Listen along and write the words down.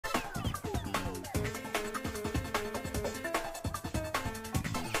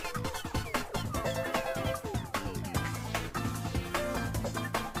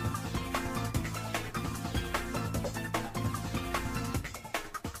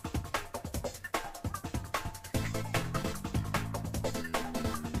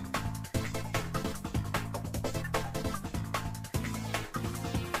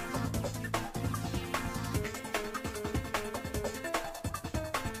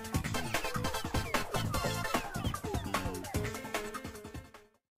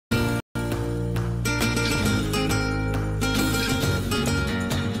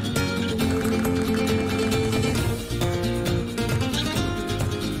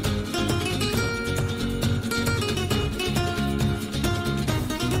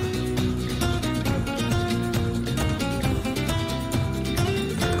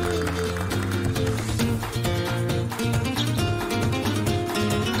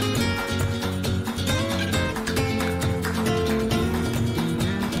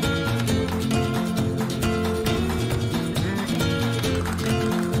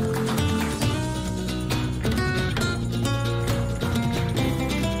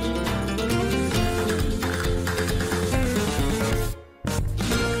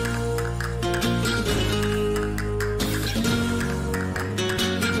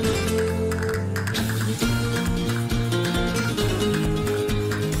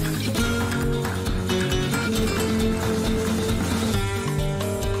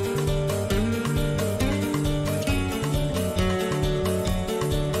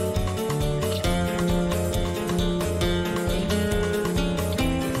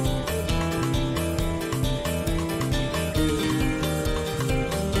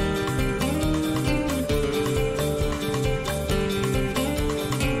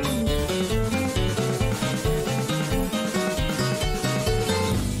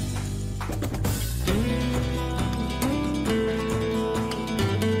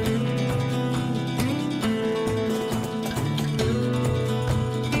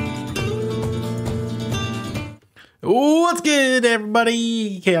What's good,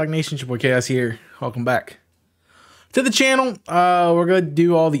 everybody? Chaos Nation, your boy Chaos here. Welcome back to the channel. We're going to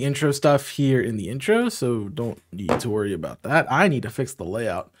do all the intro stuff here in the intro, so don't need to worry about that. I need to fix the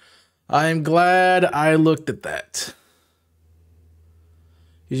layout. I'm glad I looked at that.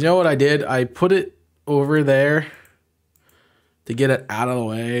 You know what I did? I put it over there to get it out of the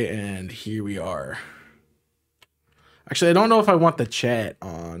way, and here we are. Actually, I don't know if I want the chat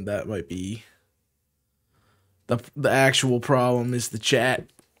on. That might be the actual problem, is the chat.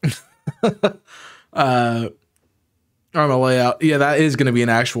 On the layout. Yeah, that is going to be an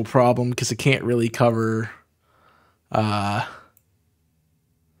actual problem because it can't really cover the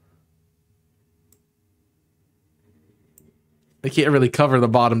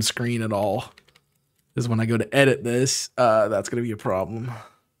bottom screen at all. Because when I go to edit this, that's going to be a problem.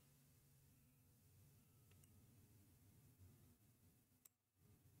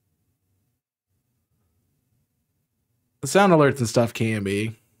 The sound alerts and stuff can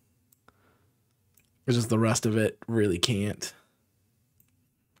be. It's just the rest of it really can't.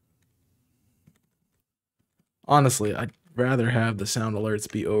 Honestly, I'd rather have the sound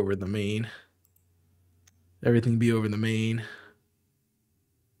alerts be over the main. Everything be over the main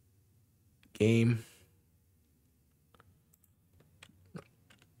game.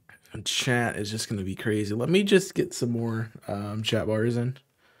 And chat is just going to be crazy. Let me just get some more chat bars in.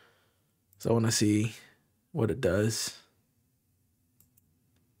 So I want to see what it does.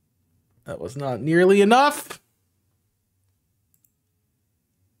 That was not nearly enough.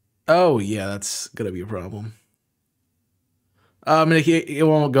 Oh, yeah, that's going to be a problem. It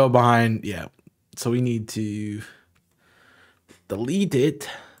won't go behind. Yeah. So we need to delete it.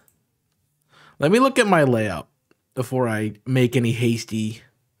 Let me look at my layout before I make any hasty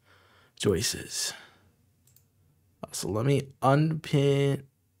choices. So let me unpin.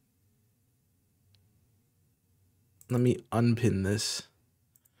 Let me unpin this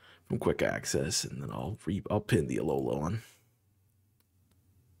from quick access, and then I'll pin the Alola one.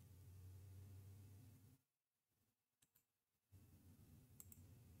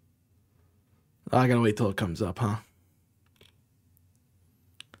 I gotta wait till it comes up, huh?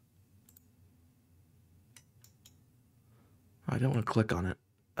 I don't want to click on it.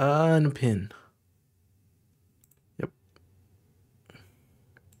 Unpin. Yep.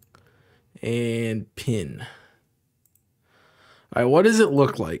 And pin. All right, what does it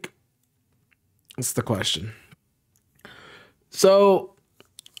look like? That's the question. So,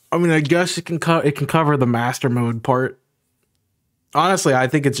 I mean, I guess it can cover the master mode part. Honestly, I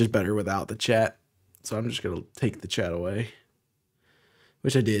think it's just better without the chat. So I'm just gonna take the chat away,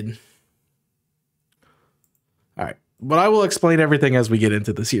 which I did. All right, but I will explain everything as we get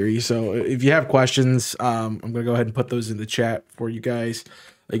into the series. So if you have questions, I'm gonna go ahead and put those in the chat for you guys.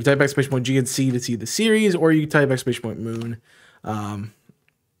 You can type !G and C to see the series, or you can type !Moon.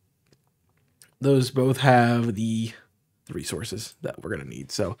 Those both have the resources that we're gonna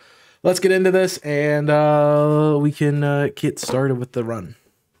need. So let's get into this, and we can get started with the run.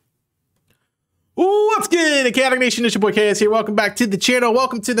 What's good, Chaotic Nation? It's your boy Chaos here. Welcome back to the channel.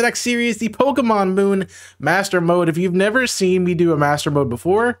 Welcome to the next series, the Pokemon Moon Master Mode. If you've never seen me do a Master Mode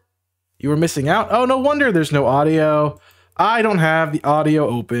before, you were missing out. Oh, no wonder there's no audio. I don't have the audio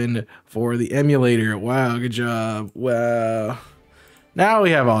open for the emulator. Wow, good job. Wow. Now we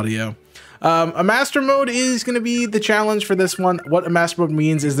have audio. A master mode is going to be the challenge for this one. What a master mode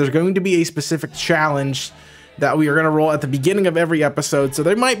means is there's going to be a specific challenge that we are going to roll at the beginning of every episode. So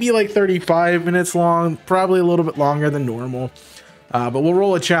they might be like 35 minutes long, probably a little bit longer than normal. But we'll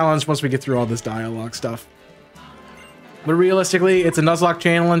roll a challenge once we get through all this dialogue stuff. But realistically, it's a Nuzlocke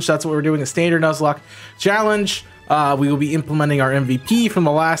challenge. That's what we're doing, a standard Nuzlocke challenge. We will be implementing our MVP from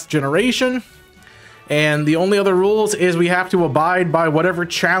the last generation. And the only other rules is we have to abide by whatever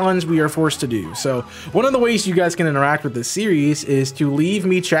challenge we are forced to do. So one of the ways you guys can interact with this series is to leave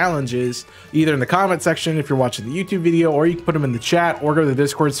me challenges either in the comment section if you're watching the YouTube video, or you can put them in the chat, or go to the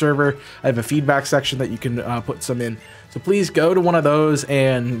Discord server. I have a feedback section that you can put some in. So please go to one of those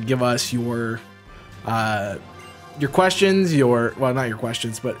and give us your questions, well, not your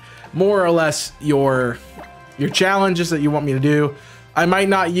questions, but more or less your challenges that you want me to do. I might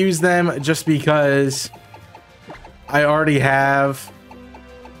not use them just because I already have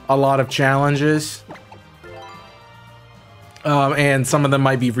a lot of challenges. And some of them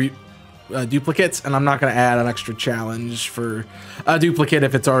might be duplicates, and I'm not going to add an extra challenge for a duplicate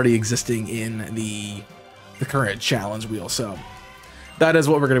if it's already existing in the current challenge wheel. So that is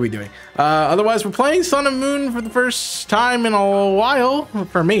what we're going to be doing. Otherwise, we're playing Sun and Moon for the first time in a while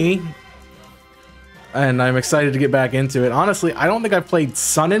for me. And I'm excited to get back into it. Honestly, I don't think I've played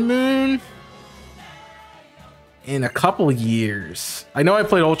Sun and Moon in a couple years. I know I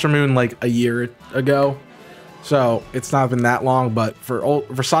played Ultra Moon like a year ago, so it's not been that long, but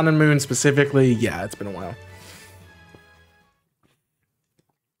for Sun and Moon specifically, yeah, it's been a while.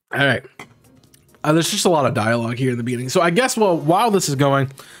 All right. There's just a lot of dialogue here in the beginning. So I guess, well, while this is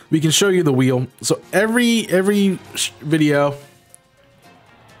going, we can show you the wheel. So every video,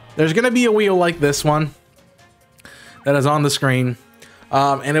 there's going to be a wheel like this one that is on the screen.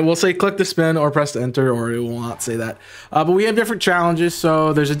 And it will say click to spin or press to enter, or it will not say that. But we have different challenges.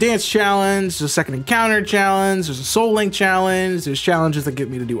 So there's a dance challenge, there's a second encounter challenge, there's a soul link challenge, there's challenges that get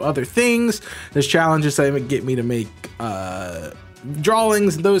me to do other things, there's challenges that get me to make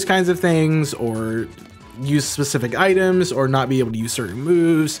drawings, those kinds of things, or use specific items, or not be able to use certain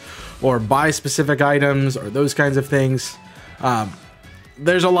moves, or buy specific items, or those kinds of things.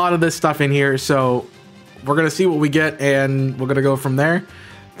 There's a lot of this stuff in here, so we're gonna see what we get, and we're gonna go from there.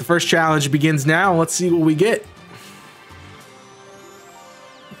 The first challenge begins now. Let's see what we get.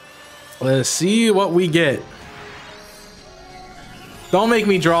 Let's see what we get. Don't make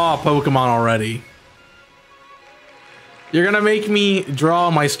me draw a Pokemon already. You're gonna make me draw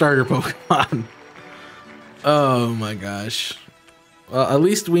my starter Pokemon. Oh my gosh. Well, at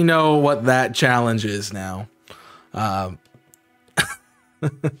least we know what that challenge is now.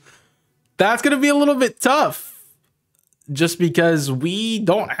 That's gonna be a little bit tough, just because we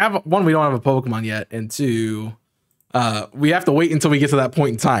don't have a Pokemon yet, and two, we have to wait until we get to that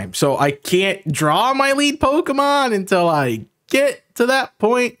point in time. So I can't draw my lead Pokemon until I get to that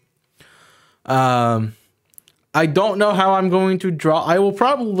point. I don't know how I'm going to draw. I will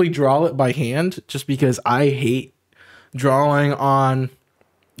probably draw it by hand, just because I hate drawing on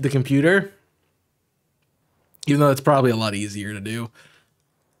the computer, even though it's probably a lot easier to do.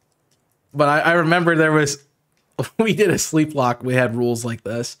 But I remember we did a sleep lock. We had rules like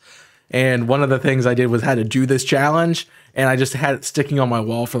this. And one of the things I did was had to do this challenge, and I just had it sticking on my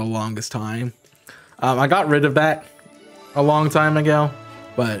wall for the longest time. I got rid of that a long time ago,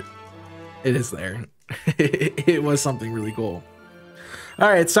 but it is there. It was something really cool. All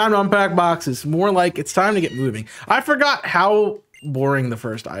right, it's time to unpack boxes. More like it's time to get moving. I forgot how boring the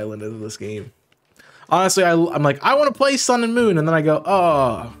first island is of this game. Honestly, I'm like, I want to play Sun and Moon, and then I go,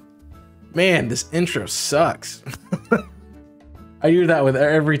 oh man, this intro sucks. I do that with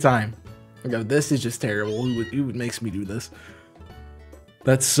every time. I go, this is just terrible. Who makes me do this?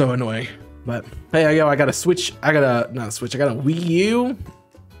 That's so annoying. But hey, I got a Switch. I got a Wii U.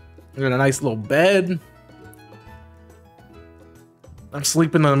 I got a nice little bed. I'm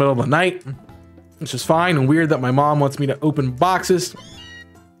sleeping in the middle of the night, which is fine and weird that my mom wants me to open boxes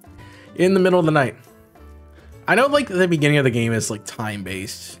in the middle of the night. I know, like, the beginning of the game is like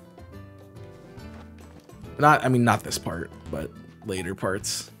time-based. Not this part, but later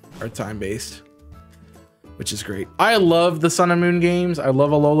parts are time-based, which is great. I love the Sun and Moon games. I love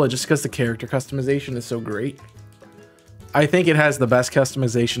Alola just because the character customization is so great. I think it has the best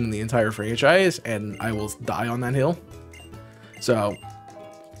customization in the entire franchise, and I will die on that hill. So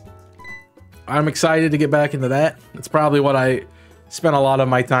I'm excited to get back into that. It's probably what I spent a lot of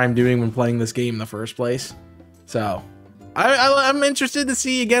my time doing when playing this game in the first place. So I'm interested to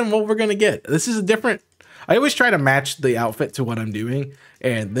see again what we're gonna get. This is a different. I always try to match the outfit to what I'm doing,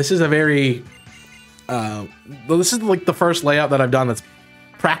 and this is a very this is like the first layout that I've done that's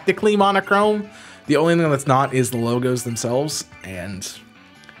practically monochrome. The only thing that's not is the logos themselves, and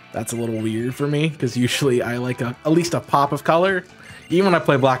that's a little weird for me because usually I like at least a pop of color. Even when I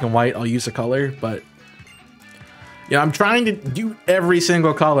play black and white, I'll use a color, but yeah, I'm trying to do every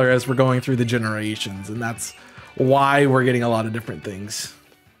single color as we're going through the generations, and that's why we're getting a lot of different things.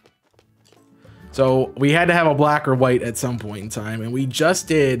 So we had to have a black or white at some point in time, and we just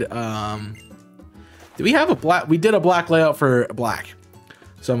did. Did we have a black? We did a black layout for black.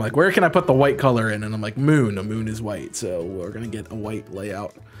 So I'm like, where can I put the white color in? And I'm like, moon. A moon is white, so we're gonna get a white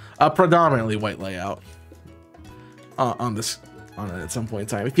layout, a predominantly white layout on it at some point in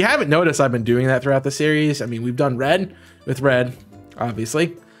time. If you haven't noticed, I've been doing that throughout the series. I mean, we've done red with red,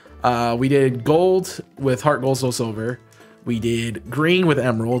 obviously. We did gold with heart gold, soul silver. We did green with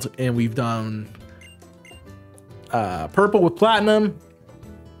emerald, and we've done purple with platinum,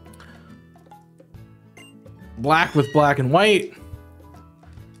 black with black and white.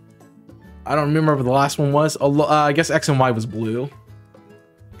 I don't remember what the last one was. I guess X and Y was blue.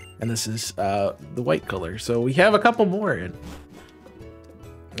 And this is the white color. So we have a couple more. And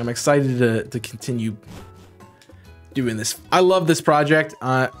I'm excited to continue doing this. I love this project,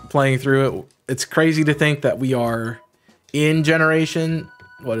 playing through it. It's crazy to think that we are in generation.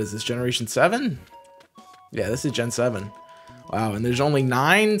 What is this, generation 7? Yeah, this is Gen 7. Wow, and there's only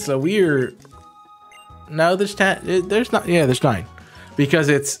 9, so we're No, there's 10. There's not. Yeah, there's 9. Because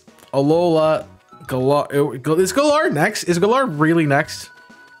it's Alola, Galar. Is Galar next? Is Galar really next?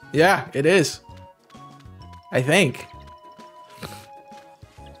 Yeah, it is. I think.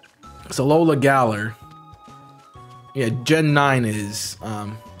 It's Alola, Galar. Yeah, Gen 9 is, I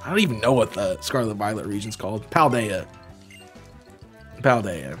don't even know what the Scarlet Violet region's called. Paldea.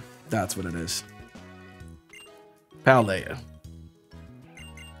 Paldea. That's what it is. Paldea.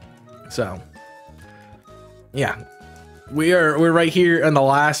 So, yeah. We're right here in the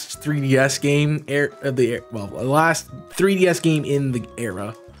last 3DS game the last 3DS game in the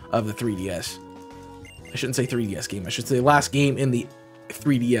era of the 3DS. I shouldn't say 3DS game. I should say last game in the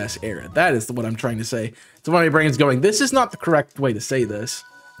 3DS era. That is what I'm trying to say. So my brain's going, this is not the correct way to say this.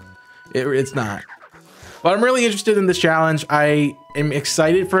 It's not. But I'm really interested in this challenge. I am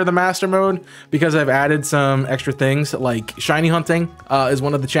excited for the master mode because I've added some extra things like shiny hunting is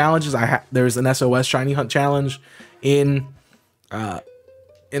one of the challenges. There's an SOS shiny hunt challenge in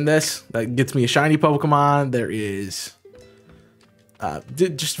this that gets me a shiny Pokemon. There is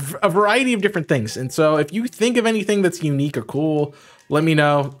just a variety of different things. And so if you think of anything that's unique or cool, let me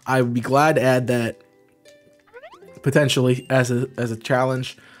know. I would be glad to add that potentially as a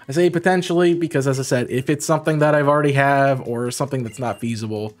challenge. I say potentially because, as I said, if it's something that I've already have or something that's not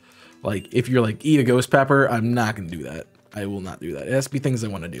feasible, like if you're like eat a ghost pepper, I'm not going to do that. I will not do that. It has to be things I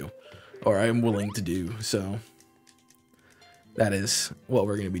want to do or I'm willing to do. So that is what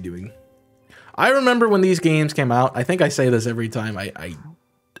we're going to be doing. I remember when these games came out. I think I say this every time I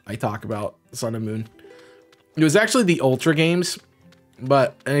talk about Sun and Moon. It was actually the Ultra games,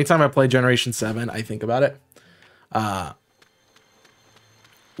 but anytime I play Generation 7, I think about it.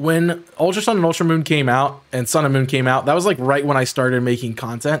 When Ultra Sun and Ultra Moon came out and Sun and Moon came out, that was like right when I started making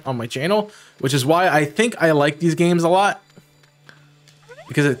content on my channel, which is why I think I like these games a lot.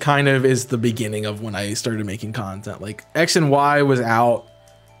 Because it kind of is the beginning of when I started making content. Like X and Y was out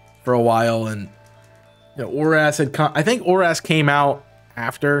for a while, and you know, Oras had I think Oras came out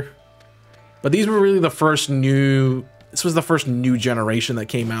after, but these were really the first new. This was the first new generation that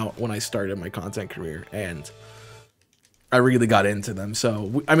came out when I started my content career, and I really got into them.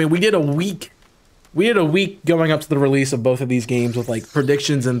 So I mean, we did a week going up to the release of both of these games with like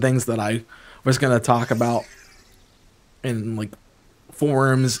predictions and things that I was gonna talk about in like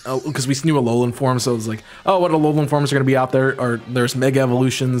forums, because we knew Alolan forms, so it was like, oh, what Alolan forms are going to be out there, or there's Mega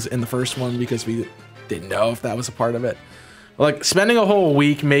Evolutions in the first one because we didn't know if that was a part of it. Like spending a whole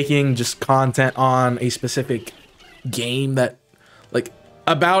week making just content on a specific game that, like,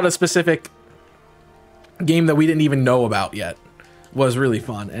 about a specific game that we didn't even know about yet was really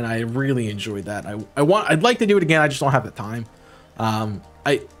fun, and I really enjoyed that. I'd like to do it again. I just don't have the time.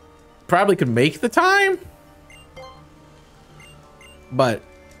 I probably could make the time, but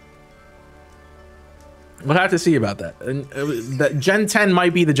we'll have to see about that. And that Gen 10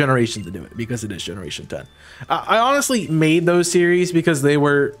 might be the generation to do it because it is Generation 10. I honestly made those series because they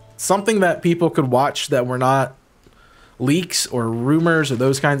were something that people could watch that were not leaks or rumors or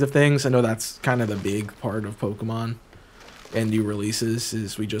those kinds of things. I know that's kind of the big part of Pokemon and new releases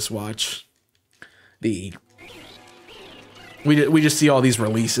is we just watch the... We just see all these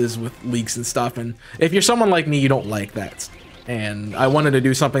releases with leaks and stuff. And if you're someone like me, you don't like that. And I wanted to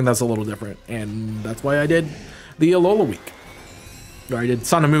do something that's a little different, and that's why I did the Alola week. Or I did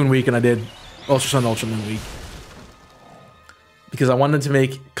Sun and Moon week, and I did Ultra Sun, Ultra Moon week. Because I wanted to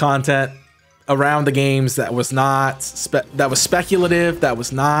make content around the games that was not that was speculative, that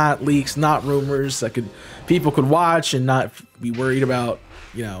was not leaks, not rumors, that people could watch and not be worried about,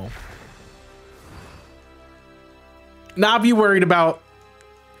 you know, not be worried about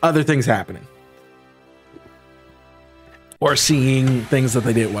other things happening. Or seeing things that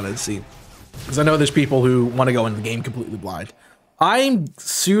they didn't want to see. Because I know there's people who want to go into the game completely blind. I'm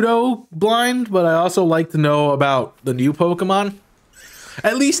pseudo blind, but I also like to know about the new Pokemon.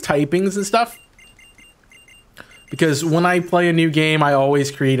 At least typings and stuff. Because when I play a new game, I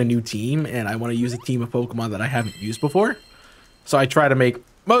always create a new team. And I want to use a team of Pokemon that I haven't used before. So I try to make,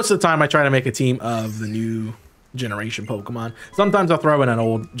 most of the time I try to make a team of the new generation Pokemon. Sometimes I'll throw in an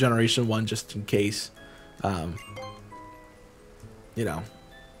old generation one just in case. You know,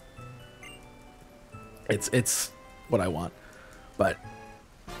 it's what I want. But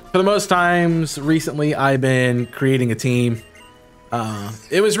for the most times recently, I've been creating a team.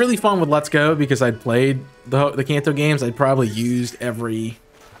 It was really fun with Let's Go because I'd played the Kanto games. I'd probably used every...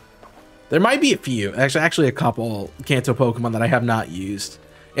 There might be a few, actually a couple Kanto Pokemon that I have not used.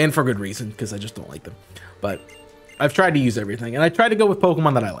 And for good reason, because I just don't like them. But I've tried to use everything. And I try to go with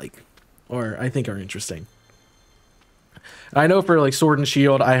Pokemon that I like. Or I think are interesting. I know for like Sword and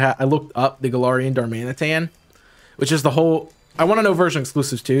Shield, I looked up the Galarian Darmanitan, which is the whole. I want to know version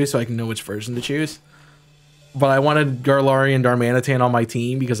exclusives too, so I can know which version to choose. But I wanted Galarian Darmanitan on my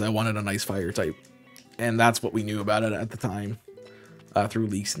team because I wanted a nice fire type, and that's what we knew about it at the time through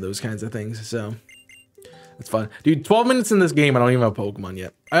leaks and those kinds of things. So it's fun, dude. 12 minutes in this game, I don't even have Pokemon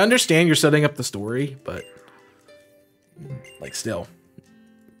yet. I understand you're setting up the story, but like still,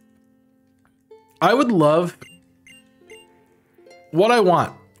 I would love. What I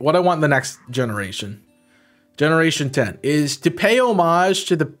want in the next generation, Generation 10, is to pay homage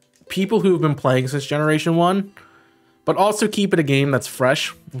to the people who've been playing since Generation 1, but also keep it a game that's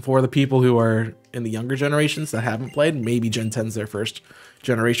fresh for the people who are in the younger generations that haven't played. Maybe Gen 10's their first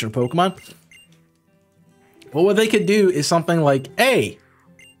generation of Pokemon. But what they could do is something like, hey,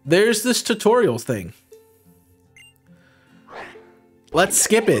 there's this tutorials thing. Let's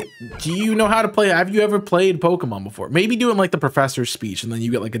skip it. Do you know how to play? Have you ever played Pokemon before? Maybe doing like the professor's speech and then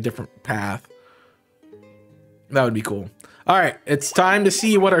you get like a different path. That would be cool. All right, it's time to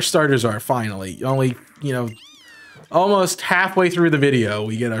see what our starters are finally. Only, you know, almost halfway through the video,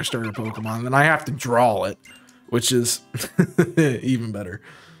 we get our starter Pokemon, and I have to draw it, which is even better.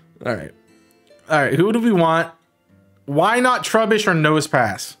 All right. All right, who do we want? Why not Trubbish or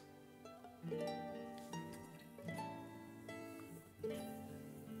Nosepass?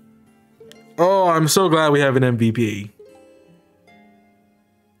 Oh, I'm so glad we have an MVP.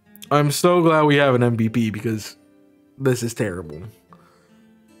 I'm so glad we have an MVP because this is terrible.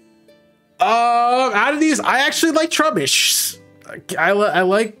 Out of these, I actually like Trubbish. I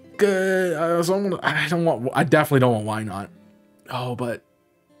like. I definitely don't want Why Not. Oh, but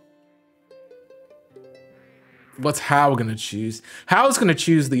what's Hal gonna choose? Hal's gonna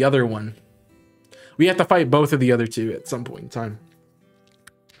choose the other one. We have to fight both of the other two at some point in time.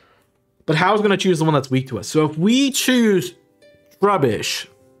 But Hal's gonna choose the one that's weak to us. So if we choose Trubbish,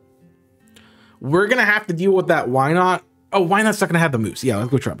 we're gonna have to deal with that Why Not. Oh, Why Not's not gonna have the moves. Yeah,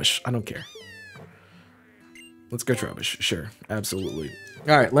 let's go Trubbish. I don't care. Let's go Trubbish. Sure, absolutely.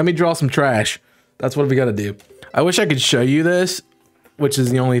 All right, let me draw some trash. That's what we gotta do. I wish I could show you this, which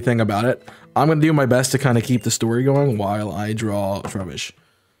is the only thing about it. I'm gonna do my best to kind of keep the story going while I draw Trubbish.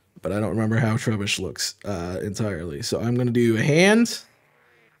 But I don't remember how Trubbish looks entirely. So I'm gonna do a hand.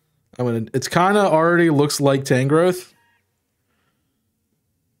 It's kind of already looks like Tangrowth,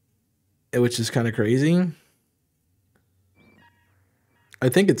 which is kind of crazy. I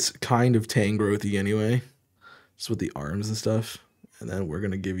think it's kind of Tangrowthy anyway, just with the arms and stuff. And then we're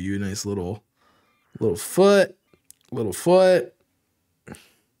gonna give you a nice little foot,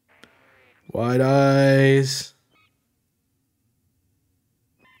 wide eyes,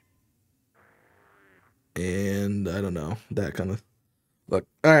 and I don't know, that kind of look.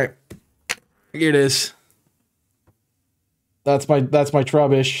 All right, here it is. That's my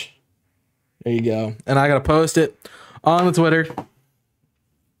Trubbish. There you go. And I gotta post it on the Twitter.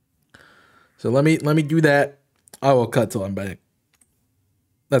 So let me do that. I will cut till I'm back.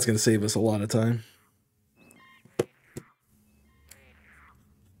 That's gonna save us a lot of time.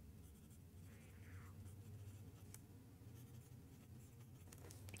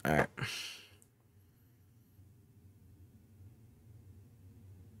 All right.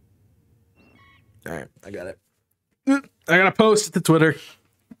 All right, I got it. I gotta post it to Twitter.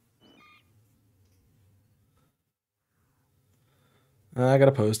 I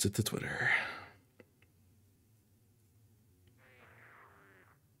gotta post it to Twitter.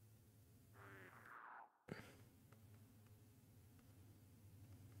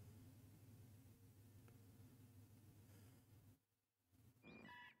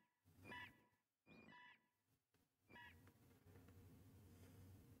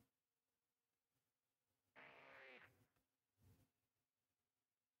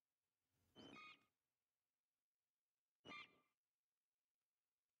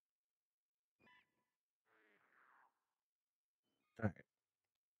 All right.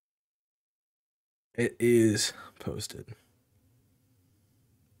 It is posted.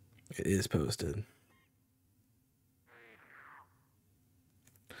 It is posted.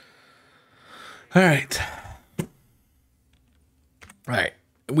 All right. All right.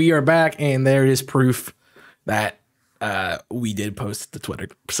 We are back, and there is proof that we did post it to Twitter.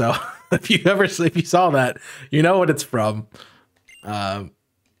 So if you saw that, you know what it's from.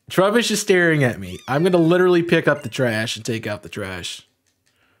 Trubbish is staring at me. I'm gonna literally pick up the trash and take out the trash.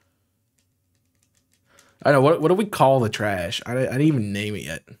 I don't know, what do we call the trash? I didn't even name it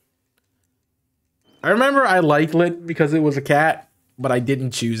yet. I remember I liked it because it was a cat, but I didn't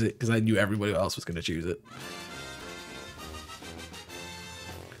choose it because I knew everybody else was gonna choose it.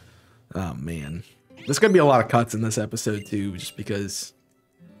 Oh man. There's gonna be a lot of cuts in this episode too, just because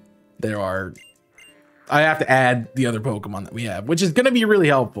I have to add the other Pokemon that we have, which is gonna be really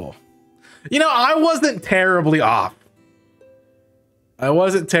helpful. You know, I wasn't terribly off. I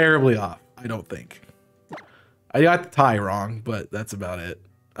don't think. I got the tie wrong, but that's about it.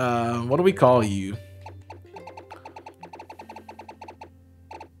 What do we call you?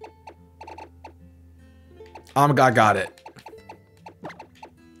 I got it.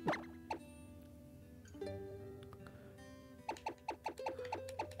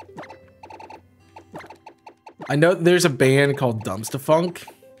 I know there's a band called Dumpsta Funk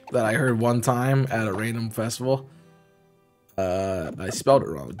that I heard one time at a random festival. I spelled it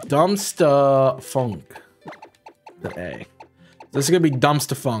wrong. Dumpsta Funk. The A. This is gonna be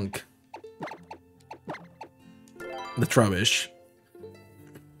Dumpsta Funk. The Trubbish.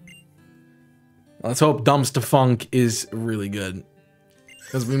 Let's hope Dumpsta Funk is really good,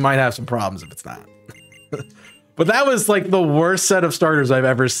 because we might have some problems if it's not. But that was like the worst set of starters I've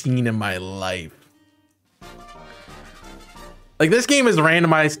ever seen in my life. Like, this game is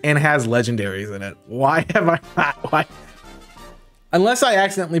randomized and has legendaries in it. Why have I not? Why? Unless I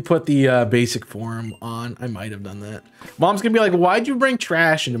accidentally put the basic form on, I might have done that. Mom's gonna be like, why'd you bring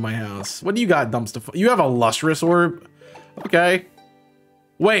trash into my house? What do you got, Dumpsta? You have a lustrous orb? Okay.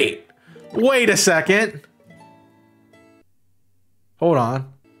 Wait a second. Hold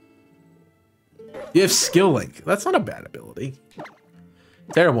on. You have Skill Link. That's not a bad ability.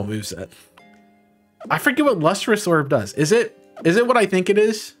 Terrible moveset. I forget what lustrous orb does. Is it what I think it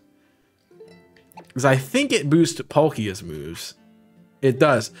is? Because I think it boosts Palkia's moves. It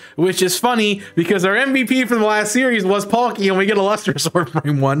does, which is funny because our MVP from the last series was Palkia, and we get a lustrous orb from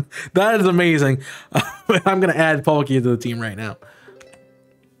him one. That is amazing. I'm gonna add Palkia to the team right now.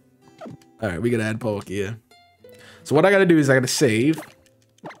 All right, we gotta add Palkia. So what I gotta do is I gotta save,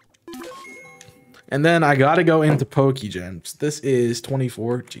 and then I gotta go into Pokegen. So this is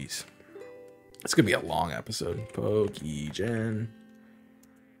 24. Jeez, it's gonna be a long episode. Pokegen.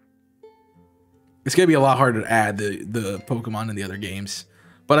 It's gonna be a lot harder to add the Pokemon in the other games.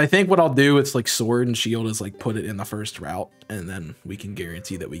 But I think what I'll do, it's like Sword and Shield, is like put it in the first route, and then we can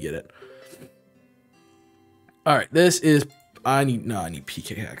guarantee that we get it. All right, this is, I need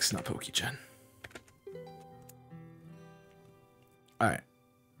PKX, not Pokegen. All right,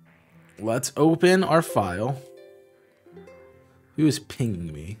 let's open our file. Who is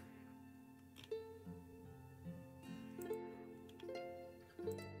pinging me?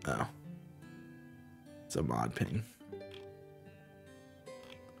 Oh. It's a mod ping.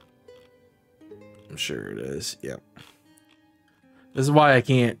 I'm sure it is. Yep. This is why I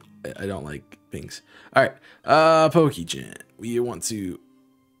don't like pings. All right. Pokegen. We want to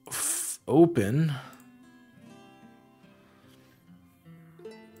open.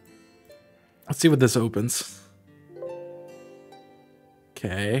 Let's see what this opens.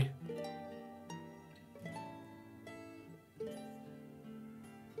 Okay.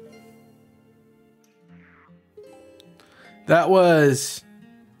 That was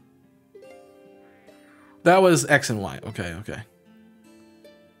X and Y. Okay.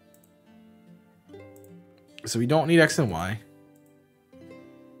 So we don't need X and Y.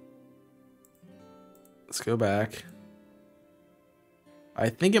 Let's go back. I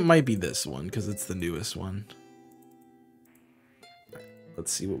think it might be this one because it's the newest one.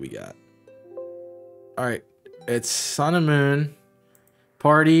 Let's see what we got. All right. It's Sun and Moon.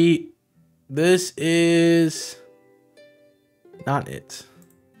 Party. This is not it.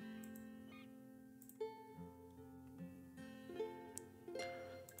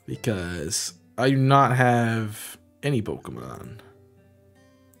 Because I do not have any Pokemon.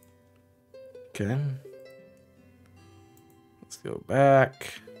 Okay. Let's go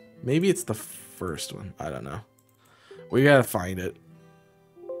back. Maybe it's the first one. I don't know. We gotta find it.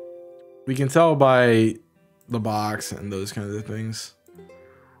 We can tell by the box and those kinds of things.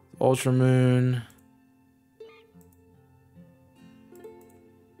 Ultra Moon.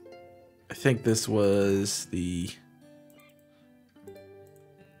 I think this was the...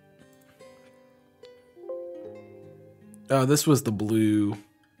 Oh, this was the blue,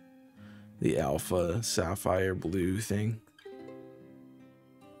 the alpha sapphire blue thing.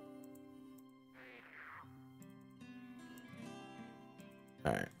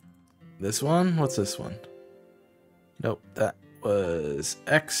 All right, this one, what's this one? Nope, that was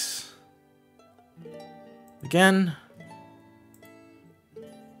X. Again.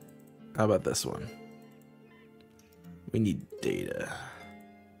 How about this one? We need data.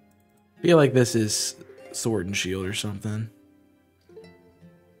 I feel like this is Sword and Shield or something.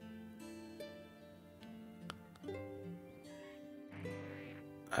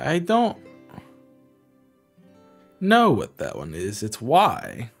 I don't... know what that one is. It's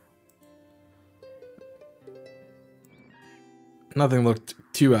Y. Nothing looked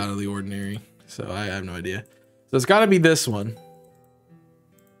too out of the ordinary, so I have no idea. So it's got to be this one.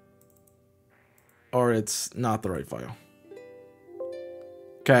 Or it's not the right file.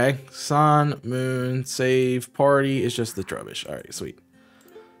 Okay, sun, moon, save, party. It's just the rubbish. All right, sweet.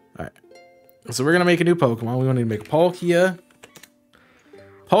 All right. So we're going to make a new Pokemon. We want to make a Palkia.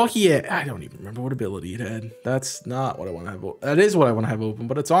 Palkia, I don't even remember what ability it had. That's not what I want to have. That is what I want to have open,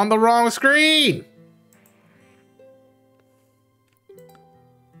 but it's on the wrong screen.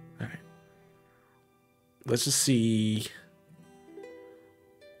 All right. Let's just see.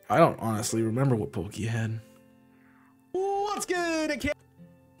 I don't honestly remember what Palkia had. What's good?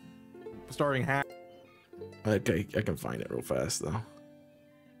 Starting half. Okay, I can find it real fast though.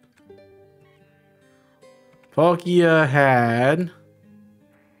 Palkia had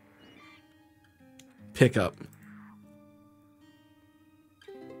pickup.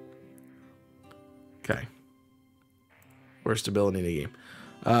 Okay. Worst ability in the game.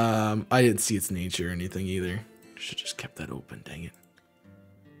 I didn't see its nature or anything either. Should just kept that open, dang it.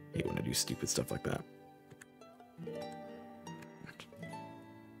 I hate when I do stupid stuff like that.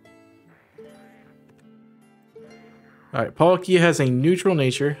 Alright, Palkia has a neutral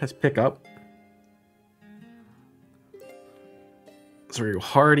nature, has pickup. So we go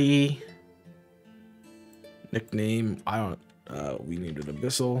hardy. Nickname, I don't, we named it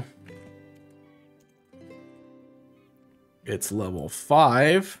Abyssal. It's level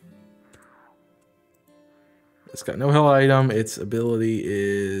 5. It's got no heal item. Its ability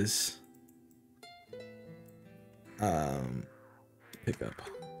is pickup.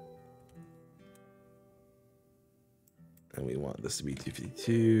 And we want this to be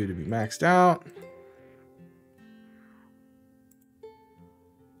 252 to be maxed out.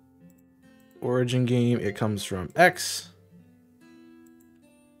 Origin game, it comes from X.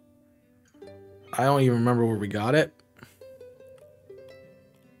 I don't even remember where we got it.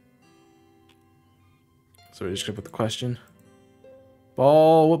 So we're just gonna put the question.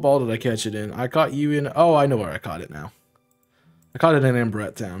 Ball, what ball did I catch it in? I caught you in, oh, I know where I caught it now. I caught it in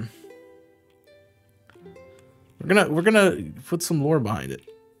Ambret Town. We're gonna put some lore behind it.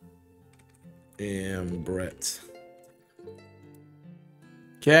 Ambret.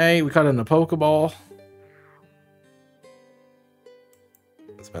 Okay, we caught it in a Pokeball.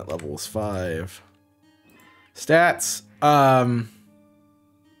 That's at levels 5. Stats.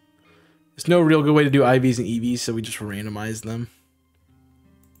 There's no real good way to do IVs and EVs, so we just randomize them.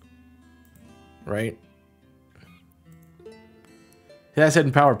 Right? It has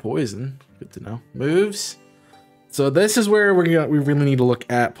hidden power poison. Good to know. Moves. So this is where we really need to look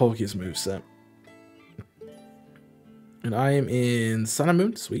at Palkia's moveset. And I am in Sun and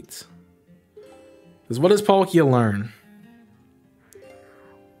Moon. Sweet. Because what does Palkia learn?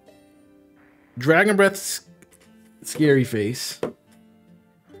 Dragon Breath, Scary Face.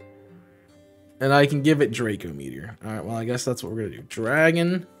 And I can give it Draco Meteor. Alright, well, I guess that's what we're going to do.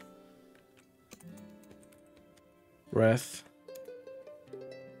 Dragon Breath,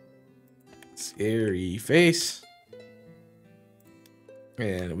 Scary Face.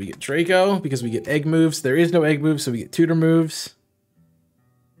 And we get Draco because we get egg moves. There is no egg moves, so we get tutor moves.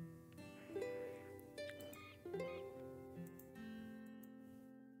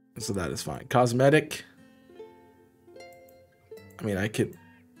 So that is fine. Cosmetic. I mean, I could...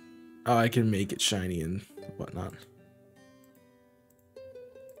 Oh, I can make it shiny and whatnot.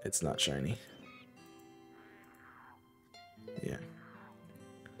 It's not shiny. Yeah.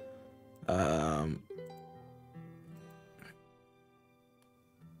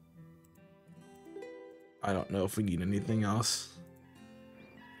 I don't know if we need anything else.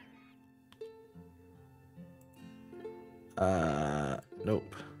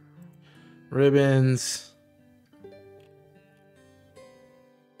 Nope. Ribbons.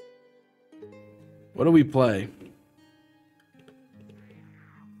 What do we play?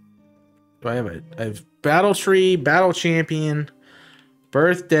 Do I have Battle Tree, Battle Champion,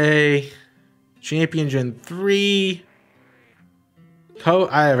 Birthday, Champion Gen 3.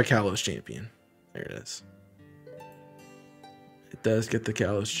 I have a Kalos Champion. There it is. It does get the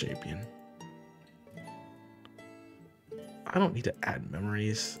Kalos Champion. I don't need to add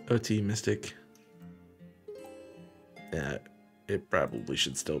memories. OT Mystic. Yeah, it probably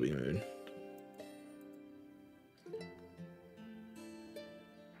should still be Moon.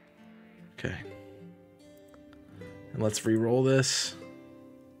 Okay. And let's re-roll this.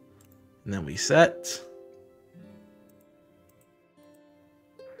 And then we set.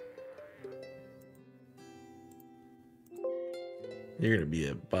 You're gonna be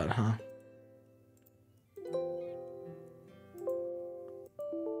a butt, huh?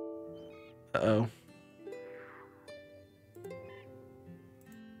 Uh-oh.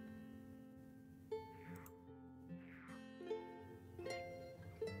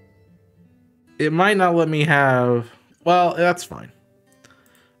 It might not let me have... Well, that's fine.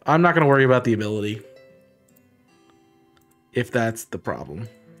 I'm not going to worry about the ability. If that's the problem.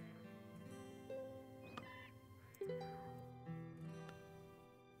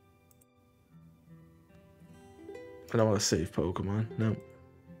 I don't want to save Pokemon. No.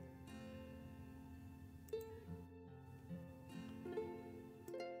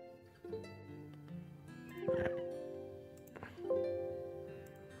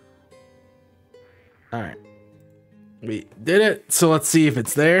 All right. We did it. So let's see if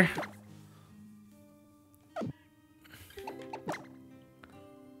it's there.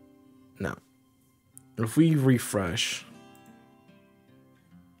 No. If we refresh.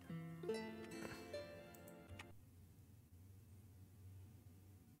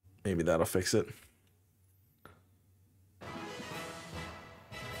 Maybe that'll fix it.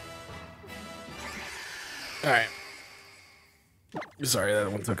 All right. Sorry,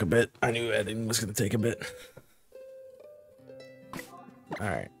 that one took a bit. I knew editing was going to take a bit. All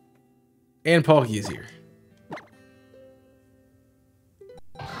right. And Palkia is here.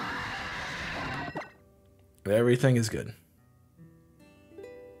 Everything is good.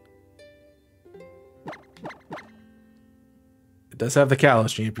 It does have the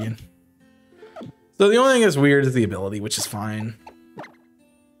Kalos champion. So the only thing that's weird is the ability, which is fine.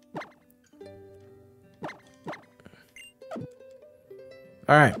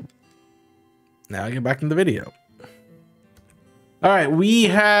 All right. Now I get back in the video. All right, we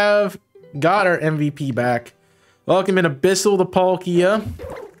have got our MVP back. Welcome in Abyssal the Palkia.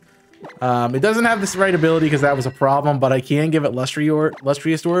 It doesn't have this right ability because that was a problem, but I can give it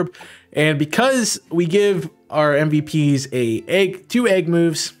Lustrious Orb. And because we give our MVPs two egg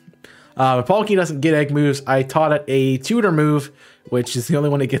moves, Palkia doesn't get egg moves. I taught it a tutor move, which is the only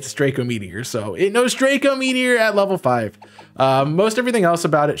one that gets Draco Meteor. So it knows Draco Meteor at level 5. Most everything else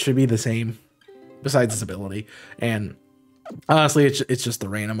about it should be the same, besides its ability. And honestly, it's just the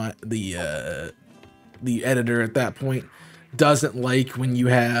random the editor at that point doesn't like when you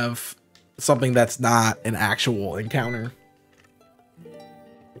have something that's not an actual encounter,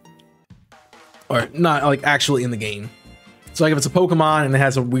 or not like actually in the game. So like if it's a Pokemon and it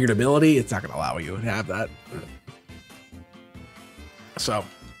has a weird ability, it's not going to allow you to have that. So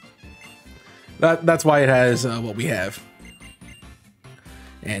that's why it has what we have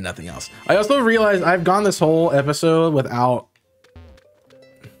and nothing else. I also realized I've gone this whole episode without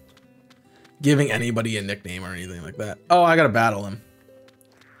giving anybody a nickname or anything like that. Oh, I gotta battle him.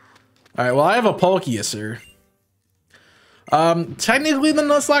 All right, well, I have a Palkia, sir. Technically the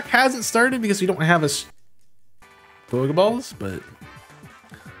Nuzlocke hasn't started because we don't have a Pokeballs, but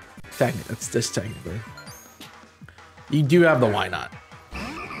technically, that's just technically. You do have the why not.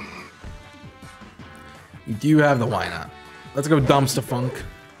 You do have the why not. Let's go Dumpster Funk.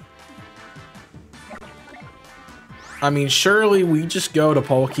 I mean, surely we just go to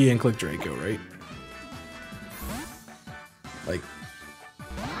Palkia and click Draco, right? Like,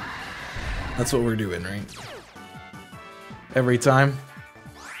 that's what we're doing, right? Every time.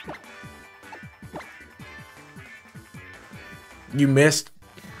 You missed.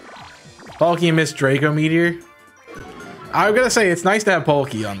 Palkia missed Draco Meteor. I'm gonna say it's nice to have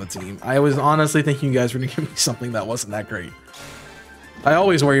Palkia on the team. I was honestly thinking you guys were gonna give me something that wasn't that great. I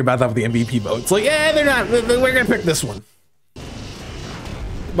always worry about that with the MVP vote. It's like, yeah, they're not. We're gonna pick this one.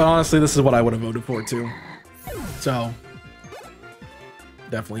 But honestly, this is what I would have voted for too. So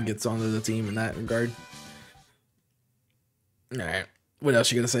definitely gets onto the team in that regard. All right, what else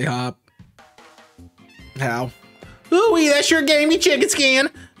you gonna say, Hop? How? Ooh, that's your game, you chicken skin.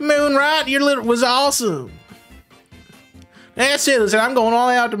 Moonrot, your little was awesome. That's it. Listen, I'm going all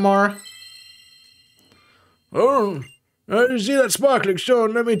out tomorrow. Oh, I didn't see that sparkling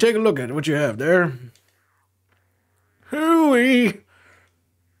stone. Let me take a look at what you have there. Hooey.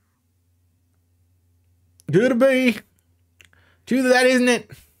 Could it be? True that, isn't it?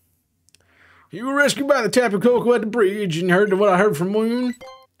 You were rescued by the Tapu Koko at the bridge and heard what I heard from Moon.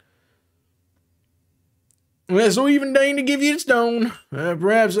 Well, so even deigned to give you the stone.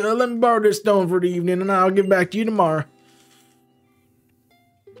 Perhaps let me borrow this stone for the evening and I'll give back to you tomorrow.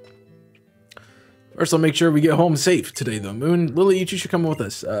 First, I'll make sure we get home safe today, though. Moon, Lily, you two should come with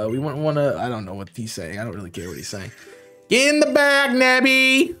us. We wouldn't want to... I don't know what he's saying. I don't really care what he's saying. Get in the bag,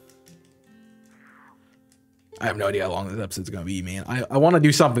 Nabby! I have no idea how long this episode's going to be, man. I want to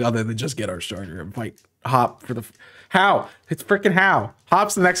do something other than just get our starter and fight Hop for the... How? It's freaking how.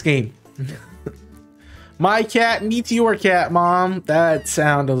 Hop's the next game. My cat meets your cat, Mom. That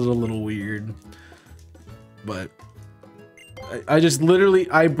sounded a little weird. But I just literally,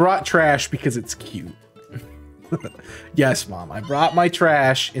 I brought trash because it's cute. Yes, Mom, I brought my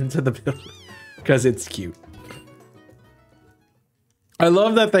trash into the building because it's cute. I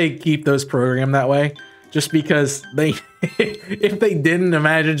love that they keep those programmed that way, just because they, if they didn't,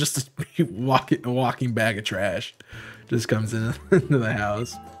 imagine just a walking bag of trash just comes into the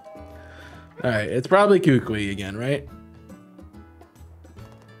house. All right, it's probably Kukui again, right?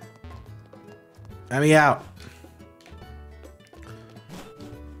 Let me out.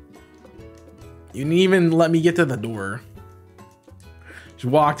 You didn't even let me get to the door. Just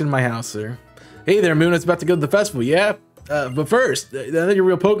walked in my house, sir. Hey there, Moon. It's about to go to the festival. Yeah, but first, now that you're a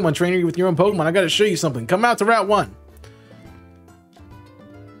real Pokemon trainer with your own Pokemon, I gotta show you something. Come out to Route 1.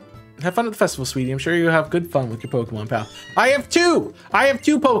 Have fun at the festival, sweetie. I'm sure you'll have good fun with your Pokemon pal. I have two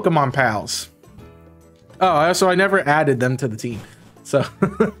Pokemon pals. Oh, so I never added them to the team. So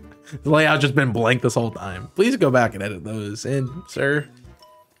the layout's just been blank this whole time. Please go back and edit those in, sir.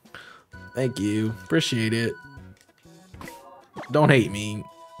 Thank you. Appreciate it. Don't hate me.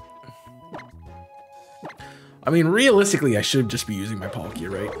 I mean, realistically, I should just be using my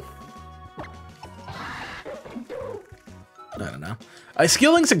Palkia, right? I don't know.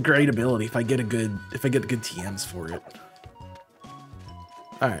 Skilling's a great ability if I get good TMs for it.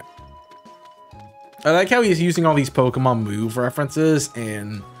 All right. I like how he's using all these Pokemon move references,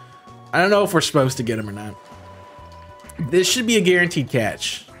 and I don't know if we're supposed to get him or not. This should be a guaranteed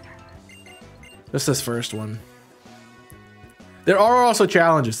catch. Just this first one. There are also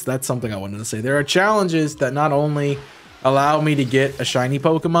challenges. That's something I wanted to say. There are challenges that not only allow me to get a shiny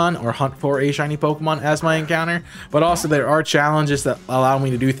Pokemon or hunt for a shiny Pokemon as my encounter, but also there are challenges that allow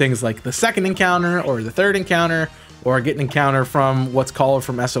me to do things like the second encounter or the third encounter or get an encounter from what's called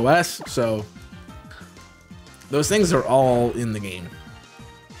from SOS. So those things are all in the game,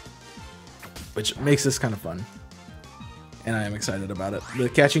 which makes this kind of fun. And I am excited about it. The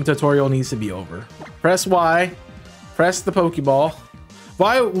catching tutorial needs to be over. Press Y. Press the Pokeball.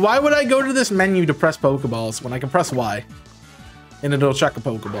 Why would I go to this menu to press Pokeballs when I can press Y? And it'll check a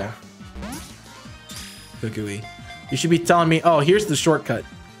Pokeball. Kukui. You should be telling me, oh, here's the shortcut.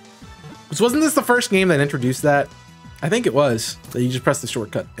 So wasn't this the first game that introduced that? I think it was. That you just press the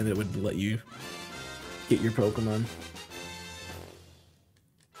shortcut and it would let you get your Pokemon.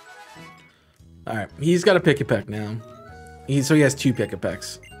 Alright, he's got a Pick-a-Peck now. So he has 2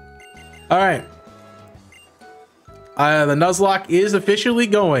 Pick-a-Pecks. Alright. The Nuzlocke is officially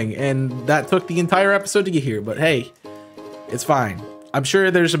going, and that took the entire episode to get here, but hey, it's fine. I'm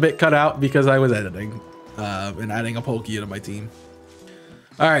sure there's a bit cut out because I was editing and adding a Palkia to my team.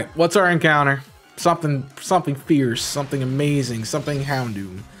 Alright, what's our encounter? Something fierce, something amazing, something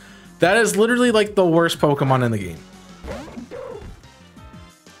Houndoom. That is literally like the worst Pokemon in the game.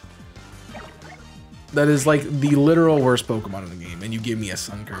 That is like the literal worst Pokemon in the game, and you give me a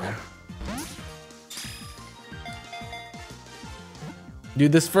Sunkern.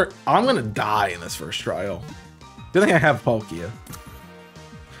 Dude, I'm gonna die in this first trial. Good thing I have Palkia.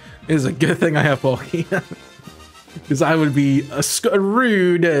 It is a good thing I have Palkia. Because I would be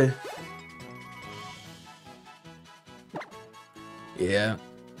rude. Yeah.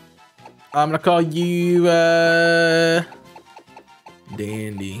 I'm gonna call you,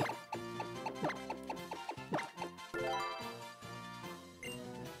 Dandy.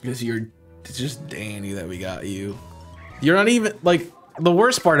 Because it's just Dandy that we got you. You're not even, like, the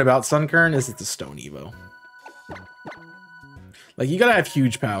worst part about Sunkern is it's a Stone Evo. Like, you gotta have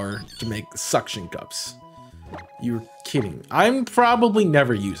huge power to make suction cups. You're kidding. I'm probably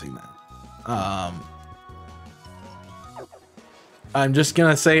never using that. I'm just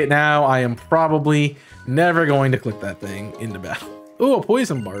gonna say it now. I am probably never going to click that thing into battle. Ooh, a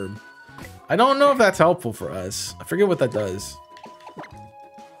Poison Barb. I don't know if that's helpful for us. I forget what that does.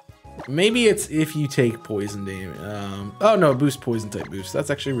 Maybe it's if you take poison damage. Oh no, boost poison type boost.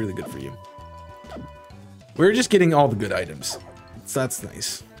 That's actually really good for you. We're just getting all the good items. So that's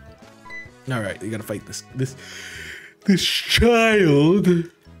nice. All right, you gotta fight this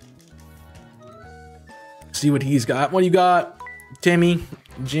child. See what he's got. What do you got, Timmy?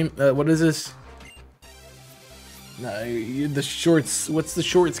 Jim? What is this? No, the shorts. What's the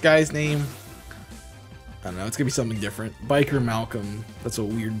shorts guy's name? I don't know, it's gonna be something different. Biker Malcolm. That's a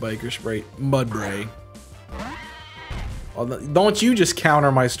weird biker sprite. Mudbray. Don't you just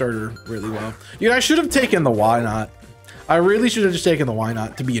counter my starter really well. Dude, I should have taken the Why Not. I really should have just taken the Why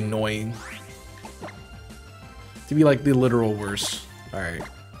Not to be annoying. To be like the literal worst. Alright.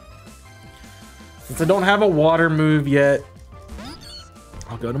 Since I don't have a water move yet,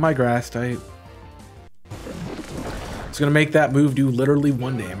 I'll go to my grass type. gonna make that move do literally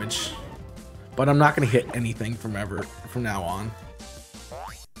 1 damage. But I'm not gonna hit anything from now on.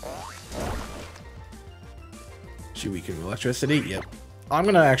 Should we can electricity? Yep. I'm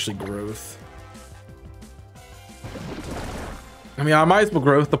gonna actually growth. I mean, I might as well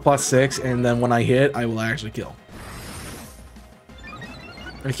growth the +6, and then when I hit, I will actually kill.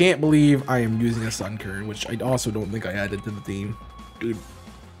 I can't believe I am using a Sun Kern, which I also don't think I added to the theme. Dude,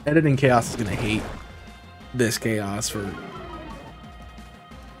 editing Chaos is gonna hate this Chaos for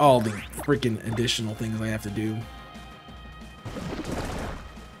all the freaking additional things I have to do.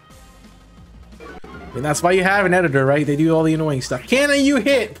 And that's why you have an editor, right? They do all the annoying stuff. Can you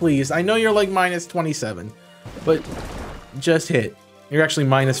hit, please? I know you're like -27, but just hit. You're actually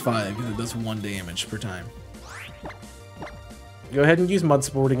 -5 because it does 1 damage per time. Go ahead and use Mud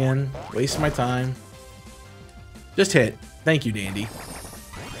Sport again. Waste my time. Just hit. Thank you, Dandy.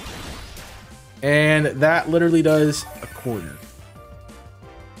 And that literally does 1/4.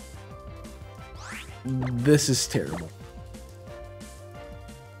 This is terrible.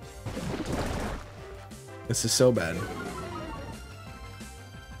 This is so bad.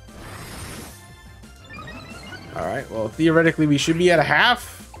 Alright, well, theoretically, we should be at a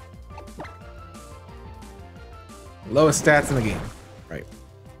half. Lowest stats in the game. Right.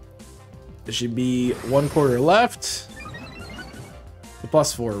 There should be 1/4 left. The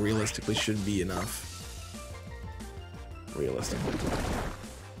 +4 realistically should be enough. Realistically.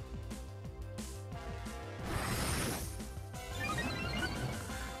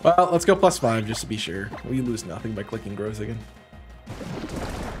 Well, let's go +5 just to be sure. We lose nothing by clicking growth again.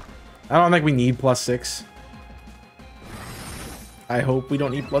 I don't think we need +6. I hope we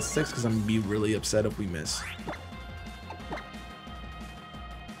don't need +6 because I'm gonna be really upset if we miss.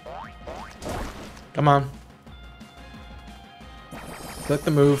 Come on. Click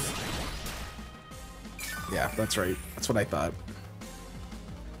the move. Yeah, that's right. That's what I thought.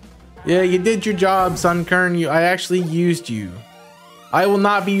 Yeah, you did your job, Sun Kern. I actually used you. I will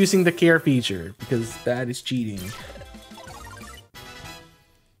not be using the care feature because that is cheating.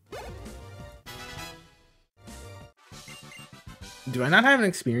 Do I not have an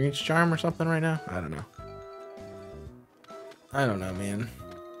experience charm or something right now? I don't know. I don't know, man.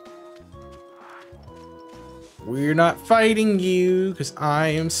 We're not fighting you because I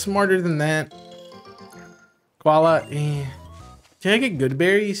am smarter than that. Koala, can I get good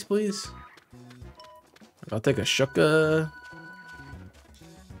berries, please? I'll take a Shuka.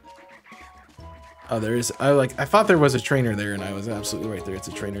 Oh, there is. I thought there was a trainer there, and I was absolutely right there. It's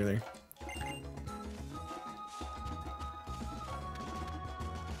a trainer there.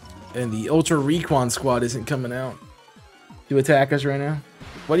 And the Ultra Recon squad isn't coming out to attack us right now.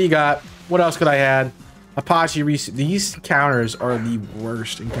 What do you got? What else could I add? Apache these counters are the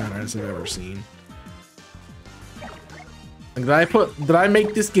worst encounters I've ever seen. Like, did I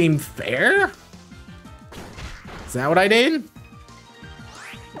make this game fair? Is that what I did?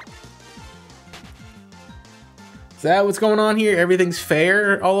 Is that what's going on here? Everything's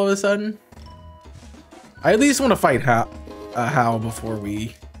fair all of a sudden? I at least want to fight Hal before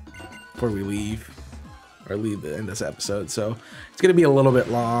we leave. Or leave the end of this episode. So it's gonna be a little bit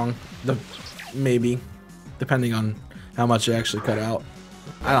long. Maybe. Depending on how much I actually cut out.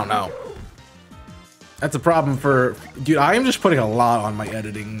 I don't know. That's a problem for... Dude, I am just putting a lot on my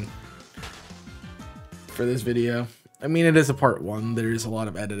editing for this video. I mean, it is a part 1. There's a lot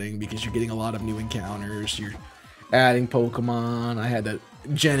of editing because you're getting a lot of new encounters. You're adding Pokemon. I had to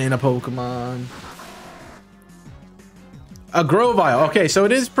gen in a Pokemon. A Grovyle. Okay, so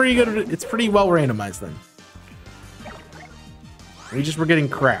it is pretty good. It's pretty well randomized then. We just were getting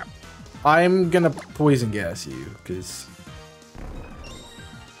crap. I'm gonna poison gas you because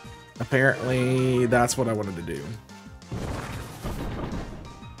apparently that's what I wanted to do.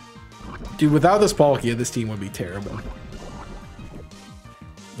 Dude, without this Palkia, this team would be terrible.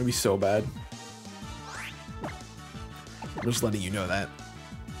 It'd be so bad. I'm just letting you know that.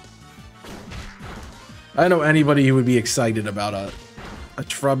 I don't know anybody who would be excited about a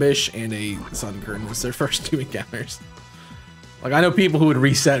Trubbish and a Sun Kern as their first 2 encounters. Like, I know people who would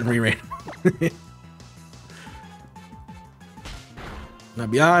reset and re-rate. Now,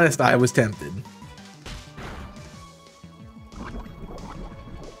 be honest, I was tempted.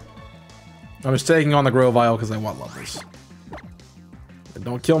 I was taking on the Grovyle because I want levels. But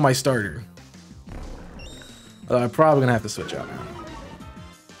don't kill my starter. I'm probably gonna have to switch out now.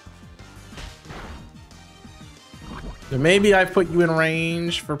 So maybe I put you in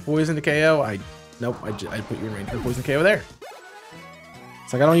range for poison to KO. Nope, I put you in range for poison to KO there.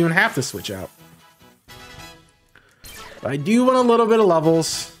 It's like I don't even have to switch out. But I do want a little bit of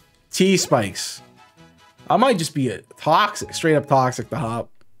levels. T-Spikes. I might just be a toxic, straight up toxic to Hop.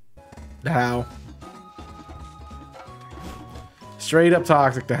 How? Straight up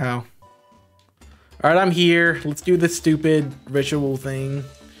toxic to how. All right, I'm here. Let's do this stupid ritual thing.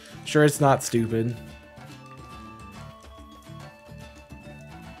 Sure, it's not stupid.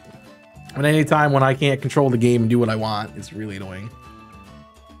 But any time when I can't control the game and do what I want, it's really annoying.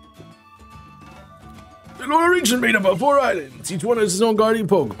 The lower region made up of 4 islands. Each one has its own guardian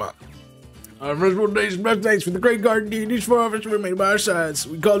Pokemon. Our festival days and best thanks for the great garden deed. Each 4 of us remain by our sides.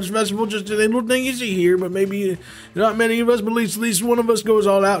 We call this festival just a little thing you see here, but maybe not many of us, but at least one of us goes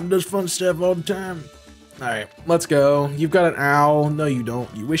all out and does fun stuff all the time. All right, let's go. You've got an owl. No, you don't.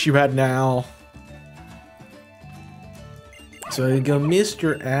 You wish you had an owl. So you go,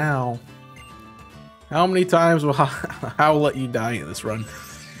 Mr. Owl. How many times will Owl let you die in this run?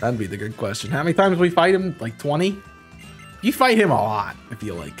 That'd be the good question. How many times we fight him? Like 20? You fight him a lot, I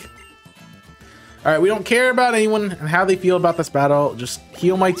feel like. All right, we don't care about anyone and how they feel about this battle. Just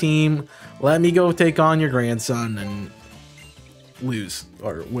heal my team. Let me go take on your grandson and lose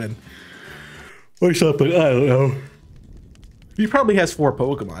or win. Or something, I don't know. He probably has 4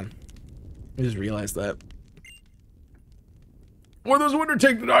 Pokemon. I just realized that. When those winter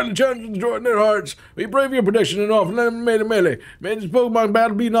take the island challenge and joy in their hearts, we brave your protection and offer them made a melee. May this Pokemon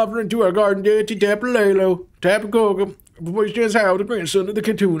battle be an offering to our garden deity Tapu Lalo, Tapu Koko, before he stands high, the grandson of the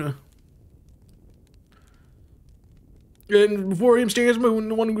Katuna. And before him stands Moon,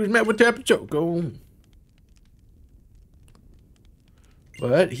 the one who's met with Tapu Choco.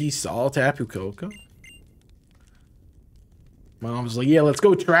 But he saw Tapu Koko. My mom was like, yeah, let's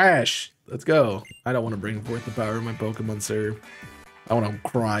go trash. Let's go. I don't want to bring forth the power of my Pokemon serve. I want to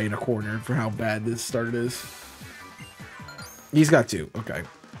cry in a corner for how bad this start is. He's got 2. Okay.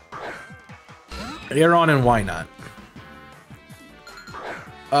 Aeron and why not?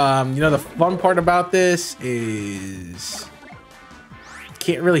 You know, the fun part about this is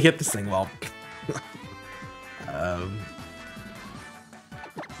can't really hit this thing well. I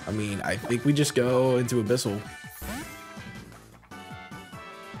mean, I think we just go into Abyssal.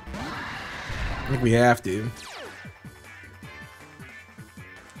 I think we have to.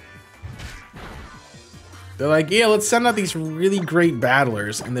 They're like, yeah, let's send out these really great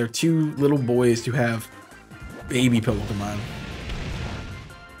battlers, and they're 2 little boys who have baby Pokemon.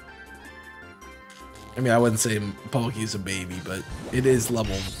 I mean, I wouldn't say Palki's a baby, but it is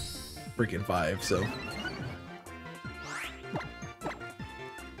level freaking 5, so.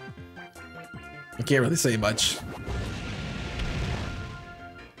 I can't really say much.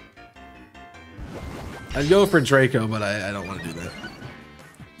 I'd go for Draco, but I don't want to do that.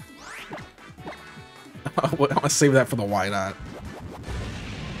 I want to save that for the why not.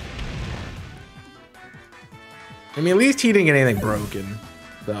 I mean, at least he didn't get anything broken,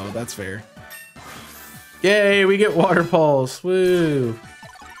 so that's fair. Yay, we get water pulse. Woo.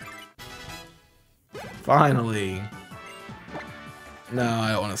 Finally. No,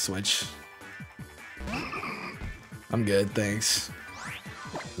 I don't want to switch. I'm good, thanks.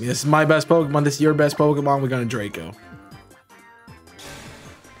 This is my best Pokemon. This is your best Pokemon. We're going to Draco.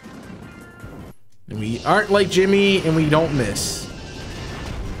 And we aren't like Jimmy, and we don't miss.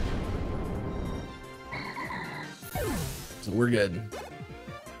 So we're good.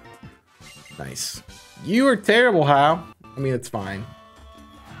 Nice. You are terrible, Hal. I mean, it's fine.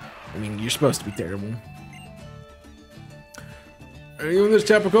 I mean, you're supposed to be terrible. You and this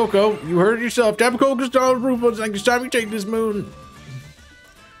Tapu Koko, you heard it yourself. Tapu Koko's down the roof. Like it's time you take this moon.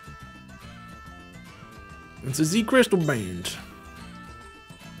 It's a Z Crystal Band.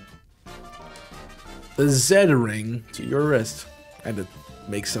 The Z ring to your wrist. I had to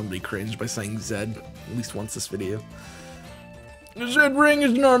make somebody cringe by saying Z at least once this video. The Z ring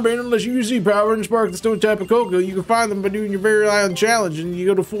is an armband unless you use Z power and spark the stone Tapu Koko. You can find them by doing your very island challenge, and you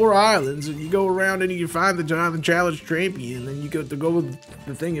go to 4 islands and you go around and you find the island challenge champion, and you get to go with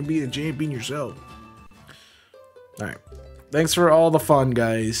the thing and be the champion yourself. Alright. Thanks for all the fun,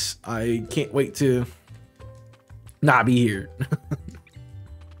 guys. I can't wait to not be here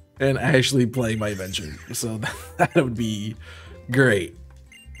and actually play my adventure. So that would be great.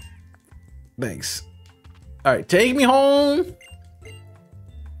 Thanks. Alright, take me home.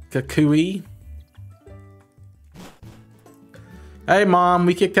 Kakui. Hey mom,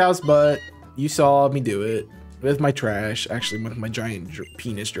 we kicked Hal's butt. You saw me do it with my trash. Actually, with my giant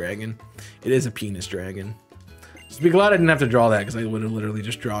penis dragon. It is a penis dragon. Just be glad I didn't have to draw that, because I would have literally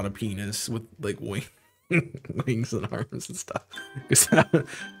just drawn a penis with like wings and arms and stuff. It's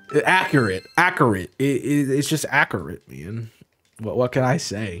accurate. It's just accurate, man. What can I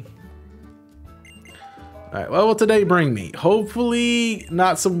say? All right, well, what today bring me? Hopefully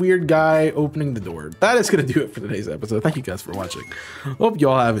not some weird guy opening the door. That is going to do it for today's episode. Thank you guys for watching. Hope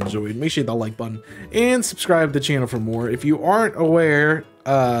y'all have enjoyed. Make sure you hit that like button and subscribe to the channel for more. If you aren't aware,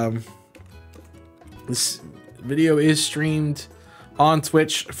 this video is streamed on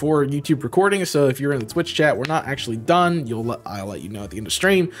Twitch for YouTube recording. So if you're in the Twitch chat, we're not actually done. I'll let you know at the end of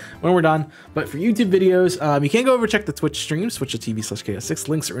stream when we're done. But for YouTube videos, you can go over check the Twitch streams, twitch.tv/chaos6.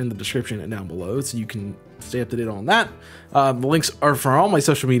 Links are in the description and down below, so you can stay up to date on that. The links are for all my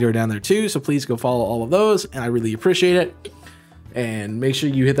social media down there too, so please go follow all of those, and I really appreciate it. And make sure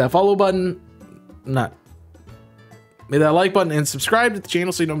you hit that follow button. Hit that like button and subscribe to the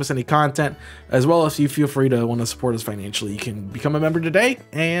channel so you don't miss any content, as well as you feel free to want to support us financially. You can become a member today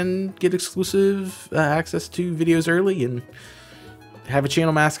and get exclusive access to videos early and have a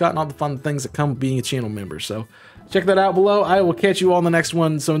channel mascot and all the fun things that come with being a channel member. So check that out below. I will catch you all in the next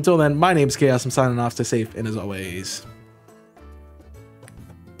one. So until then, my name's Chaos. I'm signing off. Stay safe, and as always,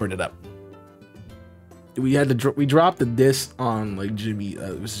 burn it up. We dropped the disc on like Jimmy.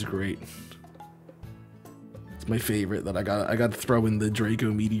 This is great. It's my favorite that I got to throw in the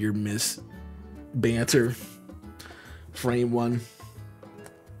Draco Meteor Miss banter frame one.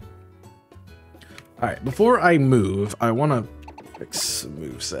 All right, before I move, I want to fix some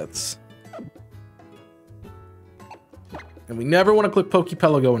movesets. And we never want to click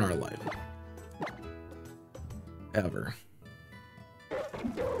Pokepelago in our life. Ever. I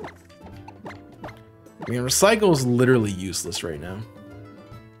mean, recycle is literally useless right now.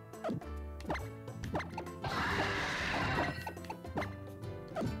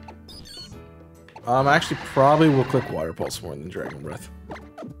 Actually probably will click Water Pulse more than Dragon Breath.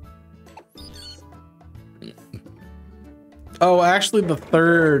 Oh, actually the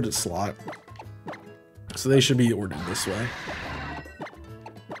third slot. So they should be ordered this way.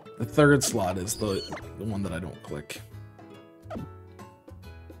 The third slot is the one that I don't click.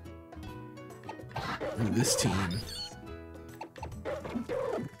 And this team,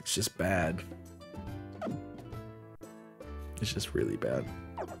 it's just bad. It's just really bad.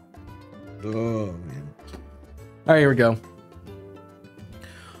 Oh man. All right, here we go.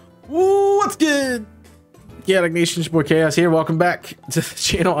 Ooh, what's good? Chaotic Nation, your boy Chaos here. Welcome back to the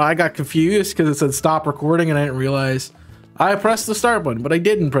channel. I got confused because it said stop recording and I didn't realize I pressed the start button, but I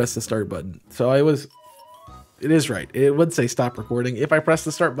didn't press the start button. So it is right. It would say stop recording if I press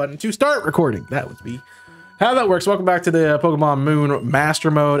the start button to start recording. That would be how that works. Welcome back to the Pokemon Moon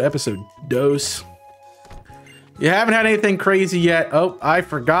Master Mode episode dose. You haven't had anything crazy yet. Oh, I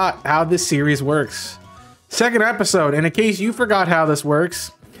forgot how this series works. Second episode. And in case you forgot how this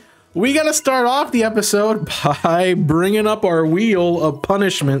works, we got to start off the episode by bringing up our wheel of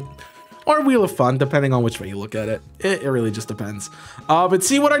punishment or wheel of fun, depending on which way you look at it. It really just depends. But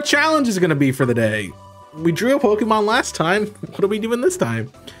see what our challenge is going to be for the day. We drew a Pokemon last time. What are we doing this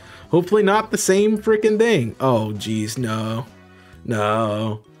time? Hopefully not the same freaking thing. Oh, geez, no.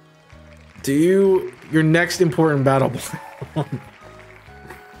 No. Do your next important battle plan.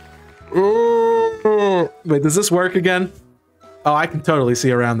 Wait, does this work again? Oh, I can totally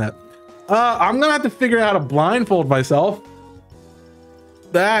see around that. I'm gonna have to figure out how to blindfold myself.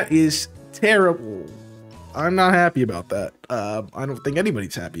 That is terrible. I'm not happy about that. I don't think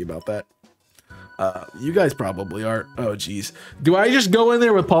anybody's happy about that. You guys probably are. Oh, geez. Do I just go in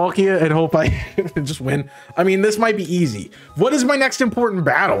there with Palkia and hope I just win? I mean, this might be easy. What is my next important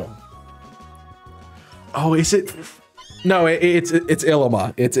battle? Oh, is it? No, it's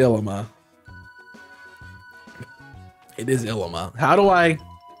Illima. It's Illima. It is Illima. How do I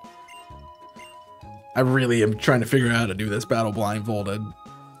really am trying to figure out how to do this battle blindfolded.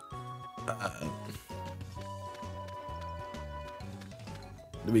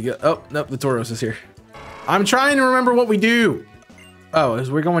 Do we go? Oh, nope, the Tauros is here. I'm trying to remember what we do. Oh,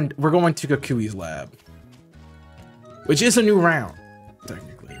 is we're going to Kakui's lab, which is a new round,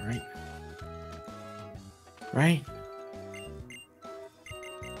 technically, right? Right?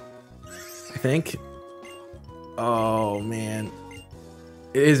 I think. Oh man,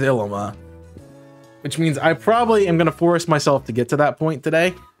 it is Illima, which means I probably am gonna force myself to get to that point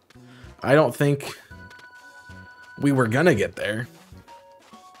today. I don't think we were gonna get there.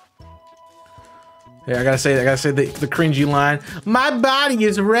 Yeah, I gotta say the cringy line. My body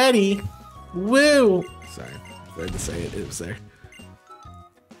is ready. Woo! Sorry, I had to say it. It was there.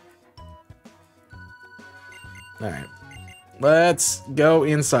 All right, let's go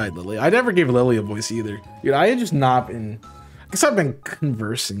inside Lily. I never gave Lily a voice either. Dude, I had just not been. I guess I've been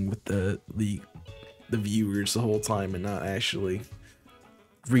conversing with the viewers the whole time and not actually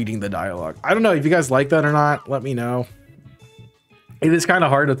reading the dialogue. I don't know if you guys like that or not. Let me know. It is kind of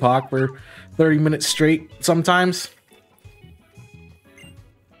hard to talk for 30 minutes straight sometimes,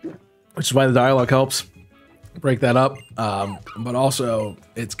 which is why the dialogue helps break that up. But also,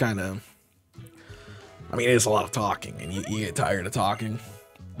 it's kind of, I mean, it's a lot of talking, and you get tired of talking.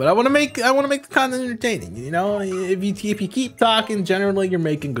 But I want to make the content entertaining. You know, if you keep talking, generally you're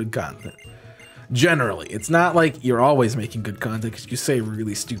making good content. Generally, it's not like you're always making good content because you say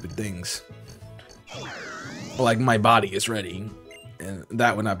really stupid things. Like, my body is ready, and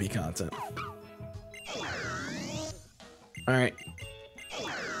that would not be content. All right.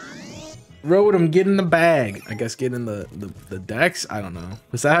 Rotom, get in the bag. I guess get in the decks. I don't know.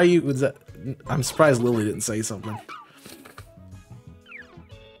 Was that how you? Was that? I'm surprised Lily didn't say something.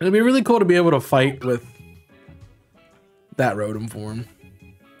 It'd be really cool to be able to fight with that Rotom form.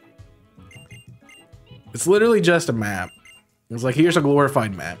 It's literally just a map. It's like, here's a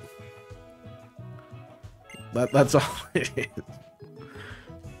glorified map. That's all it is.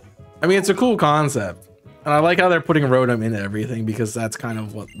 I mean, it's a cool concept. And I like how they're putting Rotom into everything because that's kind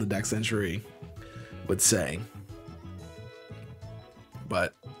of what the deck century would say.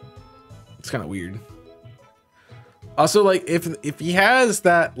 But it's kind of weird. Also, like, if he has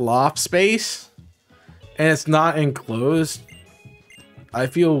that loft space and it's not enclosed, I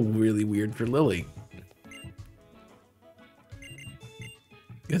feel really weird for Lily.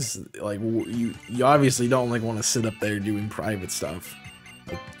 Because, like, you obviously don't, like, want to sit up there doing private stuff.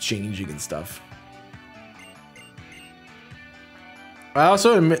 Like, changing and stuff. I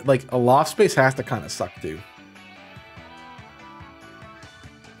also admit, like, a loft space has to kind of suck, too.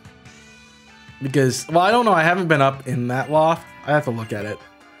 Because, well, I don't know. I haven't been up in that loft. I have to look at it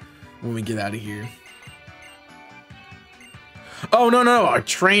when we get out of here. Oh, no. Our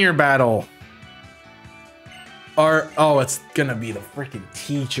trainer battle. Oh, it's gonna be the freaking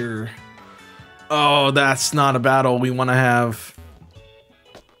teacher. Oh, that's not a battle we want to have.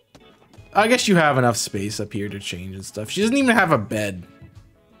 I guess you have enough space up here to change and stuff. She doesn't even have a bed.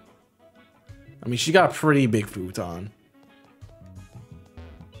 I mean, she got a pretty big futon.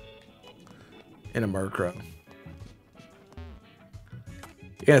 And a Murkrow.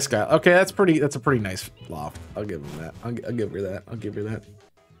 Yeah, Scott. Okay, that's a pretty nice loft. I'll give him that. I'll give her that. I'll give her that.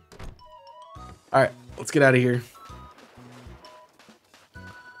 Alright, let's get out of here.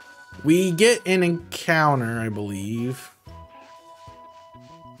 We get an encounter, I believe.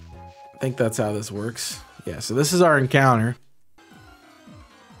 I think that's how this works. Yeah, so this is our encounter.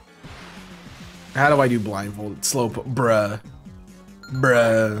 How do I do blindfolded? Slow, bruh.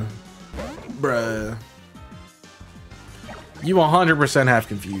 You 100% have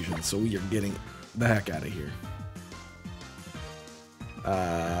confusion, so we are getting the heck out of here.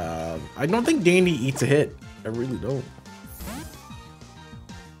 I don't think Dandy eats a hit. I really don't.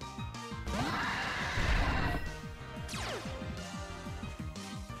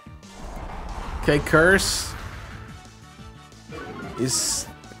 Okay, Curse is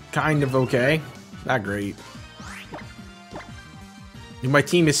kind of okay. Not great. My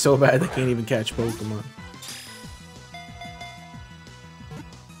team is so bad they can't even catch Pokemon.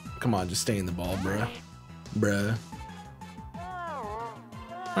 Come on, just stay in the ball, bruh. Bruh.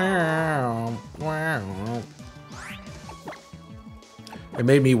 It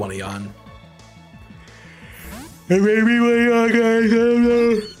made me want to yawn. It made me want to yawn, guys. I don't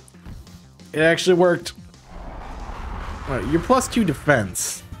know. It actually worked. Alright, you're +2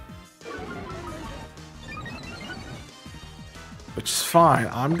 defense. Which is fine.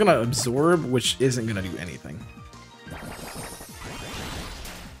 I'm gonna absorb, which isn't gonna do anything.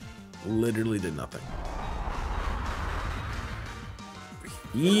 Literally did nothing.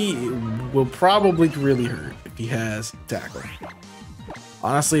 He will probably really hurt if he has tackle.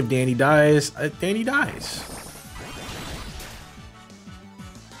 Honestly, if Danny dies, Danny dies.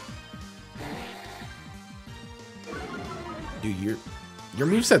 Dude, your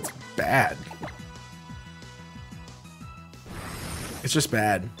moveset's bad. It's just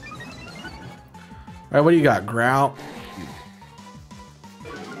bad. Alright, what do you got? Growl.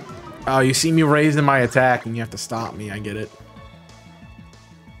 Oh, you see me raising my attack and you have to stop me. I get it.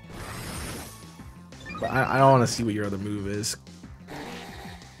 But I don't want to see what your other move is.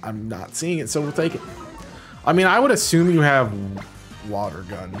 I'm not seeing it, so we'll take it. I mean, I would assume you have Water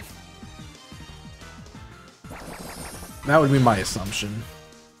Gun. That would be my assumption.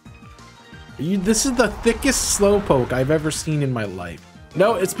 This is the thickest Slowpoke I've ever seen in my life.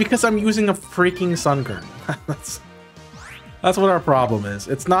 No, it's because I'm using a freaking Sunkern. That's what our problem is.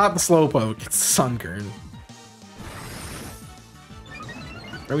 It's not the Slowpoke, it's Sunkern.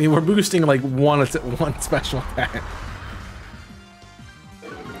 I mean, we're boosting like one special attack.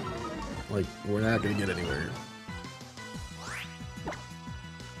 Like, we're not gonna get anywhere.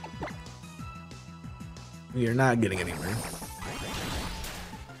 We are not getting anywhere.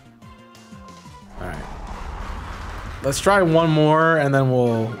 Alright. Let's try one more and then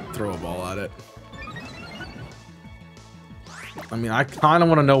we'll throw a ball at it. I mean, I kind of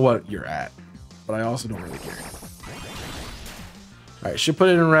want to know what you're at, but I also don't really care. Alright, should put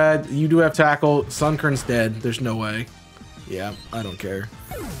it in red. You do have tackle. Sunkern's dead. There's no way. Yeah, I don't care.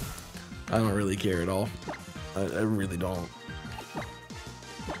 I don't really care at all. I really don't.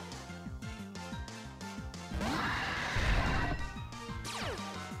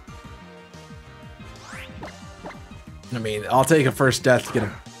 I mean, I'll take a first death to get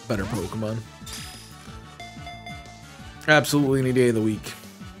a better Pokemon. Absolutely any day of the week.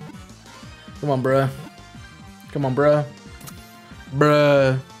 Come on, bruh. Come on, bruh.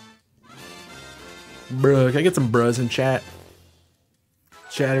 Bruh. Bruh. Can I get some bruhs in chat?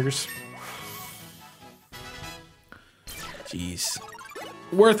 Chatters. Jeez.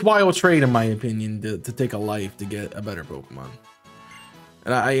 Worthwhile trade, in my opinion, to take a life to get a better Pokemon.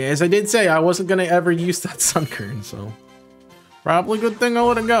 And as I did say, I wasn't going to ever use that Sunkern, so probably good thing I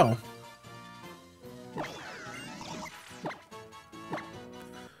let it go.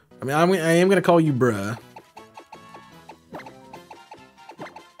 I mean, I am going to call you bruh.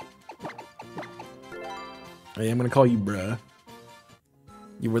 I am going to call you bruh.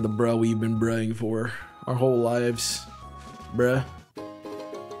 You were the bruh we've been bruhing for our whole lives. Bruh.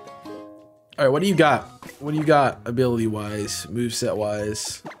 Alright, what do you got? What do you got ability-wise,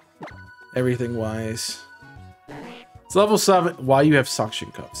 moveset-wise, everything-wise? It's level 7. Why you have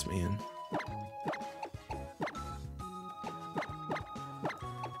suction cups, man?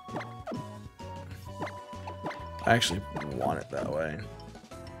 I actually want it that way.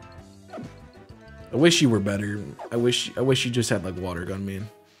 I wish you were better. I wish you just had like water gun, man.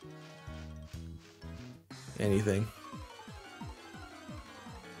 Anything.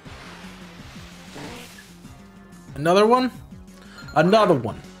 Another one? Another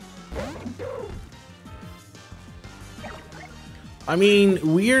one. I mean,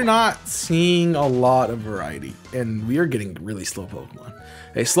 we're not seeing a lot of variety, and we are getting really slow Pokemon.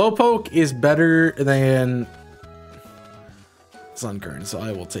 A Slowpoke is better than Sunkern, so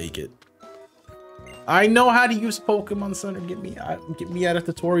I will take it. I know how to use Pokemon Center. Get me out of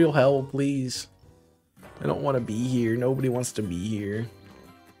tutorial hell, please. I don't want to be here. Nobody wants to be here.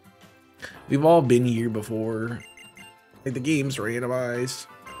 We've all been here before. Like, the game's randomized.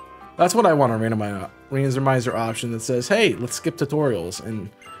 That's what I want, a randomizer option that says, hey, let's skip tutorials. And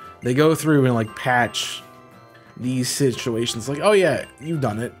they go through and like patch these situations. Like, oh yeah, you've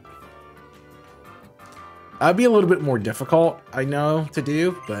done it. That'd be a little bit more difficult, I know, to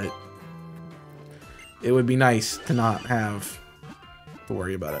do, but it would be nice to not have to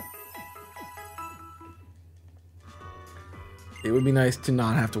worry about it. It would be nice to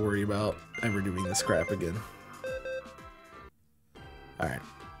not have to worry about ever doing this crap again. Alright.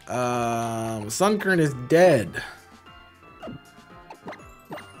 Sunkern is dead.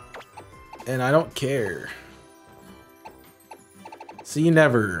 And I don't care. See you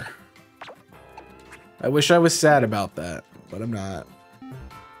never. I wish I was sad about that, but I'm not.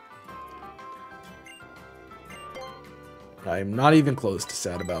 I'm not even close to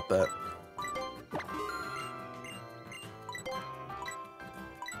sad about that.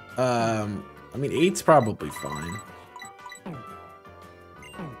 I mean, 8's probably fine.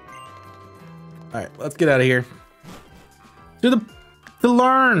 Alright, let's get out of here. To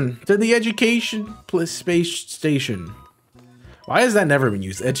the education space station. Why has that never been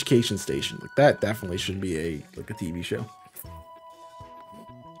used? Education station. Like, that definitely should be a TV show.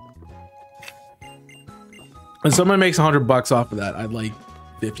 When someone makes $100 off of that, I'd like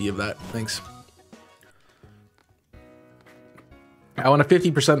 50 of that. Thanks. I want a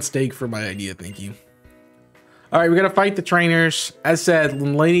 50% stake for my idea. Thank you. All right, we're gonna fight the trainers. As said,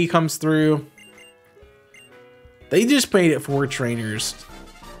 when Laney comes through, they just made it 4 trainers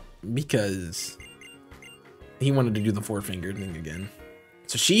because he wanted to do the 4-fingered thing again.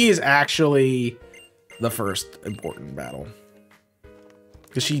 So she is actually the first important battle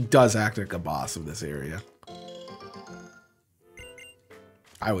because she does act like a boss of this area,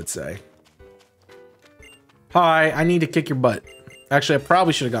 I would say. Hi, I need to kick your butt. Actually, I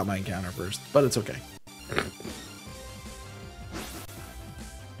probably should have got my encounter first, but it's okay.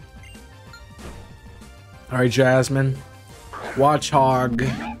 All right, Jasmine. Watchhog.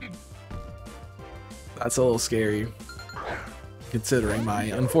 That's a little scary, considering my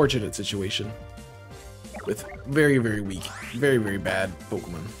unfortunate situation with very, very weak, very, very bad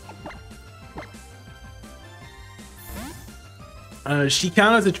Pokemon. She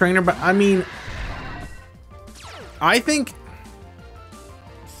counted as a trainer, but I mean, I think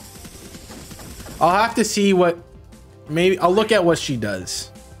I'll have to see what, maybe I'll look at what she does.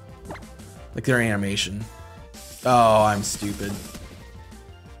 Like their animation. Oh, I'm stupid.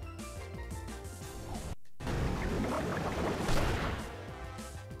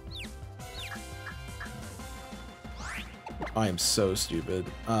 I am so stupid.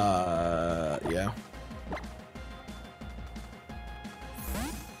 Yeah.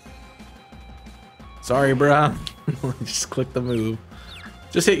 Sorry, bro. Just click the move.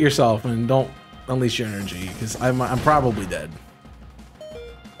 Just hit yourself and don't unleash your energy, because I'm probably dead.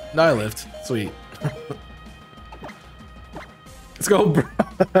 No, I lived. Sweet. Let's go,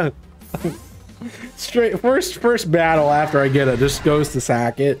 bro. Straight first battle after I get it just goes to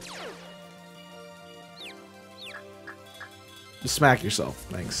sack it. Just smack yourself.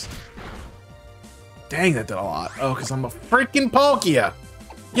 Thanks. Dang, that did a lot. Oh, because I'm a freaking Palkia.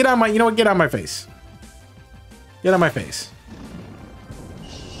 Get on my, you know what? Get on my face. Get on my face.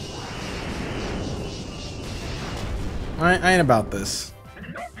 I ain't about this.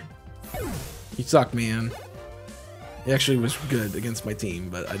 You suck, man. He actually was good against my team,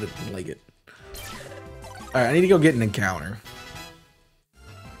 but I didn't like it. Alright, I need to go get an encounter.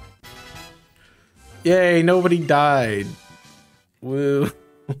 Yay, nobody died. Woo.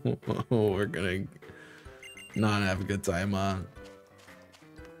 We're gonna not have a good time,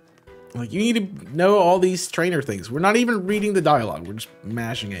 like, you need to know all these trainer things. We're not even reading the dialogue. We're just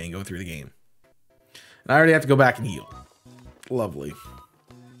mashing it and go through the game. And I already have to go back and heal. Lovely.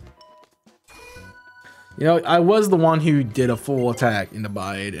 You know, I was the one who did a full attack into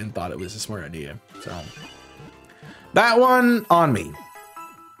Bide and thought it was a smart idea. So that one on me.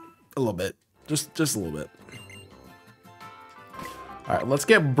 A little bit. Just a little bit. Alright, let's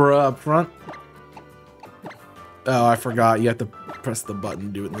get bruh up front. Oh, I forgot. You have to press the button to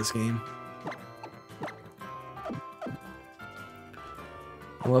do it in this game.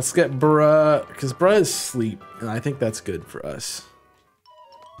 Let's get bruh, because bruh is sleep, and I think that's good for us.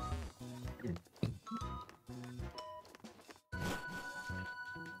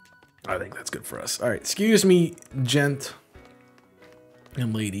 I think that's good for us. All right, excuse me, gent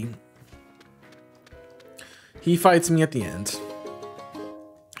and lady. He fights me at the end.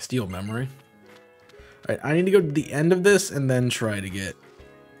 Steal memory. All right, I need to go to the end of this and then try to get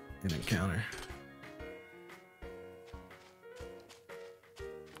an encounter.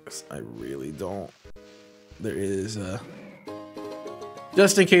 I really don't. There is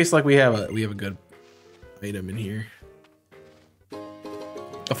just in case, like we have a good item in here.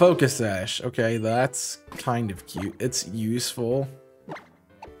 A focus sash. Okay, that's kind of cute. It's useful.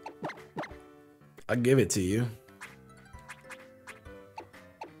 I'll give it to you.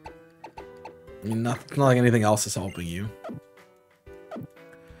 I mean, not like anything else is helping you.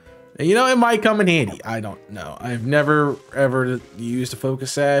 And you know, it might come in handy. I don't know. I've never ever used a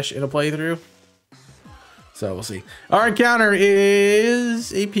focus sash in a playthrough. So we'll see. Our encounter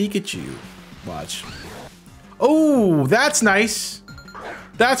is a Pikachu. Watch. Oh, that's nice.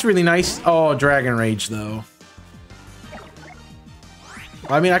 That's really nice. Oh, Dragon Rage, though.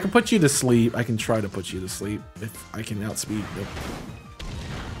 I mean, I can put you to sleep. I can try to put you to sleep if I can outspeed you.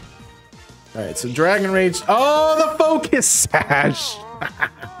 All right, so Dragon Rage. Oh, the focus sash.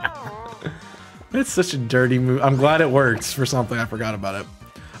 It's such a dirty move. I'm glad it works for something. I forgot about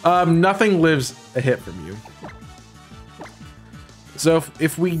it. Nothing lives a hit from you. So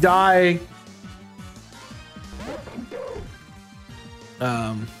if we die,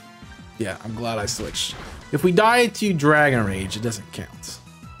 yeah, I'm glad I switched. If we die to Dragon Rage, it doesn't count.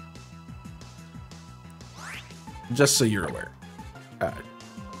 Just so you're aware.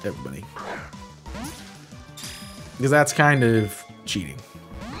 Everybody. Because that's kind of cheating.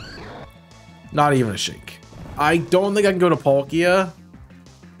 Not even a shake. I don't think I can go to Palkia.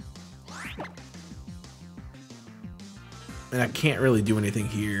 And I can't really do anything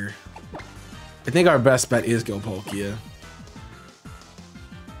here. I think our best bet is go Palkia.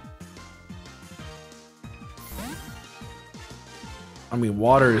 I mean,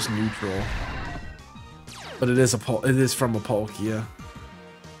 water is neutral. But it is from a Palkia.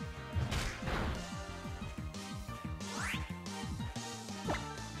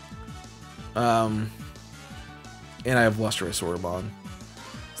 And I have Lustrous Orb on.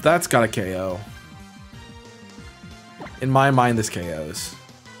 So that's got a KO. In my mind, this KOs.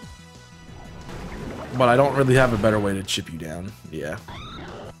 But I don't really have a better way to chip you down. Yeah.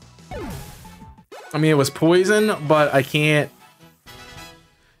 I mean, it was poison, but I can't...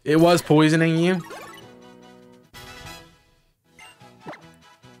 It was poisoning you.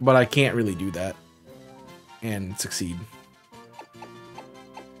 But I can't really do that. And succeed.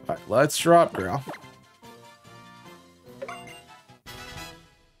 Alright, let's drop, girl.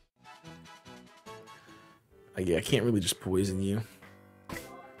 Yeah, I can't really just poison you.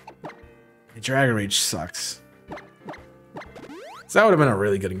 Dragon Rage sucks. So that would have been a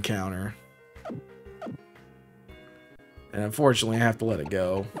really good encounter. And unfortunately, I have to let it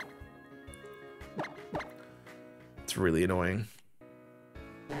go. It's really annoying.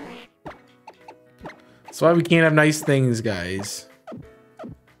 That's why we can't have nice things, guys.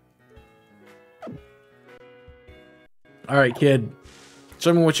 Alright, kid.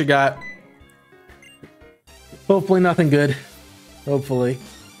 Show me what you got. Hopefully nothing good. Hopefully.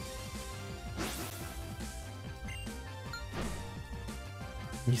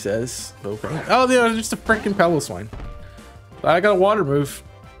 He says. Okay. Oh, yeah, just a freaking Piloswine. I got a water move.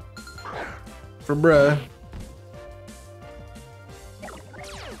 For bruh.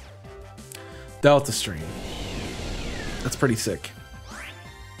 Delta Stream. That's pretty sick.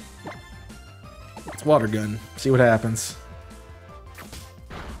 It's water gun. See what happens.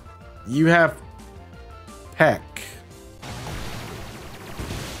 You have Peck.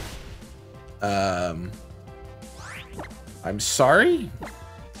 I'm sorry?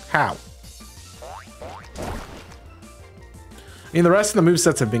 How? I mean, the rest of the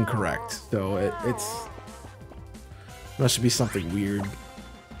movesets have been correct, so it's... Must be something weird.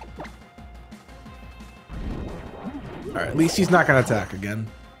 Alright, at least he's not gonna attack again.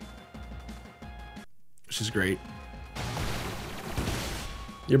 Which is great.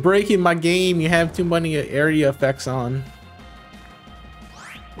 You're breaking my game. You have too many area effects on.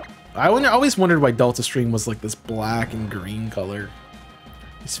 I always wondered why Delta Stream was like this black and green color.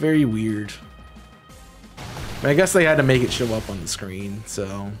 It's very weird. I mean, I guess they had to make it show up on the screen,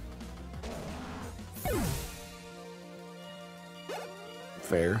 so...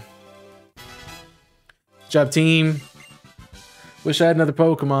 Fair. Good job, team. Wish I had another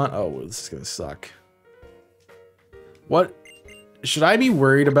Pokemon. Oh, this is gonna suck. What? Should I be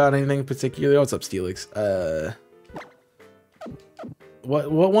worried about anything particularly? What's up, Steelix?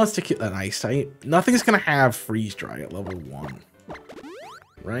 What wants to kill that ice type? Nothing's gonna have freeze dry at level 1.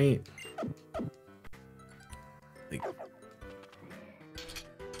 Right? Like,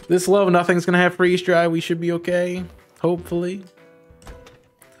 this level, nothing's gonna have freeze dry. We should be okay. Hopefully.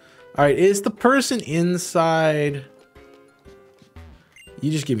 Alright, is the person inside? You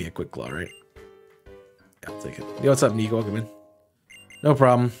just give me a quick claw, right? Yeah, I'll take it. Yo, what's up, Nico? Welcome in. No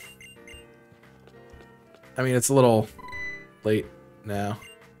problem. I mean, it's a little late now.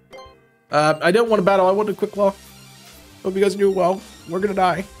 I don't want to battle. I want a quick claw. Hope you guys do well. We're gonna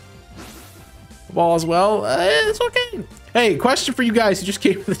die. Ball as well. It's okay. Hey, question for you guys who just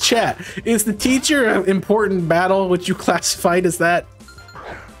came to the chat. Is the teacher an important battle? Would you classify it as that?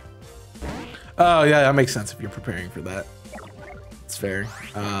 Oh, yeah, that makes sense if you're preparing for that. It's fair.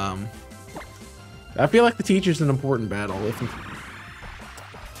 I feel like the teacher's an important battle.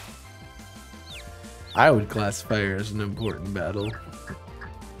 I would classify her as an important battle.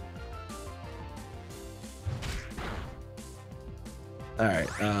 Alright,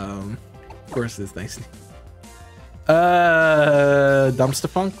 of course it's nice. Dumpster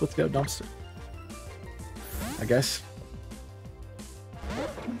Funk? Let's go, Dumpster. I guess.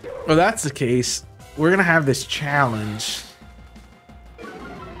 Well, that's the case. We're gonna have this challenge.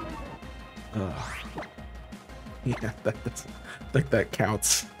 Yeah, that's like that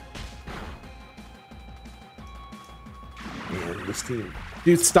counts. Man, this team,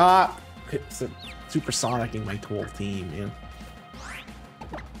 dude, stop! It's supersonicing my whole team, man.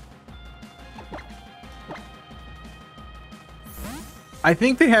 I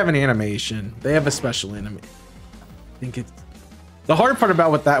think they have an animation. They have a special animation. I think it's the hard part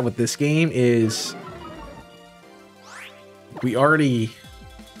about with this game is we already.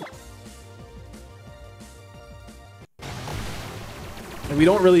 We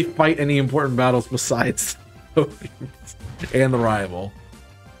don't really fight any important battles besides and the rival.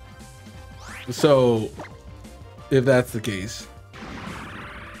 So, if that's the case,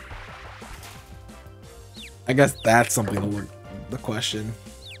 I guess that's something to look the question.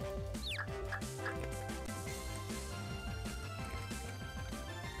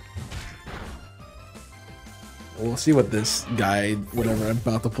 We'll see what this guide, whatever I'm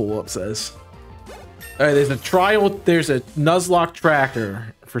about to pull up, says. Alright, there's a trial, there's a Nuzlocke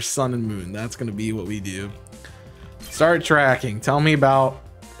tracker for Sun and Moon. That's gonna be what we do. Start tracking. Tell me about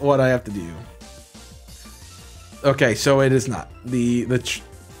what I have to do. Okay, so it is not.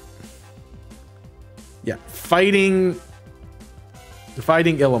 Yeah, fighting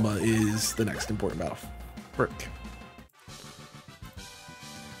Illima is the next important battle. Frick.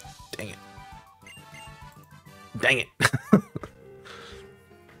 Dang it. Dang it.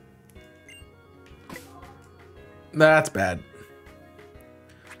 That's bad.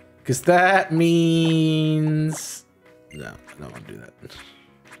 Because that means... No, I don't want to do that.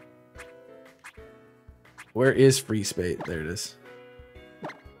 Where is free space? There it is.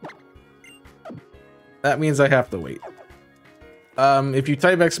 That means I have to wait. If you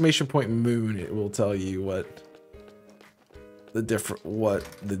type !moon, it will tell you what the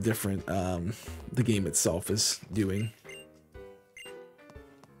game itself is doing.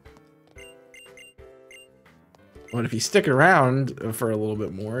 But if you stick around for a little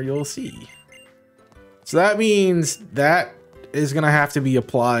bit more, you'll see. So that means that is gonna have to be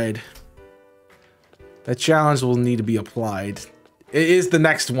applied. That challenge will need to be applied. It is the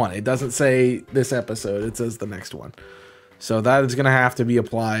next one. It doesn't say this episode, it says the next one. So that is gonna have to be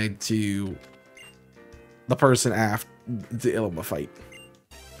applied to the person after the Ilma fight.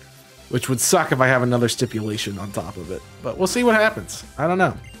 Which would suck if I have another stipulation on top of it. But we'll see what happens. I don't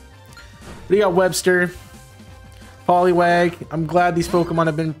know. We got Webster, Poliwag. I'm glad these Pokemon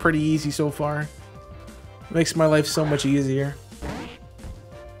have been pretty easy so far. Makes my life so much easier.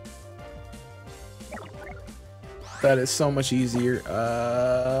 That is so much easier.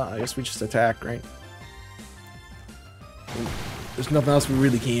 I guess we just attack, right? There's nothing else we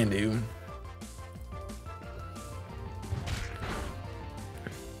really can do.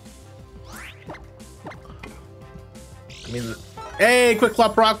 I mean, hey, quick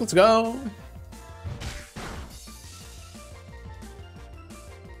flop rock, let's go.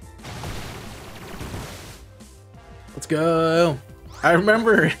 Let's go. I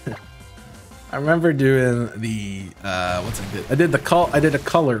remember doing the I did a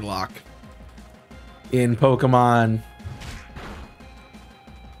color lock in Pokemon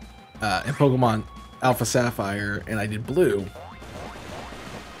Alpha Sapphire, and I did blue.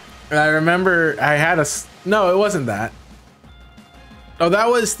 And I remember I had no, it wasn't that. Oh, that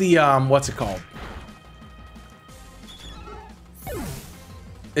was the what's it called?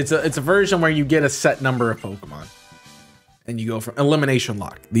 It's a version where you get a set number of Pokemon. And you go from elimination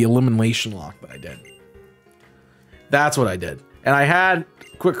lock, the elimination lock that I did. That's what I did. And I had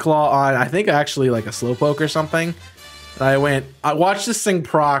Quick Claw on, I think actually like a Slowpoke or something. And I watched this thing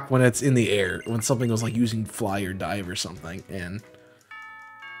proc when it's in the air, when something was like using Fly or Dive or something. And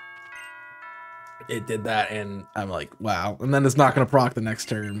it did that, and I'm like, wow. And then it's not going to proc the next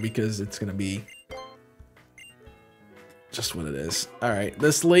turn because it's going to be just what it is. All right,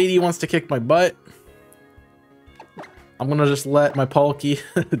 this lady wants to kick my butt. I'm gonna just let my Palkia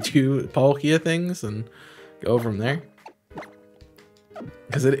do Palkia things and go from there.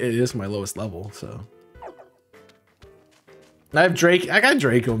 Because it is my lowest level, so. I got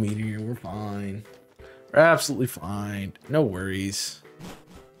Draco Meteor, we're fine. We're absolutely fine. No worries.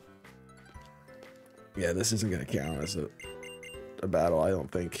 Yeah, this isn't gonna count as a battle, I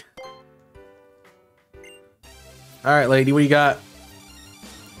don't think. Alright, lady, what do you got?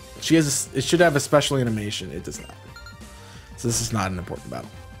 It should have a special animation. It does not. So this is not an important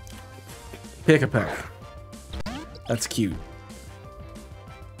battle. Pick a peck. That's cute.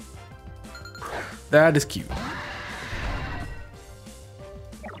 That is cute.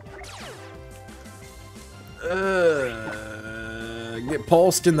 Get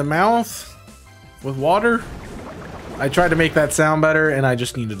pulsed in the mouth with water. I tried to make that sound better, and I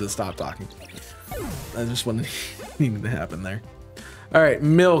just needed to stop talking. That's just what needed to happen there. All right,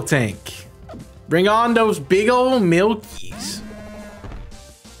 Milk Tank. Bring on those big old Milkies.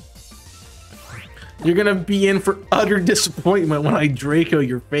 You're gonna be in for utter disappointment when I Draco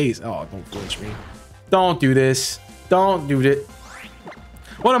your face. Oh, don't flinch me. Don't do this. Don't do it.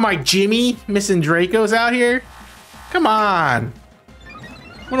 What am I, Jimmy? Missing Dracos out here? Come on.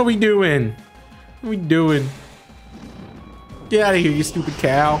 What are we doing? What are we doing? Get out of here, you stupid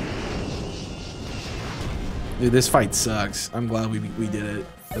cow. Dude, this fight sucks. I'm glad we did it.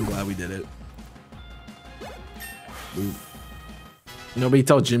 I'm glad we did it. Ooh. Nobody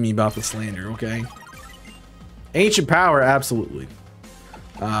tell Jimmy about the slander, okay? Ancient power, absolutely.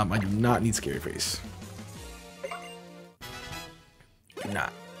 I do not need Scary Face. Do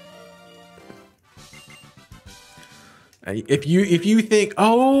not. If you think,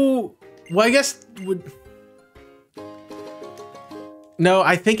 oh, well, I guess no,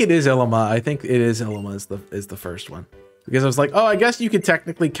 I think it is Ilma. I think it is Ilma is the first one, because I was like, oh, I guess you could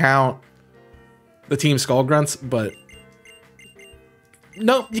technically count the Team Skull Grunts, but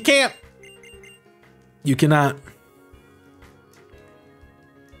no, you can't. You cannot.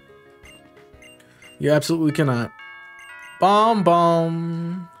 You absolutely cannot. Bomb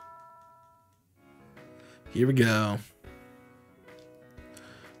bomb. Here we go.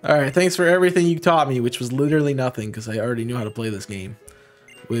 All right, thanks for everything you taught me, which was literally nothing because I already knew how to play this game.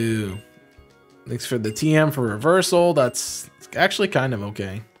 Woo. Thanks for the TM for reversal. That's actually kind of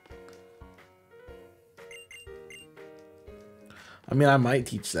okay. I mean, I might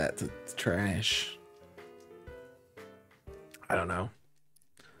teach that to Trash. I don't know.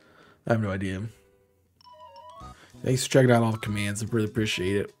 I have no idea. Thanks for checking out all the commands. I really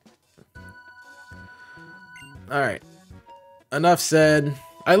appreciate it. All right. Enough said.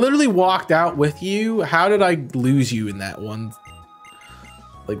 I literally walked out with you. How did I lose you in that one,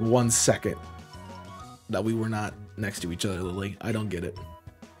 like 1 second that we were not next to each other, Lily? I don't get it.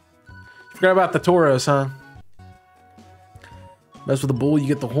 Forgot about the Tauros, huh? Mess with the bull, you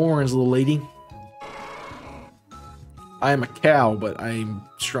get the horns, little lady. I am a cow, but I'm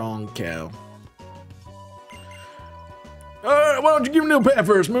strong cow. Why don't you give me a pet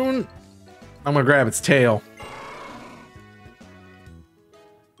first, Moon? I'm gonna grab its tail.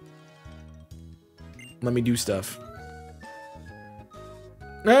 Let me do stuff.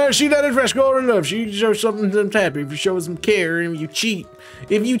 She doesn't fresh gold enough. She shows something to happy if you show some care and you cheat.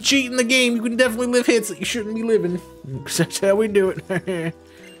 If you cheat in the game, you can definitely live hits that you shouldn't be living. That's how we do it.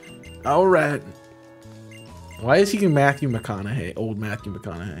 All right. Why is he Matthew McConaughey? Old Matthew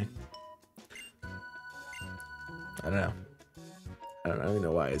McConaughey. I don't know. I don't even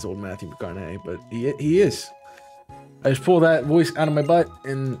know why it's old Matthew McConaughey, but he is. I just pulled that voice out of my butt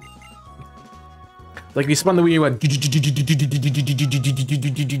and like he spun the wheel and went.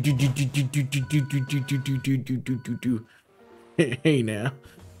 Hey now.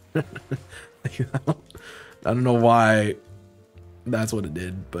 I don't know why that's what it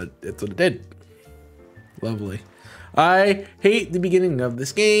did, but it's what it did. Lovely. I hate the beginning of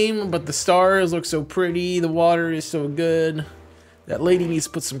this game, but the stars look so pretty. The water is so good. That lady needs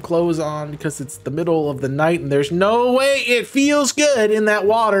to put some clothes on because it's the middle of the night and there's no way it feels good in that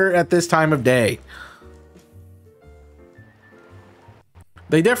water at this time of day.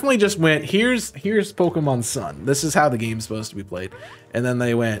 They definitely just went, here's Pokemon Sun. This is how the game's supposed to be played. And then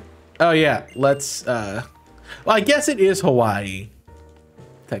they went, oh yeah, let's, well, I guess it is Hawaii,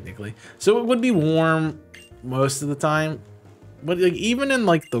 technically. So it would be warm most of the time, but like even in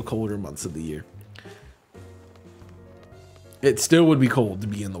like the colder months of the year, it still would be cold to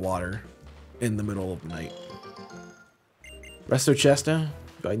be in the water in the middle of the night. Resto Chesta,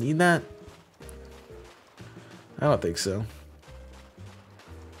 do I need that? I don't think so.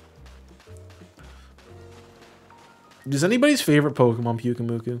 Is anybody's favorite Pokemon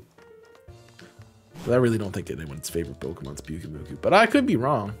Pyukumuku? I really don't think anyone's favorite Pokemon's Pyukumuku, but I could be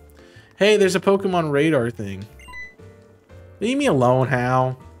wrong. Hey, there's a Pokemon radar thing. Leave me alone,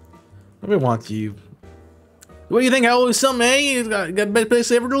 Hal. Nobody wants you. What do you think, Hal? Is something, eh? You got the best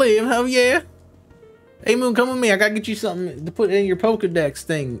place ever to live. Oh, yeah. Hey, Moon, come with me. I gotta get you something to put in your Pokedex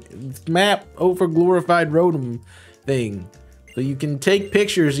thing. Map over glorified Rotom thing. So you can take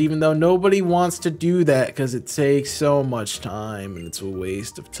pictures even though nobody wants to do that because it takes so much time and it's a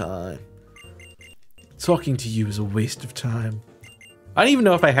waste of time. Talking to you is a waste of time. I don't even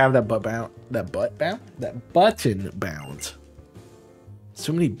know if I have that button bound.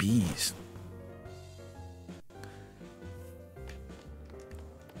 So many bees.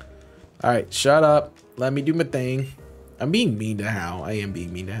 All right, shut up. Let me do my thing. I'm being mean to Hal. I am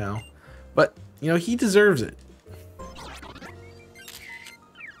being mean to Hal. But, you know, he deserves it.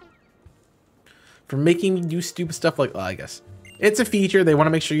 For making me do stupid stuff like, well, I guess. It's a feature. They want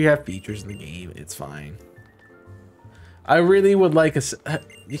to make sure you have features in the game. It's fine. I really would like a...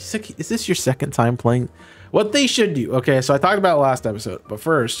 Is this your second time playing? What they should do... Okay, so I talked about it last episode. But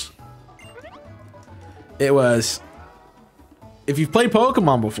first... It was... If you've played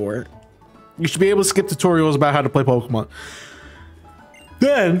Pokemon before... You should be able to skip tutorials about how to play Pokemon.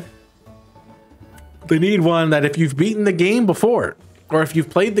 Then... They need one that if you've beaten the game before... Or if you've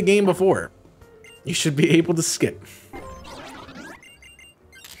played the game before... You should be able to skip.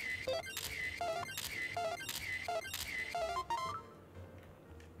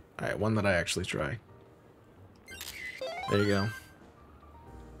 Alright, one that I actually try. There you go.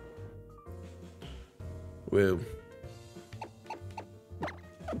 Woo.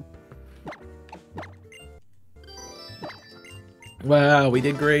 Wow, we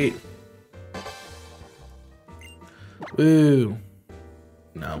did great. Woo.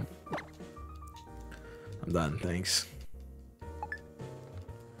 No. I'm done, thanks.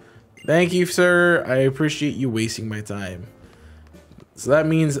 Thank you, sir. I appreciate you wasting my time. So that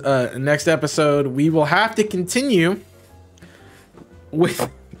means next episode, we will have to continue with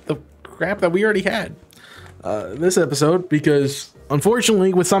the crap that we already had this episode, because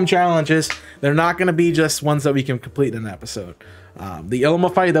unfortunately, with some challenges, they're not going to be just ones that we can complete in an episode. The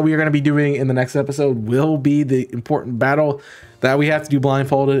Elma fight that we are going to be doing in the next episode will be the important battle that we have to do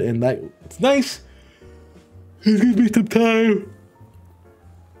blindfolded, and that it's nice. It's gonna be some time.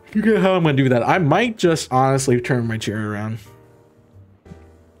 Figure out how I'm gonna do that. I might just honestly turn my chair around.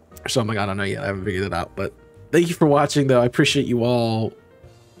 or something. I don't know yet. I haven't figured it out. But thank you for watching, though. I appreciate you all.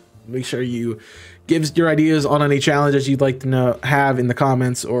 Make sure you give your ideas on any challenges you'd like to have in the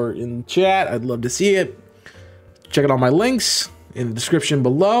comments or in chat. I'd love to see it. Check out all my links in the description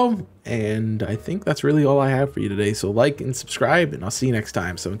below. And I think that's really all I have for you today. So like and subscribe, and I'll see you next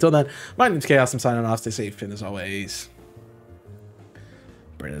time. So until then, my name's Chaos. I'm signing off. Stay safe, and as always,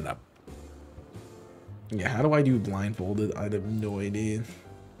 bring it up. Yeah, how do I do blindfolded? I have no idea.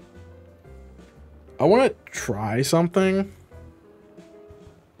 I want to try something.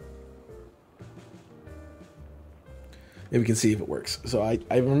 Maybe we can see if it works. So I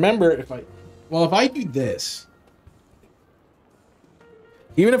remember if I do this,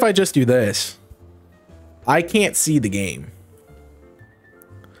 even if I just do this, I can't see the game.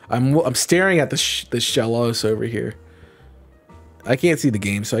 I'm staring at the shellos over here. I can't see the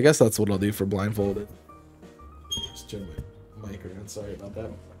game, so I guess that's what I'll do for blindfolded. Just turn my mic around. Sorry about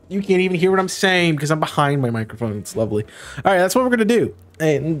that. You can't even hear what I'm saying because I'm behind my microphone. It's lovely. All right, that's what we're gonna do,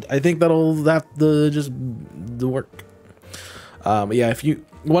 and I think that'll have to just work. But yeah, if you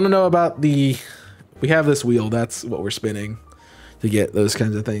want to know about we have this wheel. That's what we're spinning to get those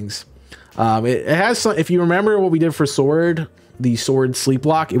kinds of things. It has some, if you remember what we did for sword, the sword sleep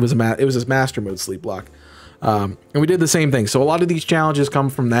block, it was this master mode sleep block. And we did the same thing. So a lot of these challenges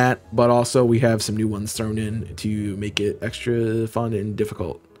come from that, but also we have some new ones thrown in to make it extra fun and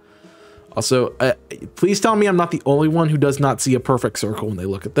difficult. Also, please tell me I'm not the only one who does not see a perfect circle when they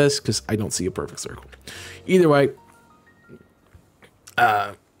look at this, because I don't see a perfect circle. Either way,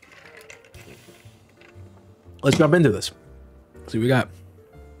 let's jump into this. See what we got.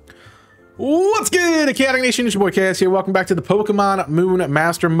 What's good, Chaotic Nation? It's your boy Chaos here. Welcome back to the Pokemon Moon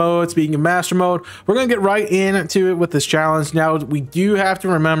Master Mode. Speaking of Master Mode, we're gonna get right into it with this challenge. Now, we do have to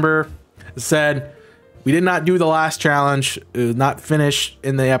remember, as said, we did not do the last challenge, not finish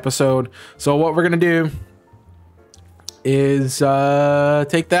in the episode. So what we're gonna do is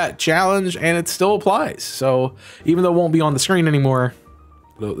take that challenge, and it still applies. So even though it won't be on the screen anymore,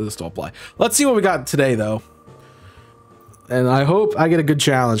 it'll still apply. Let's see what we got today, though. And I hope I get a good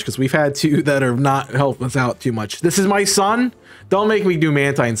challenge, because we've had two that are not helping us out too much. This is my son. Don't make me do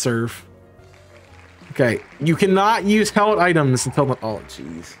Mantine Surf. Okay, you cannot use held items until the... Oh,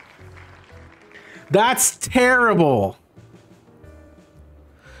 jeez. That's terrible.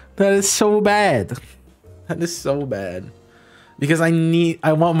 That is so bad. That is so bad. Because I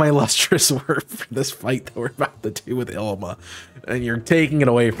want my lustrous work for this fight that we're about to do with Ilma. And you're taking it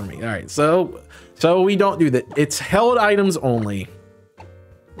away from me. All right, so we don't do that. It's held items only.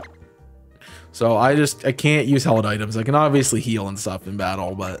 So I can't use held items. I can obviously heal and stuff in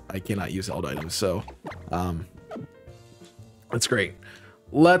battle, but I cannot use held items. So that's great.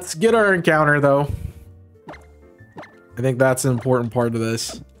 Let's get our encounter, though. I think that's an important part of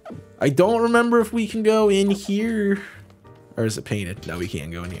this. I don't remember if we can go in here. Or is it painted? No, we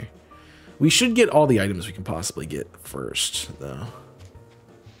can't go in here. We should get all the items we can possibly get first, though.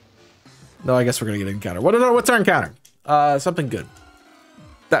 No, I guess we're gonna get an encounter. What's our encounter? Something good.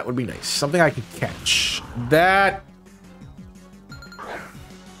 That would be nice. Something I can catch. That...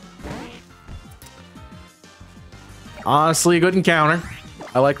 Honestly, a good encounter.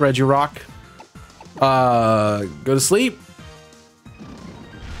 I like Regirock. Go to sleep.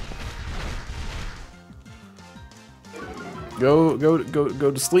 Go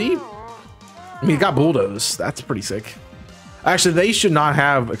to sleep. I mean, it got Bulldoze. That's pretty sick. Actually, they should not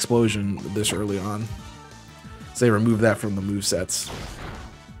have Explosion this early on. So they removed that from the movesets.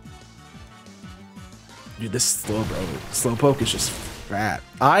 Dude, this is slow, bro. Slowpoke is just fat.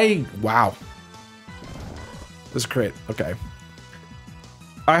 Wow. This is crit. Okay.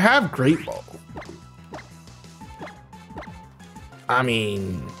 I have Great Ball. I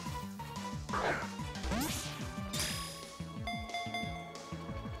mean...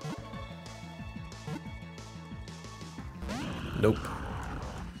 Nope.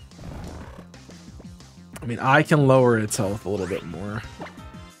 I mean, I can lower its health a little bit more.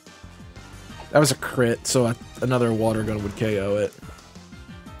 That was a crit, so another water gun would KO it.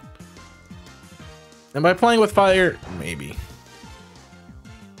 Am I playing with fire? Maybe.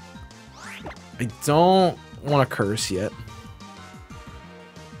 I don't want to curse yet.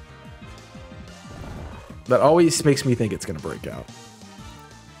 That always makes me think it's going to break out.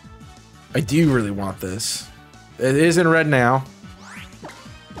 I do really want this. It is in red now.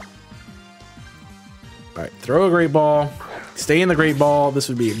 Alright, throw a Great Ball. Stay in the Great Ball. This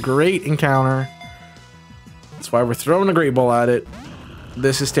would be a great encounter. That's why we're throwing a Great Ball at it.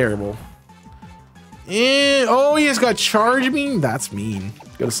 This is terrible. And, oh, he has got Charge Beam? That's mean.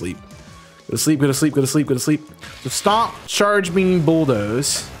 Go to sleep. Go to sleep, go to sleep, go to sleep, go to sleep. So stop Charge Beam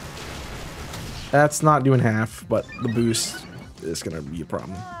Bulldoze. That's not doing half, but the boost is going to be a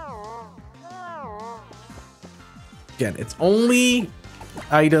problem. Again, it's only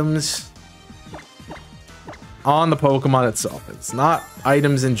items on the Pokemon itself. It's not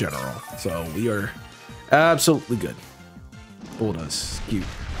items in general. So we are absolutely good. Bulldoze. Cute.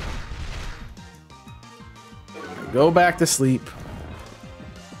 Go back to sleep.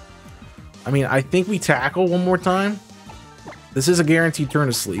 I mean, I think we tackle one more time. This is a guaranteed turn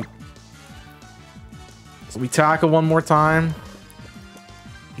to sleep. So we tackle one more time.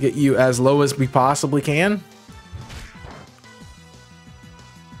 Get you as low as we possibly can.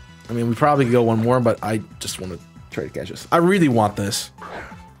 I mean, we probably could go one more, but I just want to try to catch this. I really want this.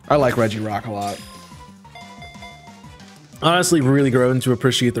 I like Regirock a lot. Honestly, really grown to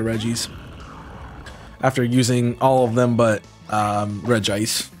appreciate the Regis. After using all of them but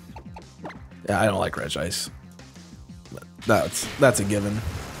Regice. Yeah, I don't like Regice. But that's a given.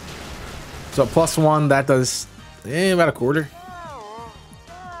 So +1, that does about a quarter.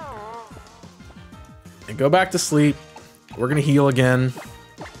 And go back to sleep. We're gonna heal again.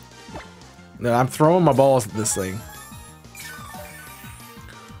 No, I'm throwing my balls at this thing.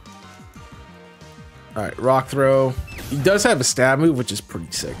 Alright, rock throw. He does have a stab move, which is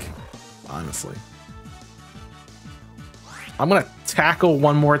pretty sick, honestly. I'm gonna tackle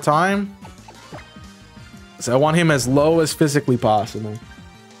one more time. So I want him as low as physically possible.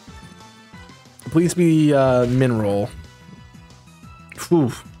 Please be min roll.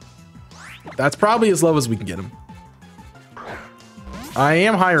 Whew. That's probably as low as we can get him. I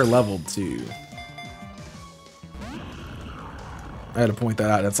am higher leveled too. I had to point that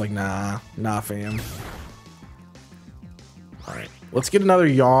out. That's like, nah, fam. All right, let's get another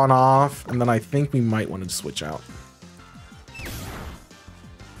yawn off, and then I think we might want to switch out.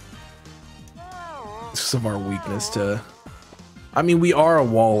 This is our weakness to. I mean, we are a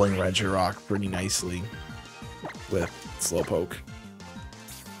walling Regirock pretty nicely with Slowpoke.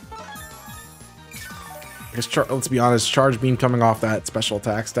 I guess let's be honest, Charge Beam coming off that special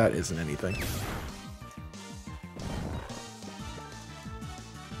attack stat isn't anything.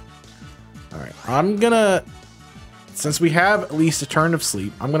 Alright, I'm gonna... Since we have at least a turn of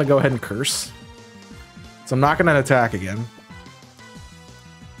sleep, I'm gonna go ahead and curse. So I'm not gonna attack again.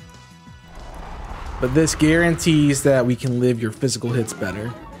 But this guarantees that we can live your physical hits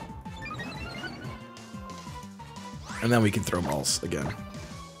better. And then we can throw balls again.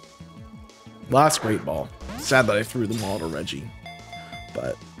 Last great ball. Sad that I threw them all to Reggie.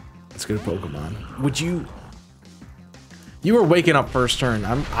 But let's go to Pokemon. Would you... You were waking up first turn.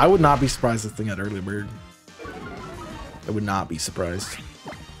 I would not be surprised if this thing had early bird. I would not be surprised.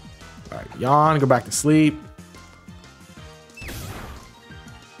 Alright, yawn, go back to sleep.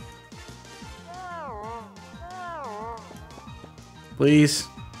 Please.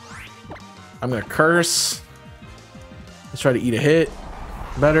 I'm gonna curse. Let's try to eat a hit.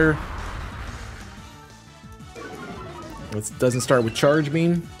 Better. It doesn't start with Charge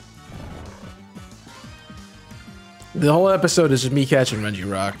Beam. The whole episode is just me catching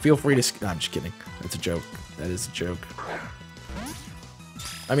Regirock. Feel free to... No, I'm just kidding. That's a joke. That is a joke.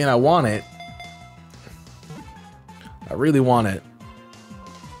 I mean, I want it. I really want it.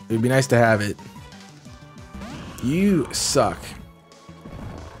 It would be nice to have it. You suck.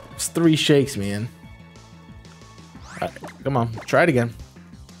 It's 3 shakes, man. Right, come on. Try it again.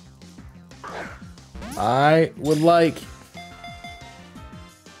 I would like...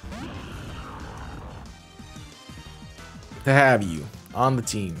 to have you on the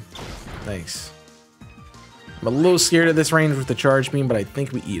team. Thanks. I'm a little scared of this range with the Charge Beam, but I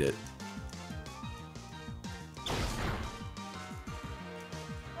think we eat it.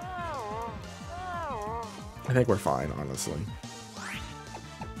 I think we're fine, honestly.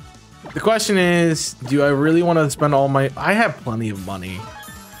 The question is, do I really want to spend all my... I have plenty of money.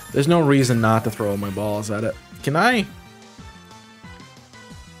 There's no reason not to throw all my balls at it. Can I?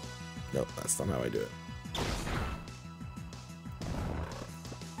 Nope, that's not how I do it.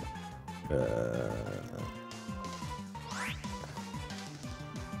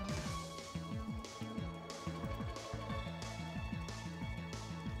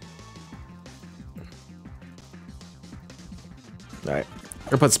 Alright,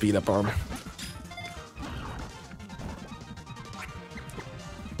 or put speed up arm.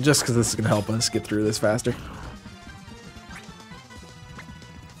 Just because this is going to help us get through this faster.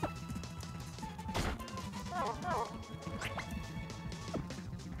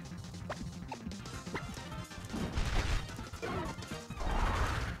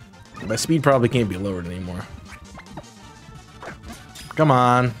 My speed probably can't be lowered anymore. Come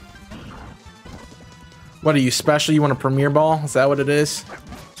on. What are you, special? You want a Premier Ball? Is that what it is?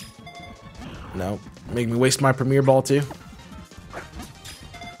 No. Make me waste my Premier Ball too.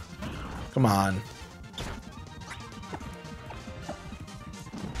 Come on.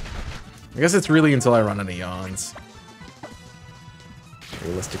 I guess it's really until I run into yawns.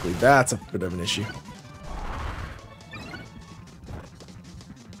 Realistically, that's a bit of an issue.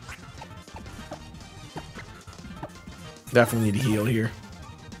 Definitely need to heal here.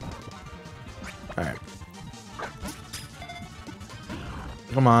 Alright.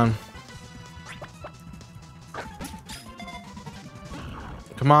 Come on.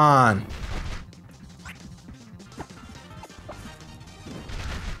 Come on.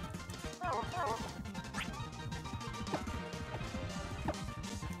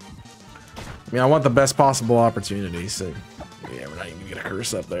 I mean, I want the best possible opportunity, so... Yeah, we're not even gonna get a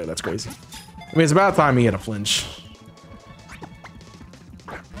curse up there. That's crazy. I mean, it's about time he had a flinch.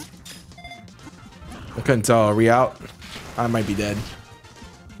 I couldn't tell. Are we out? I might be dead.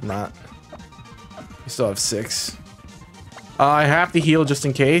 I'm not. We still have 6. I have to heal just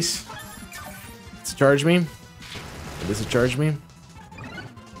in case. Discharge me. Discharge me.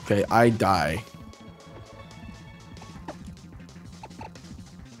 Okay, I die.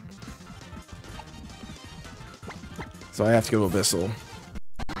 So I have to go Abyssal.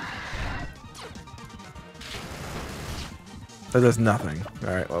 That does nothing.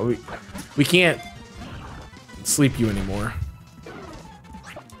 Alright, well we can't sleep you anymore.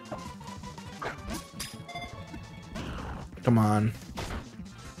 Come on.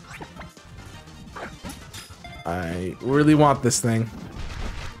 I really want this thing.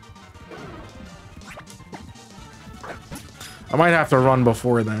 I might have to run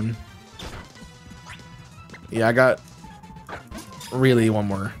before then. Yeah, I got really one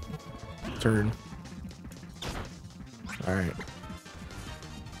more turn. Alright.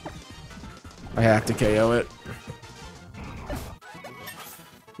 I have to KO it.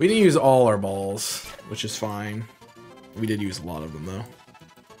 We didn't use all our balls, which is fine. We did use a lot of them, though.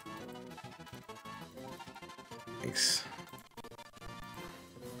 Thanks.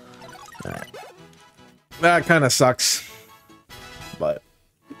 Alright. That kind of sucks. But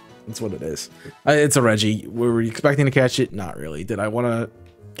that's what it is. It's a Reggie. Were we expecting to catch it? Not really. Did I want to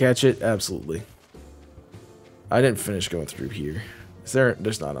catch it? Absolutely. I didn't finish going through here. Is there?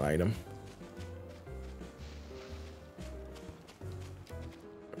 There's not an item.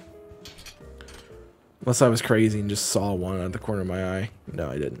 Unless I was crazy and just saw one out of the corner of my eye. No,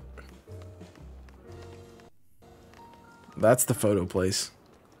 I didn't. That's the photo place.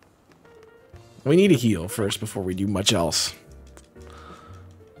 We need to heal first before we do much else.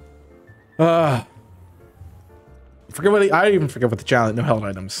 Forget what I even forget what the challenge. No held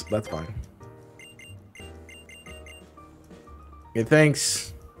items. That's fine. Okay,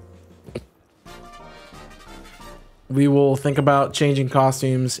 thanks. We will think about changing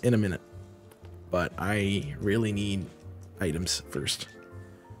costumes in a minute. But I really need items first.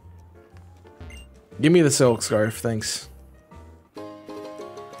 Give me the silk scarf, thanks.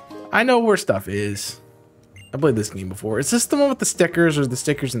 I know where stuff is. I played this game before. Is this the one with the stickers or the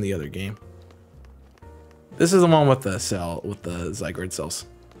stickers in the other game? This is the one with the cell, with the Zygarde cells.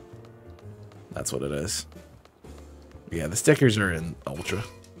 That's what it is. Yeah, the stickers are in Ultra.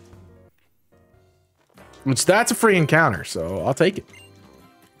 Which, that's a free encounter, so I'll take it.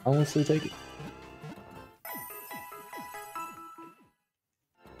 I'll honestly take it.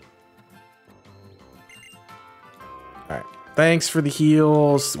 Alright. Thanks for the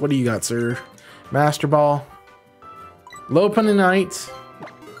heals. What do you got, sir? Master Ball. Lopunite.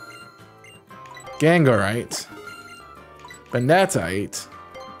 Gengarite. Venetite.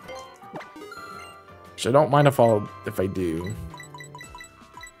 Which I don't mind if I do.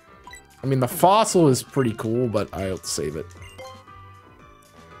 I mean, the fossil is pretty cool, but I'll save it.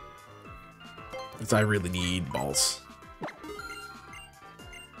 Because I really need balls.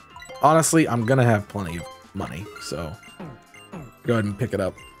 Honestly, I'm gonna have plenty of money, so go ahead and pick it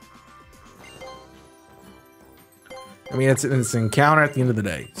up. I mean, it's an encounter at the end of the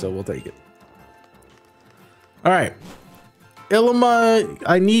day, so we'll take it. All right, Ilima,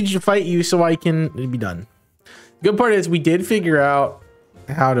 I need to fight you so I can be done. The good part is we did figure out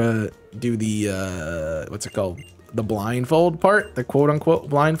how to do the what's it called? The blindfold part, the quote-unquote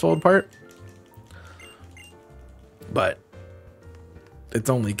blindfold part. But it's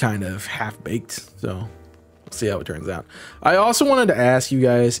only kind of half-baked, so we'll see how it turns out. I also wanted to ask you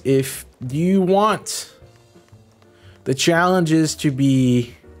guys if you want the challenges to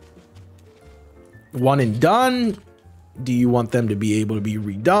be one and done. Do you want them to be able to be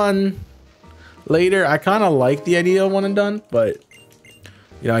redone later? I kind of like the idea of one and done, but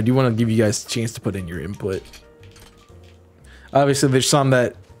you know, I do want to give you guys a chance to put in your input. Obviously, there's some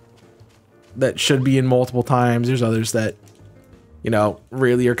that that should be in multiple times. There's others that, you know,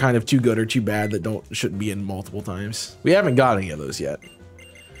 really are kind of too good or too bad that shouldn't be in multiple times. We haven't got any of those yet.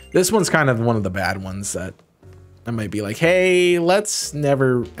 This one's kind of one of the bad ones that I might be like, hey, let's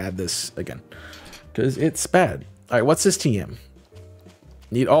never add this again because it's bad. All right, what's this TM?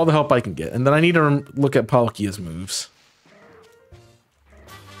 Need all the help I can get. And then I need to look at Palkia's moves.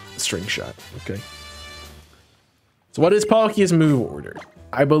 String shot. Okay. So what is Palkia's move order?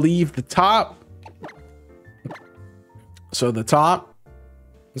 I believe the top. So the top.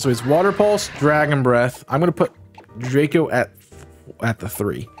 So it's Water Pulse, Dragon Breath. I'm going to put Draco at the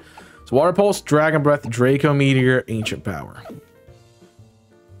 3. So Water Pulse, Dragon Breath, Draco Meteor, Ancient Power.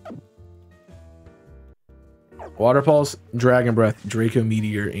 Water Pulse, Dragon Breath, Draco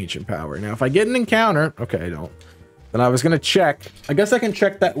Meteor, Ancient Power. Now, if I get an encounter, okay, I don't. Then I was gonna check. I guess I can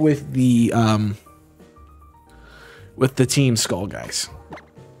check that with the Team Skull guys,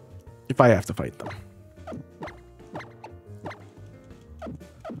 if I have to fight them.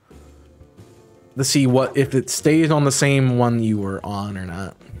 Let's see what if it stays on the same one you were on or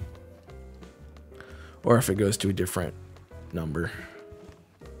not, or if it goes to a different number.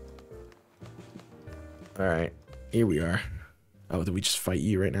 All right. Here we are. Oh, did we just fight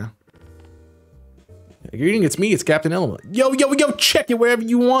you right now? Greeting, it's me, it's Captain Element. Yo, check it wherever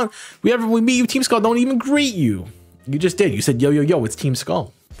you want. Wherever we meet you, Team Skull don't even greet you. You just did. You said, yo, it's Team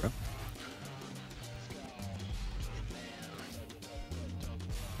Skull, bro.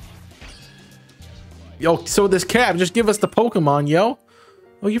 Yo, so this Cap, just give us the Pokemon, yo.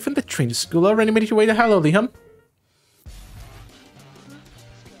 Oh, you're from the training school. Already made your way to Hallowly, huh?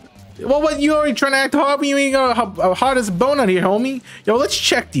 Well, what, you already trying to act hard? You ain't got hard as a bone out here, homie. Yo, let's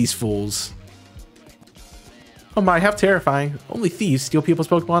check these fools. Oh my, how terrifying. Only thieves steal people's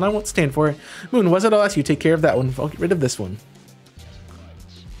Pokemon. I won't stand for it. Moon, was it? I'll ask you take care of that one. I'll get rid of this one.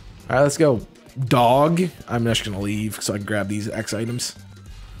 All right, let's go. Dog. I'm just going to leave so I can grab these X items.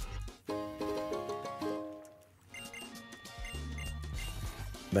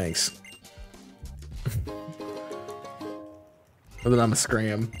 Thanks. And then I'm a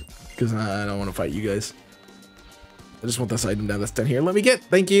scram because I don't want to fight you guys. I just want this item down that's down here. Let me get.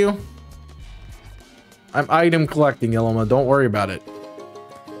 Thank you. I'm item collecting, Elma. Don't worry about it.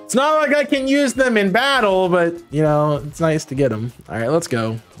 It's not like I can use them in battle, but you know, it's nice to get them. All right, let's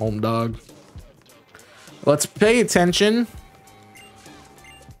go, home dog. Let's pay attention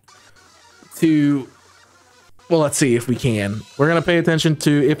to. Well, let's see if we can. We're gonna pay attention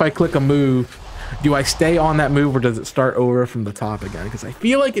to if I click a move. Do I stay on that move or does it start over from the top again? Because I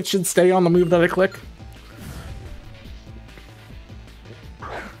feel like it should stay on the move that I click.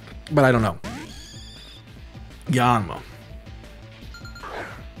 But I don't know. Yanma.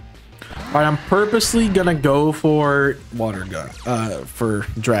 Alright, I'm purposely gonna go for Water Gun. For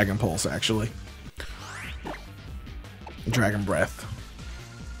Dragon Pulse, actually. Dragon Breath.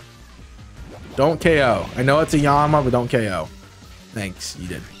 Don't KO. I know it's a Yanma, but don't KO. Thanks, you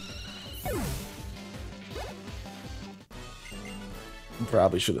did.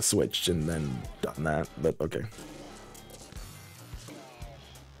 Probably should have switched and then done that, but okay.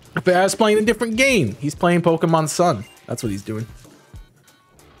 But I was playing a different game. He's playing Pokemon Sun. That's what he's doing.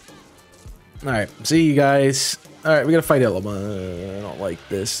 Alright, see you guys. Alright, we gotta fight Elma. I don't like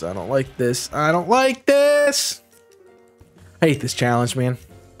this. I don't like this. I don't like this! I hate this challenge, man.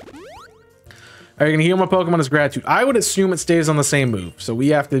 Are you gonna heal my Pokemon as gratitude? I would assume it stays on the same move, so we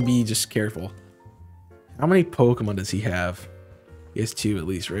have to be just careful. How many Pokemon does he have? He has 2 at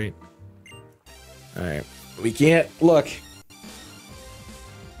least, right? Alright. We can't look.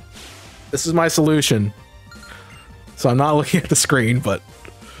 This is my solution. So I'm not looking at the screen, but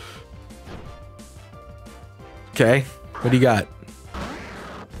okay. What do you got?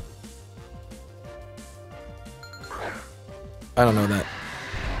 I don't know that.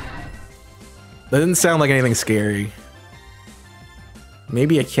 That didn't sound like anything scary.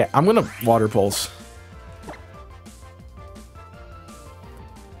 Maybe a cat. I'm gonna Water Pulse.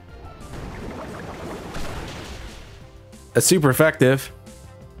 That's super effective.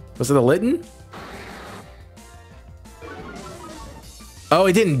 Was it a Litten? Oh,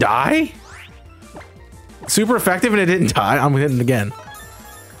 it didn't die? Super effective and it didn't die? I'm hitting again.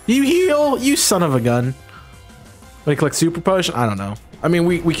 You heal, you son of a gun. When I click Super Potion? I don't know. I mean,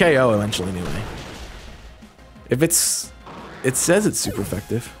 we KO eventually anyway. If it's... It says it's super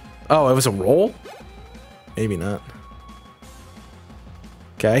effective. Oh, it was a roll? Maybe not.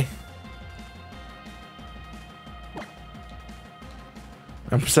 Okay.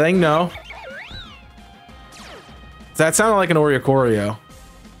 I'm saying no. That sounded like an Oricorio.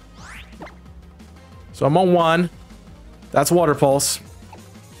 So I'm on 1. That's Water Pulse.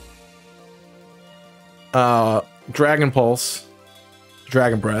 Dragon Pulse,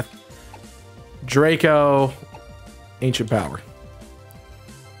 Dragon Breath, Draco, Ancient Power.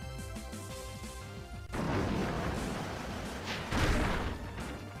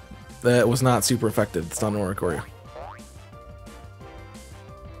 That was not super effective. It's not an Oricorio.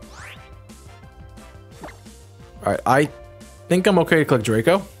 Alright, I think I'm okay to click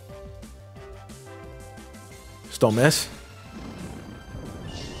Draco. Just don't miss.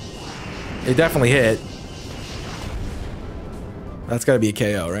 It definitely hit. That's gotta be a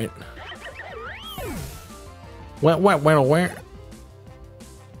KO, right? Where?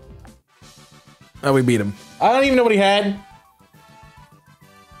 Oh, we beat him. I don't even know what he had.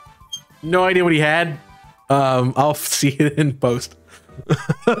 No idea what he had. I'll see it in post.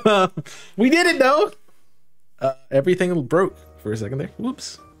 We did it though. Everything broke for a second there.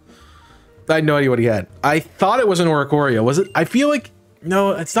 Whoops. I had no idea what he had. I thought it was an Oricorio. Was it? I feel like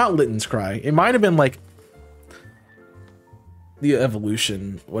no, it's not Litten's Cry. It might have been like the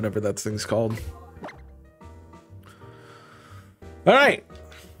evolution, whatever that thing's called. All right.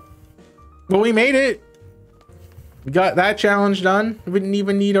 Well, we made it. We got that challenge done. We didn't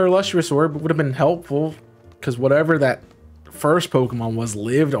even need our Lustrous Orb. It would have been helpful because whatever that first Pokemon was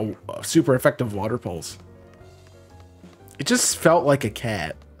lived a super effective Water Pulse. It just felt like a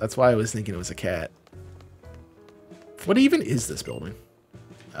cat. That's why I was thinking it was a cat. What even is this building?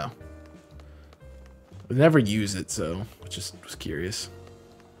 Oh. I never use it, so I just was curious.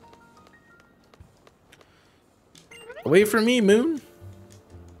 Wait for me, Moon.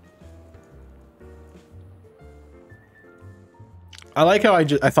 I like how I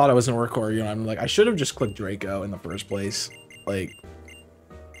thought it was an Oricorio. I'm like, I should have just clicked Draco in the first place. Like,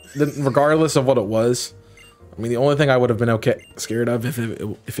 regardless of what it was. I mean, the only thing I would have been scared of if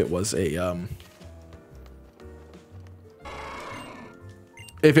it was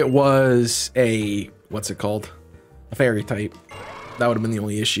a what's it called? A fairy type. That would have been the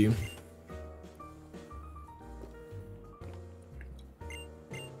only issue.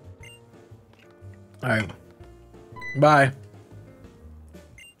 All right. Bye.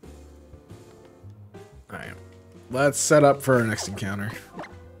 All right. Let's set up for our next encounter.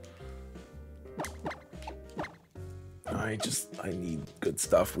 I need good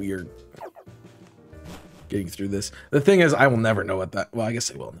stuff. We are getting through this. The thing is, I will never know what that... Well, I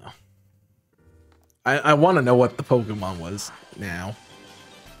guess I will now. I want to know what the Pokemon was now.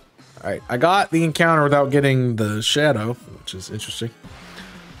 Alright, I got the encounter without getting the Shadow, which is interesting.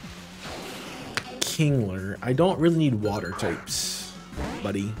 Kingler. I don't really need water types,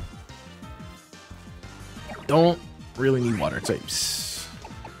 buddy. Don't really need water types.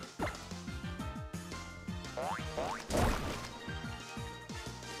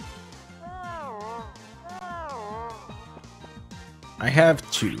 I have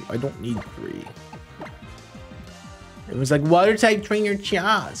 2. I don't need 3. It was like water type trainer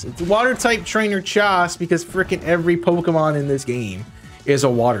Chas. It's water type trainer Chas because freaking every Pokemon in this game is a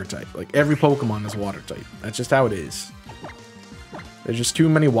water type. Like every Pokemon is water type. That's just how it is. There's just too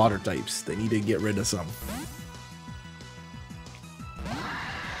many water types. They need to get rid of some.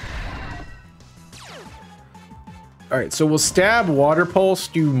 Alright, so will Stab Water Pulse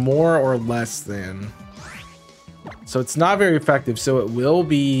do more or less than? So it's not very effective, so it will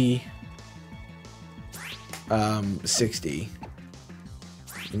be 60.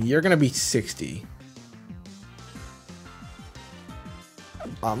 And you're gonna be 60.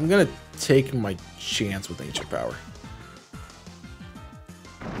 I'm gonna take my chance with Ancient Power.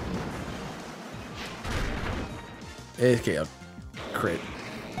 Okay, a crit.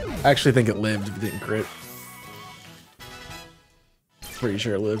 I actually think it lived if it didn't crit. Pretty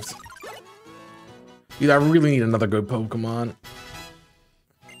sure it lived. Dude, I really need another good Pokemon.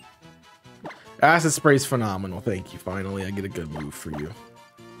 Acid Spray's phenomenal. Thank you. Finally, I get a good move for you.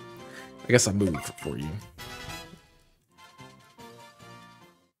 I guess I moved for you.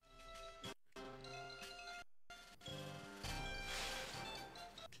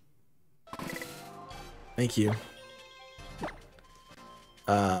 Thank you.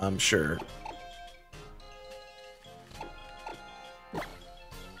 Sure.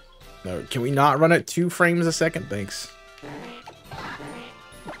 No, can we not run at 2 frames a second? Thanks.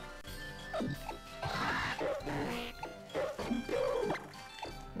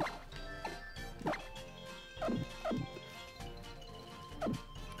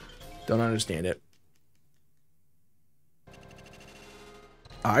 Don't understand it.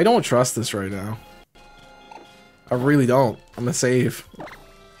 I don't trust this right now. I really don't. I'm gonna save.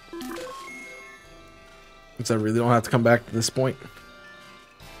 Since I really don't have to come back to this point.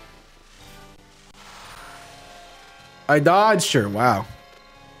 I dodged her. Wow.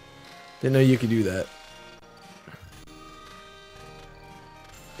 Didn't know you could do that.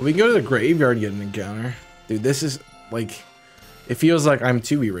 We can go to the graveyard and get an encounter. Dude, this is like, it feels like I'm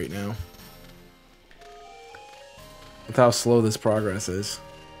 2E right now. With how slow this progress is.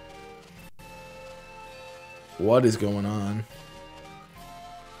 What is going on?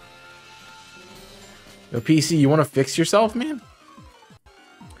 Yo, PC, you want to fix yourself, man?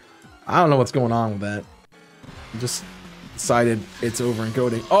 I don't know what's going on with that. Just decided it's over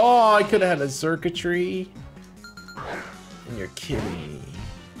encoding. Oh, I could have had a circuitry. And you're kidding me.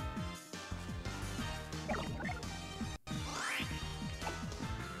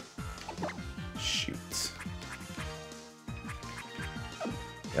 Shoot.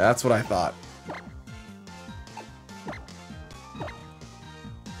 Yeah, that's what I thought.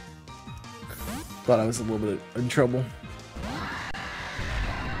 Thought I was a little bit in trouble.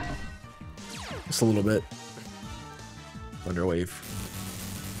 Just a little bit. Underwave.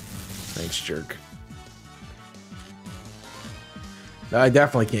 Thanks, jerk. No, I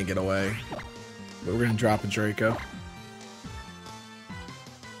definitely can't get away. But we're gonna drop a Draco.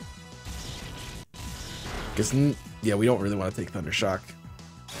 Because, yeah, we don't really want to take Thunder Shock.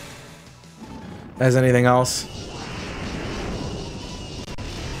 Has anything else?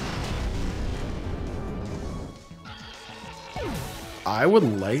 I would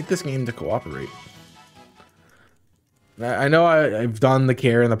like this game to cooperate. I know I've done the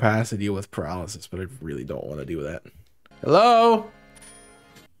care in the past to deal with paralysis, but I really don't want to do that. Hello?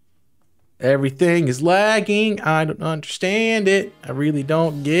 Everything is lagging. I don't understand it. I really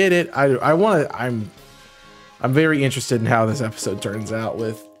don't get it. I'm very interested in how this episode turns out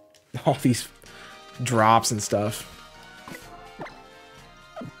with all these drops and stuff.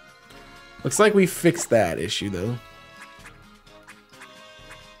 Looks like we fixed that issue though.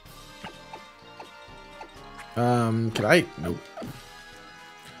 Can I? Nope.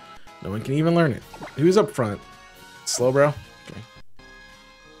 No one can even learn it. Who's up front? Slow, bro? Okay.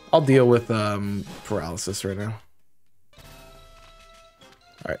 I'll deal with, paralysis right now.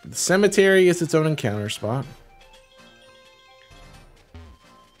 Alright, the cemetery is its own encounter spot.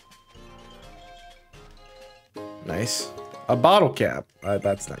 Nice. A bottle cap.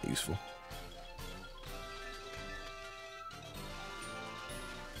 That's not useful.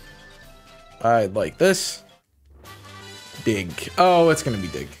 I'd like this. Dig. Oh, it's gonna be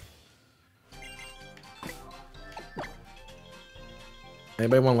dig.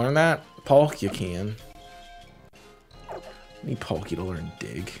 Anybody want to learn that? Polk, you can. Need Polky to learn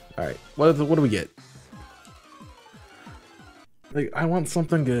dig. All right, what do we get? Like, I want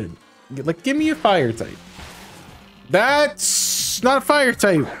something good. Like, give me a fire type. That's not fire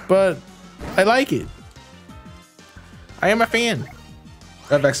type, but I like it. I am a fan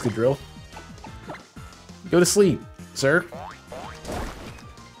of Excadrill. Go to sleep, sir.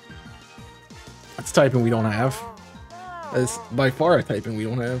 That's typing we don't have. That's by far a typing we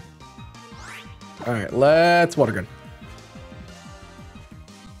don't have. All right, let's water gun.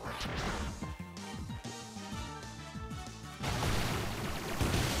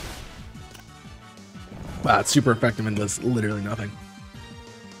 Wow, it's super effective and does literally nothing.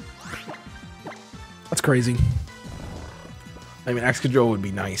 That's crazy. I mean, Excadrill would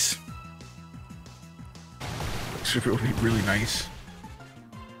be nice. Excadrill would be really nice.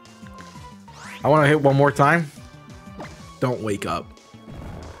 I want to hit one more time. Don't wake up.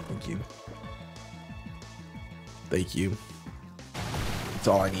 Thank you. Thank you. That's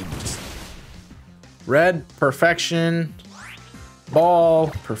all I need. Just red, perfection. Ball,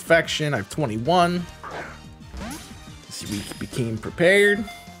 perfection. I have 21. This week became prepared.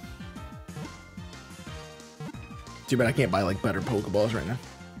 Too bad I can't buy like better Pokeballs right now.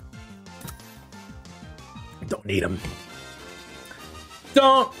 Don't need them.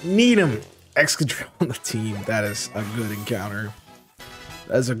 Don't need them. Excadrill on the team. That is a good encounter.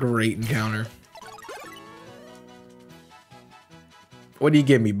 That is a great encounter. What do you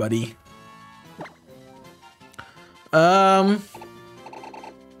give me, buddy? We'll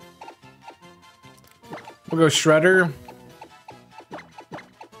go Shredder.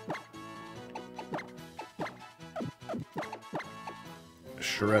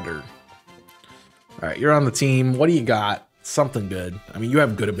 Shredder. All right, you're on the team. What do you got? Something good. I mean, you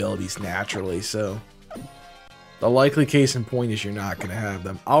have good abilities naturally, so the likely case in point is you're not going to have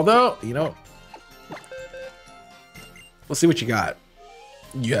them. Although, you know, we'll see what you got.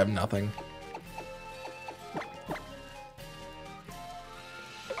 You have nothing.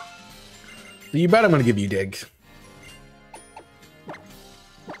 You bet I'm going to give you dig.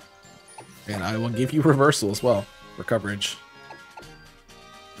 And I will give you reversal as well for coverage.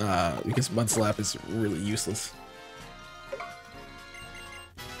 Because Mud Slap is really useless.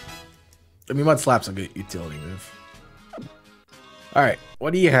 I mean, Mud Slap's a good utility move. All right,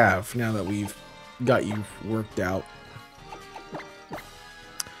 what do you have now that we've got you worked out?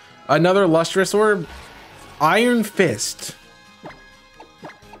 Another lustrous orb, Iron Fist.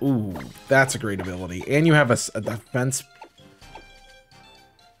 Ooh, that's a great ability. And you have a defense.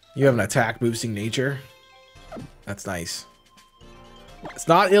 You have an attack boosting nature. That's nice. It's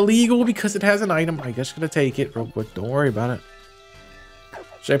not illegal because it has an item. I guess gonna take it real quick. Don't worry about it.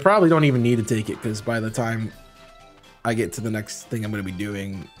 Which I probably don't even need to take it because by the time I get to the next thing I'm gonna be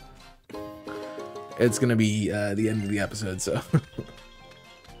doing, it's gonna be the end of the episode. So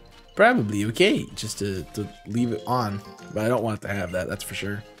probably okay just to leave it on, but I don't want it to have that. That's for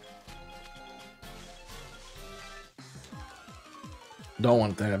sure. Don't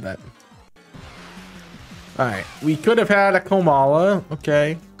want it to have that. All right, we could have had a Komala.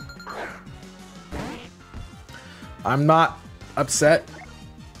 Okay. I'm not upset.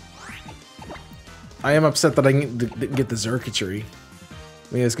 I am upset that I didn't get the Zerkatry.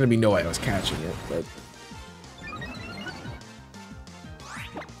 I mean, there's gonna be no way I was catching it, but.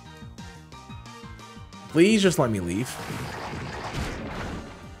 Please just let me leave.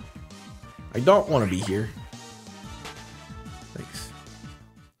 I don't want to be here. Thanks.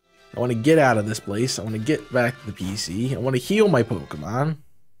 I want to get out of this place. I want to get back to the PC. I want to heal my Pokemon.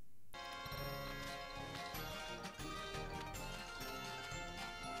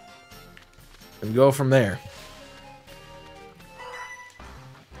 And go from there.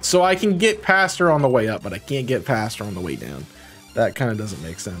 So I can get past her on the way up, but I can't get past her on the way down. That kind of doesn't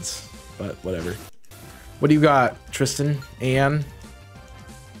make sense, but whatever. What do you got, Tristan? Anne?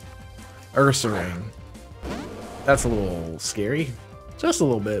 Ursaring. That's a little scary. Just a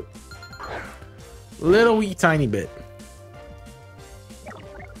little bit. Little wee tiny bit.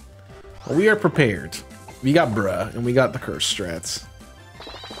 Well, we are prepared. We got bruh, and we got the curse strats.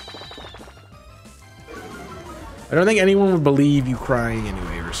 I don't think anyone would believe you crying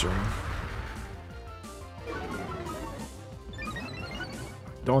anyway, Ursaring.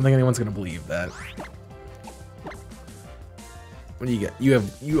 Don't think anyone's gonna believe that. What do you get?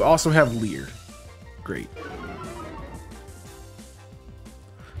 You also have Leer. Great.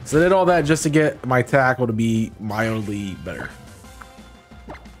 So I did all that just to get my tackle to be mildly better.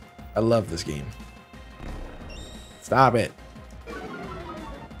 I love this game. Stop it. I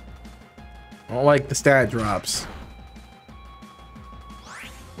don't like the stat drops.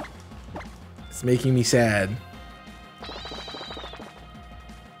 It's making me sad.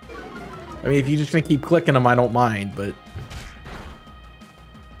 I mean, if you're just gonna keep clicking them, I don't mind, but...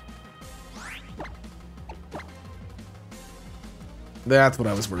 That's what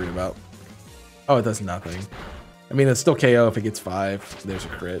I was worried about. Oh, it does nothing. I mean, it's still KO if it gets 5. There's a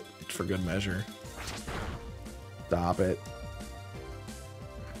crit for good measure. Stop it.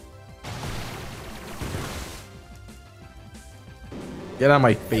 Get out of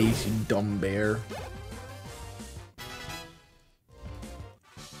my face, you dumb bear.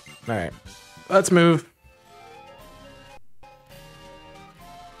 Alright. Let's move.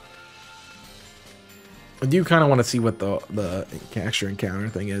 I do kind of want to see what the extra encounter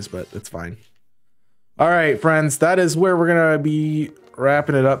thing is, but it's fine. All right, friends, that is where we're going to be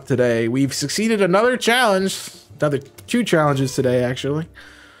wrapping it up today. We've succeeded another challenge, another 2 challenges today, actually,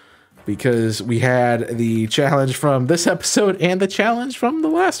 because we had the challenge from this episode and the challenge from the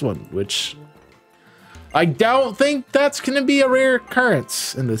last one, which I don't think that's going to be a rare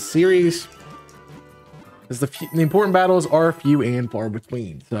occurrence in this series, because the important battles are few and far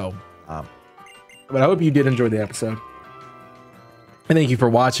between. So, but I hope you did enjoy the episode. And thank you for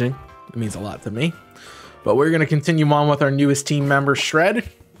watching. It means a lot to me. But we're going to continue on with our newest team member, Shredder.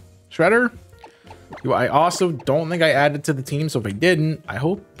 Who I also don't think I added to the team. So if I didn't, I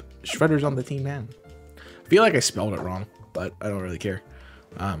hope Shredder's on the team now. I feel like I spelled it wrong, but I don't really care.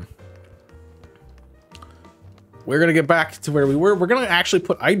 We're going to get back to where we were. We're going to actually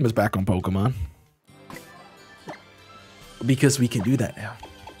put items back on Pokemon. Because we can do that now.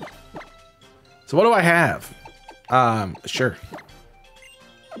 So what do I have? Sure.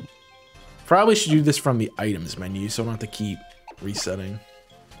 Probably should do this from the items menu, so I don't have to keep resetting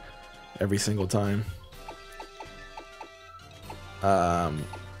every single time. I'll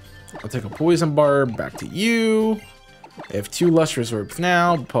take a poison barb back to you. I have 2 lustrous orbs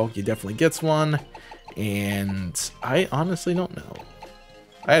now. Palkia definitely gets one. And I honestly don't know.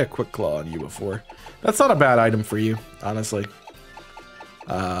 I had a quick claw on you before. That's not a bad item for you, honestly.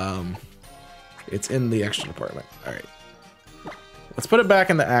 It's in the extra department. All right. Let's put it back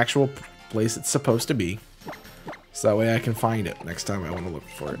in the actual place it's supposed to be. So that way I can find it next time I want to look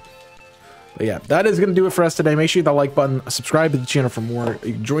for it. But yeah, that is going to do it for us today. Make sure you hit that like button, subscribe to the channel for more.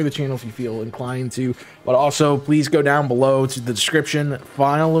 You can join the channel if you feel inclined to. But also, please go down below to the description.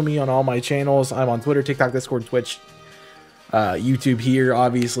 Follow me on all my channels. I'm on Twitter, TikTok, Discord, Twitch, YouTube here,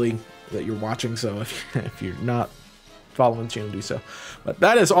 obviously, that you're watching. So if you're not following the channel, do so. But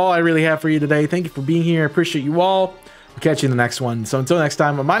that is all I really have for you today. Thank you for being here. I appreciate you all. We'll catch you in the next one. So until next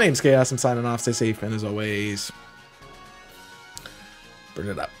time, my name's Chaos. I'm signing off. Stay safe, and as always, burn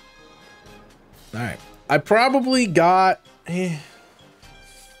it up. All right, I probably got, I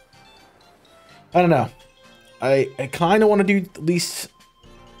don't know. I kind of want to do at least,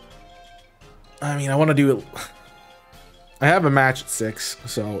 I mean, I want to do it. I have a match at 6,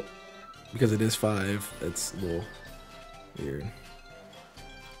 so because it is 5, it's a little weird.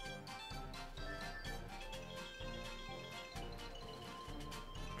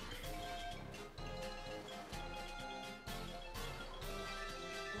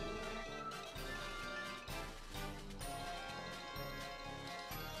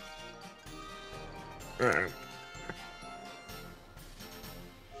 All right.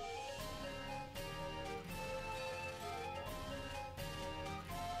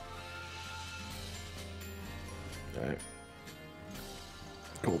 All right.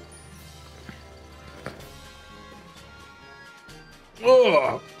 Cool.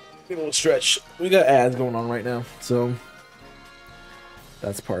 Oh, a little stretch. We got ads going on right now, so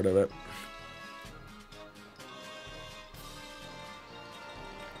that's part of it.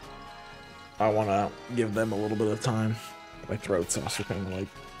 I want to give them a little bit of time. My throat's also kind of like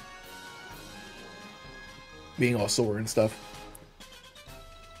being all sore and stuff.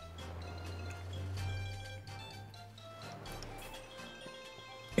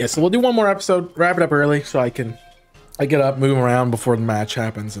 Yeah, so we'll do one more episode, wrap it up early so I get up, move around before the match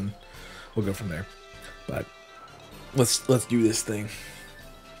happens, and we'll go from there. But let's do this thing.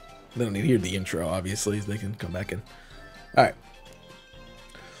 They don't need to hear the intro, obviously. They can come back in. All right.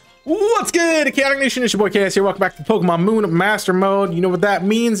 What's good, Chaotic Nation? It's your boy Chaos here. Welcome back to Pokemon Moon Master Mode. You know what that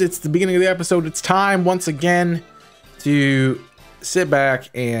means? It's the beginning of the episode. It's time once again to sit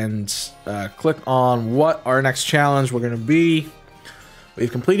back and click on what our next challenge we're going to be.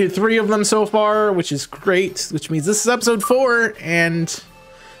 We've completed 3 of them so far, which is great, which means this is episode 4, and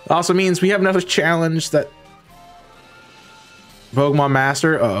it also means we have another challenge that Pokemon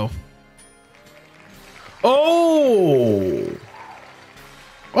Master. Oh!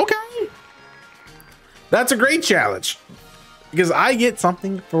 Okay. That's a great challenge because I get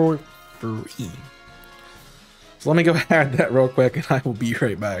something for free. So let me go add that real quick and I will be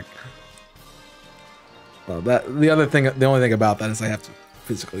right back. Well, the only thing about that is I have to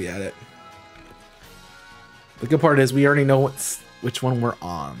physically add it. The good part is we already know which one we're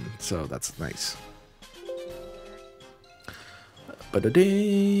on, so that's nice. Let's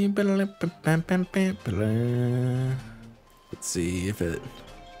see if it...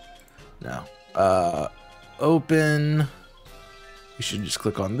 No. Open. You should just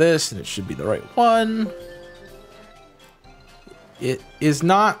click on this and it should be the right one. It is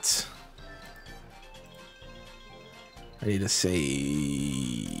not. I need to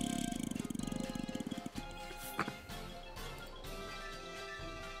save.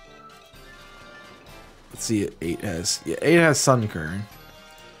 Let's see, 8 has, yeah, 8 has Sunkern.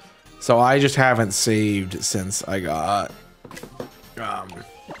 So I just haven't saved since I got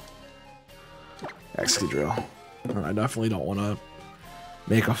Excadrill. I definitely don't want to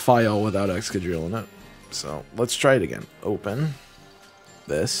make a file without Excadrill in it. So let's try it again. Open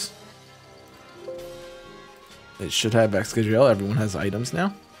this. It should have Excadrill. Everyone has items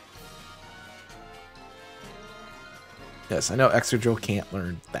now. Yes, I know Excadrill can't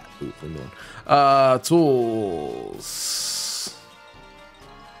learn that. Ooh, leave me alone. Tools.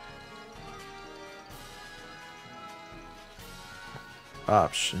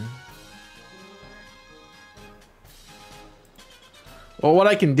 Option. Well, what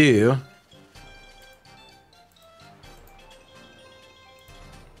I can do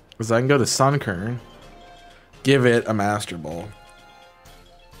is I can go to Sunkern, give it a Master Ball.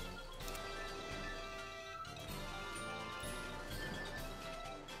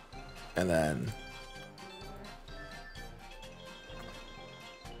 And then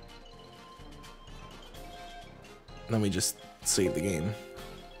we just save the game.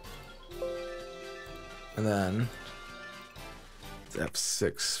 And then it's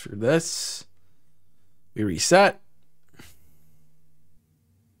F6 for this. We reset.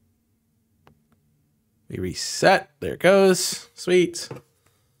 We reset. There it goes. Sweet.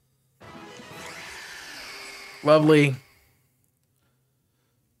 Lovely.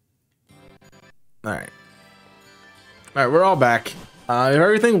 All right. All right, we're all back. If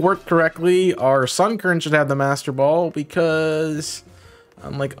everything worked correctly, our Sun Kern should have the Master Ball because,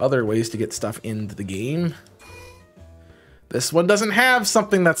 unlike other ways to get stuff into the game, this one doesn't have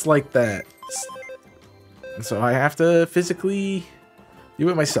something that's like that. So I have to physically do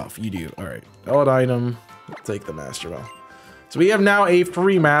it myself. You do. All right. Valid item. Take the Master Ball. So we have now a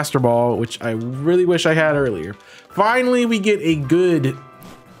free Master Ball, which I really wish I had earlier. Finally, we get a good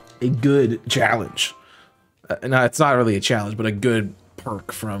challenge. No, it's not really a challenge, but a good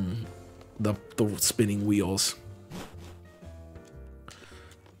perk from the spinning wheels.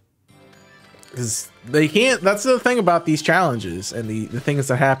 Because they can't, that's the thing about these challenges and the things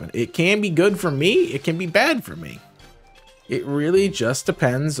that happen. It can be good for me, it can be bad for me. It really just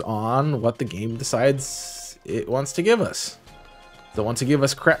depends on what the game decides it wants to give us. If it wants to give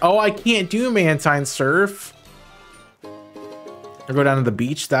us crap. Oh, I can't do Mantine Surf. Or go down to the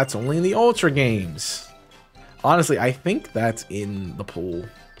beach. That's only in the Ultra games. Honestly, I think that's in the pool.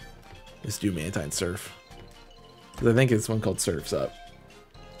 Let's do Mantine Surf. Because I think it's one called Surf's Up.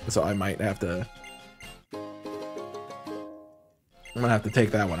 So I might have to... I'm gonna have to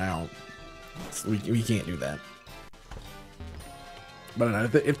take that one out. So we can't do that.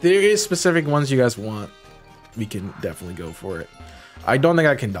 But if there is specific ones you guys want, we can definitely go for it. I don't think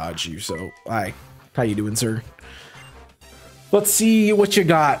I can dodge you, so hi. How you doing, sir? Let's see what you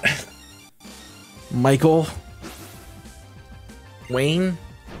got. Michael. Wayne.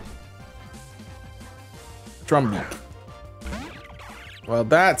 Drumbeat. Well,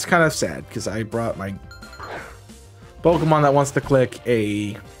 that's kind of sad because I brought my Pokemon that wants to click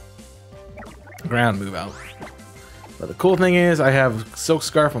a ground move out. But the cool thing is I have Silk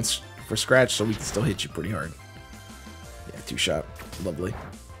Scarf for Scratch, so we can still hit you pretty hard. Yeah, 2-shot. Lovely.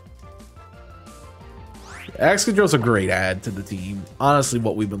 Excadrill's a great add to the team. Honestly,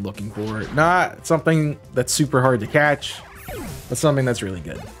 what we've been looking for. Not something that's super hard to catch, but something that's really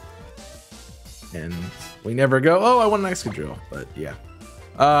good. And we never go, oh, I want an Excadrill. But yeah.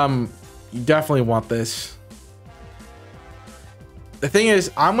 You definitely want this. The thing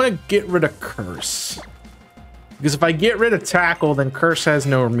is, I'm going to get rid of Curse. Because if I get rid of Tackle, then Curse has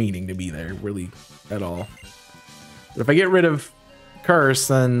no meaning to be there, really, at all. But if I get rid of Curse,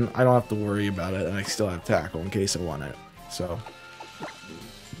 then I don't have to worry about it, and I still have Tackle in case I want it. So,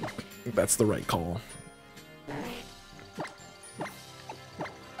 that's the right call.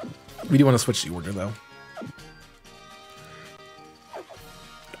 We do want to switch the order, though.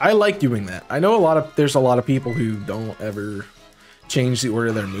 I like doing that. I know there's a lot of people who don't ever change the order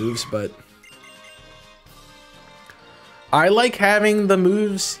of their moves, but I like having the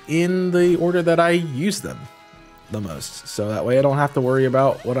moves in the order that I use them the most. So that way I don't have to worry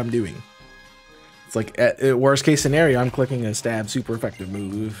about what I'm doing. It's like at worst case scenario, I'm clicking a stab super effective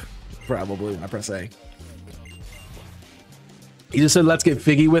move, probably when I press A. He just said, let's get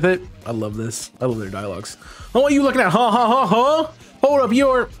figgy with it. I love this. I love their dialogues. Oh, what are you looking at? Huh? Hold up,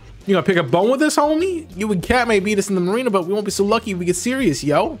 you gonna pick a bone with this, homie? You and Cat may beat us in the marina, but we won't be so lucky if we get serious,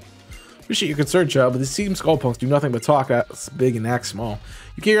 yo. Appreciate your concern, Chubb, but these Team Skullpunks do nothing but talk big and act small.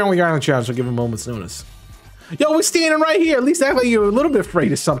 You carry on with your island challenge, so give a moment's notice. Yo, we're standing right here. At least act like you're a little bit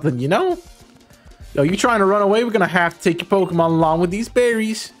afraid of something, you know? Yo, you trying to run away? We're gonna have to take your Pokemon along with these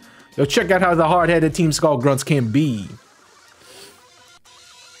berries. Yo, check out how the hard-headed Team Skull grunts can be.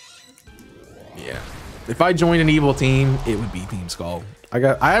 Yeah. If I joined an evil team, it would be Team Skull. I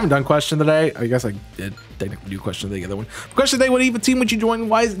haven't done question today. I guess I did technically do question today, the other one. Question today, what evil team would you join?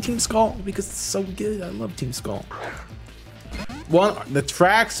 Why is it Team Skull? Because it's so good. I love Team Skull. One, the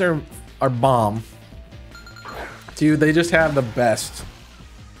tracks are bomb. Two, they just have the best.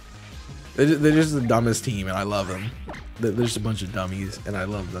 They're just the dumbest team, and I love them. They're just a bunch of dummies, and I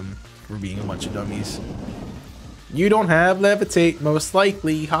love them for being a bunch of dummies. You don't have Levitate, most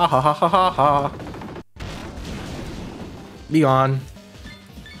likely. Ha ha ha ha ha ha. Be on.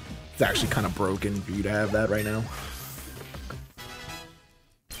 It's actually kind of broken for you to have that right now.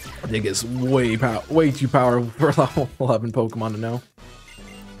 I think it's way too powerful for level 11 Pokemon to know.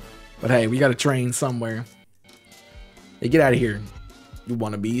 But hey, we gotta train somewhere. Hey, get out of here, you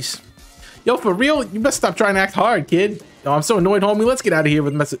wannabes. Yo, for real, you better stop trying to act hard, kid. Oh, I'm so annoyed, homie. Let's get out of here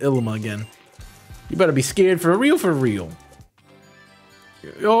with mess with Ilima again. You better be scared for real, for real.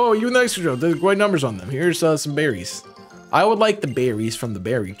 Oh, you and the extra drill. There's great numbers on them. Here's some berries. I would like the berries from the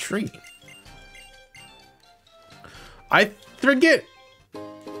berry tree. I forget.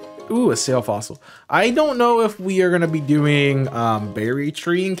 Ooh, a sail fossil. I don't know if we are going to be doing berry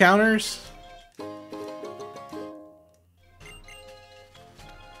tree encounters.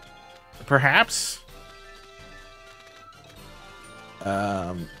 Perhaps.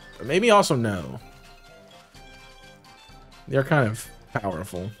 Maybe also no. They're kind of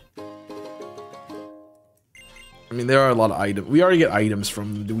powerful. I mean, there are a lot of items. We already get items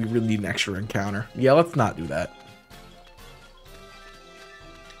from them. Do we really need an extra encounter? Yeah, let's not do that.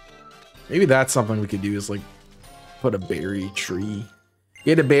 Maybe that's something we could do is like put a berry tree.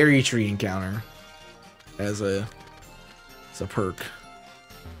 Get a berry tree encounter as a perk.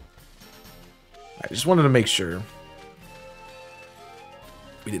 I just wanted to make sure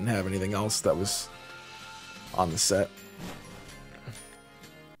we didn't have anything else that was on the set.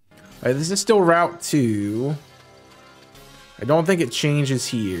 Alright, this is still Route 2. I don't think it changes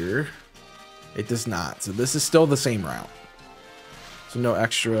here. It does not. So this is still the same route. So no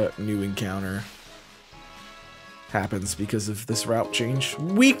extra new encounter happens because of this route change.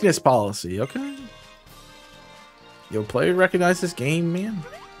 Weakness policy, okay. Yo, player recognize this game, man.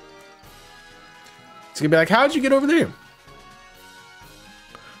 It's gonna be like, how'd you get over there?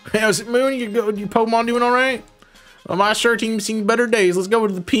 How's it, Moon? Your Pokemon doing all right? Well, my sure team's seen better days. Let's go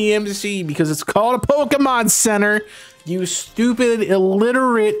to the PMC because it's called a Pokemon Center. You stupid,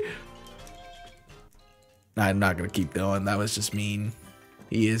 illiterate. I'm not gonna keep going. That was just mean.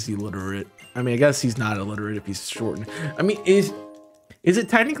 He is illiterate. I mean, I guess he's not illiterate if he's shortened. I mean, is it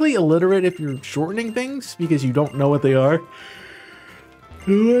technically illiterate if you're shortening things because you don't know what they are? I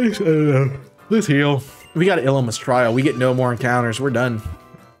don't know. Let's heal. We got an Illumis trial. We get no more encounters. We're done.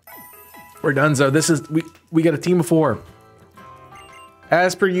 We're done. So this is we got a team of 4.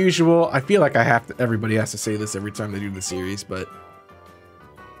 As per usual, I feel like everybody has to say this every time they do the series, but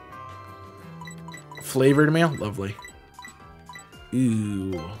flavored mail, lovely.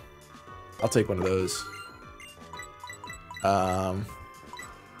 Ooh, I'll take one of those. Yeah,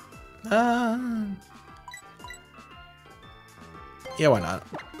 why not?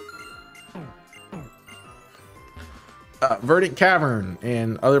 Verdant Cavern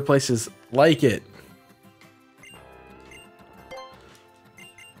and other places like it.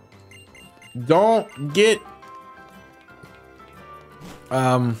 Don't get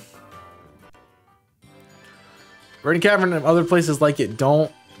Verdant Cavern and other places like it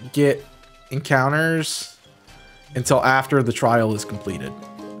don't get encounters until after the trial is completed,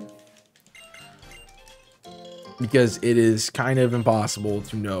 because it is kind of impossible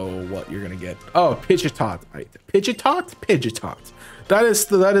to know what you're gonna get. Oh, Pidgeot. Pidgeot.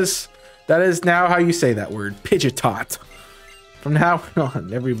 That is now how you say that word, Pidgeot. From now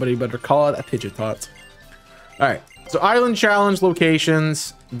on, everybody better call it a Pidgeot. All right, so Island Challenge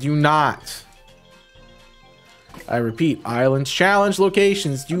locations do not, I repeat, Island Challenge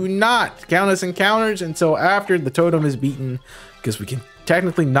locations do not count as encounters until after the totem is beaten, because we can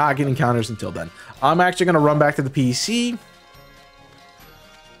technically not get encounters until then. I'm actually going to run back to the PC,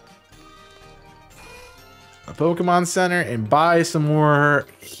 a Pokemon Center, and buy some more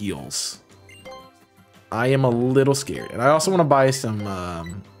heals. I am a little scared, and I also want to buy some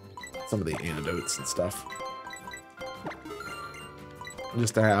of the antidotes and stuff,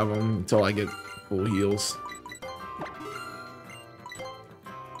 just to have them until I get full heals.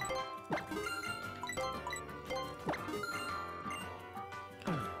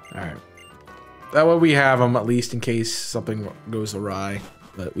 Alright. That way we have them at least in case something goes awry,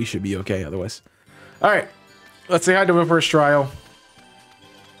 but we should be okay otherwise. Alright. Let's say hi to the first trial.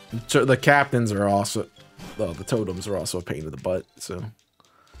 So the captains are also, well, the totems are also a pain in the butt, so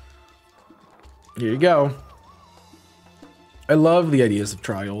here you go. I love the ideas of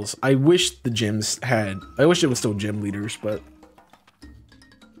trials. I wish the gyms had, I wish it was still gym leaders, but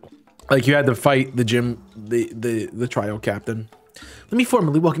like you had to fight the gym, the trial captain. Let me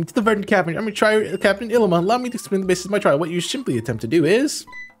formally welcome you to the Verdant Cavern. I'm trial Captain Ilma. Allow me to explain the basis of my trial. What you simply attempt to do is,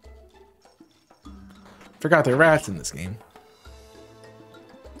 forgot there are rats in this game.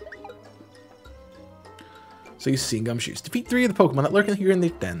 So you see Gumshoes. Defeat 3 of the Pokemon that lurk here in the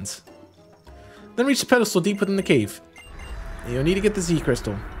dens. Then reach the pedestal deep within the cave. You'll need to get the Z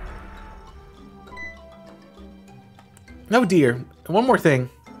crystal. Oh dear. And one more thing.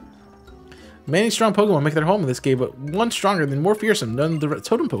 Many strong Pokemon make their home in this cave, but one stronger than more fearsome. None of the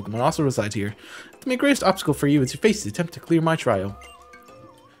totem Pokemon also resides here. The greatest obstacle for you is to face the attempt to clear my trial.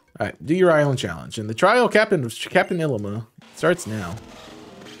 Alright, do your island challenge. And the trial captain of Captain Ilma starts now.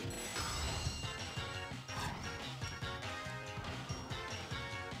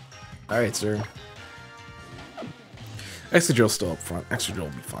 Alright, sir. Excadrill's still up front. Excadrill will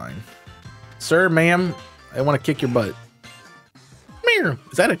be fine. Sir, ma'am, I want to kick your butt. Meow.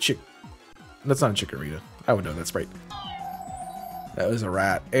 Is that a chick? That's not a Chikorita. I would know that's right. That was a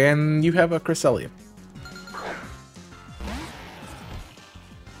rat. And you have a Cresselia.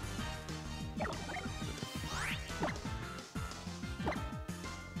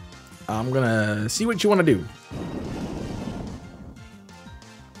 I'm gonna see what you want to do.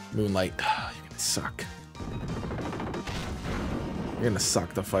 Moonlight. You're gonna suck. You're gonna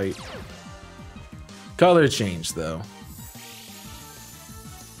suck the fight. Color change, though.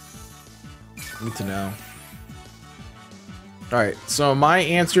 Need to know. Alright, so my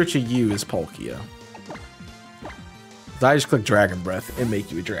answer to you is Palkia. I just click Dragon Breath and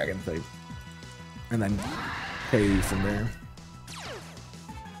make you a dragon type. And then pay you from there.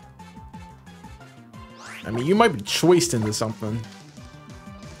 I mean, you might be choiced into something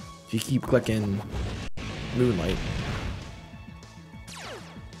if you keep clicking Moonlight.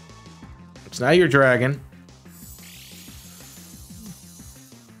 So now you're dragon.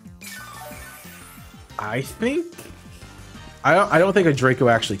 I think I don't think a Draco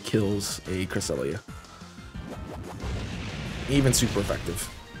actually kills a Cresselia. Even super effective.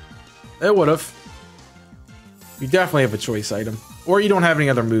 It would have. You definitely have a choice item. Or you don't have any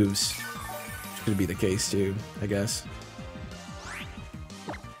other moves. Which could be the case too, I guess.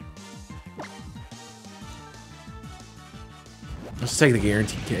 Let's take the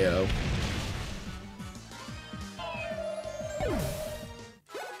guaranteed KO.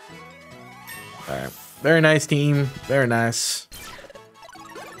 Alright. Very nice team. Very nice.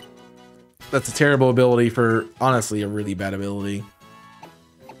 That's a terrible ability for, honestly, a really bad ability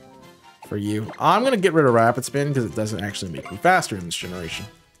for you. I'm going to get rid of Rapid Spin because it doesn't actually make me faster in this generation.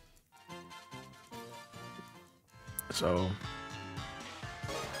 So,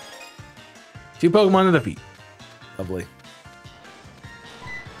 2 Pokemon to defeat. Lovely.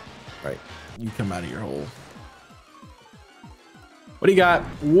 Right. You come out of your hole. What do you got?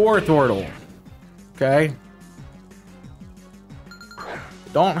 Wartortle. Okay.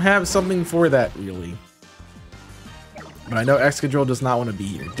 Don't have something for that, really. But I know Excadrill does not want to be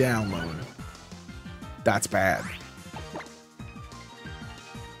here. Download. That's bad.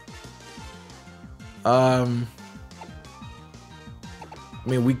 I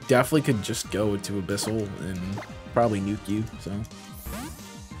mean, we definitely could just go into Abyssal and probably nuke you, so.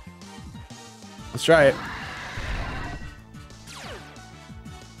 Let's try it.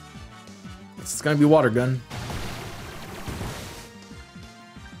 It's gonna be Water Gun.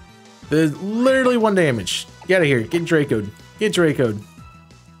 There's literally 1 damage. Get out of here. Get Draco'd. Get Draco'd.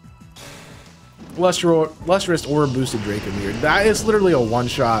 Lustrous Aura boosted Draco Meteor. That is literally a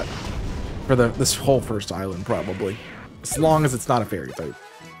one-shot for this whole first island, probably. As long as it's not a fairy type.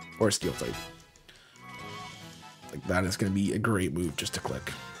 Or a steel type. Like, that is going to be a great move just to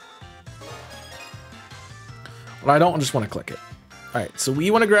click. But I don't just want to click it. Alright, so we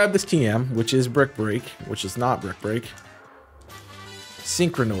want to grab this TM, which is Brick Break, which is not Brick Break.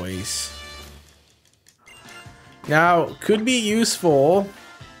 Synchronoise. Now, could be useful.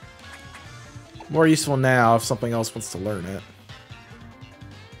 More useful now if something else wants to learn it.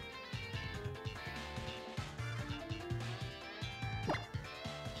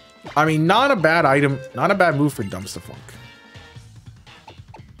 I mean, not a bad item, not a bad move for Dumpster-Funk.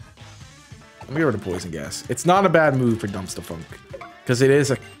 Let me get rid of Poison Gas. It's not a bad move for Dumpster-Funk, because it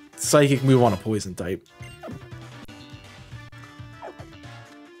is a psychic move on a poison type.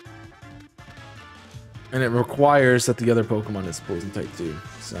 And it requires that the other Pokemon is poison type too,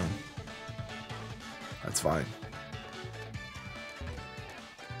 so that's fine.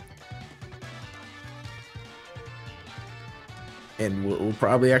 And we'll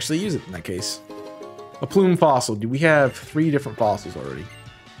probably actually use it in that case. A Plume Fossil. Do we have 3 different fossils already?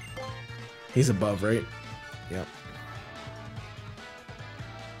 He's above, right? Yep.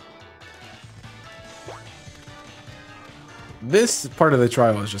 This part of the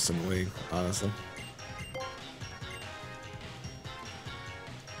trial is just annoying, honestly.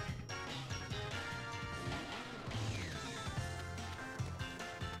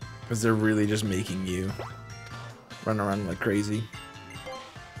 Because they're really just making you run around like crazy.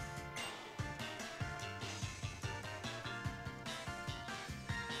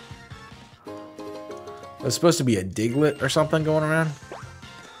 There's supposed to be a Diglett or something going around.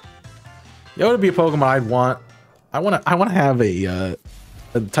 Yo, would be a Pokemon I'd want. I want to have a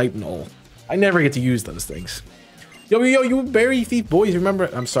type null. I never get to use those things. Yo, you berry thief boys, remember?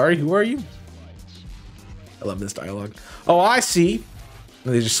 I'm sorry, who are you? I love this dialogue. Oh, I see.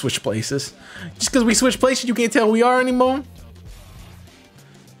 They just switch places. Just because we switch places, you can't tell who we are anymore?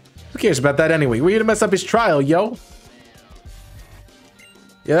 Who cares about that anyway? We're here to mess up his trial, yo.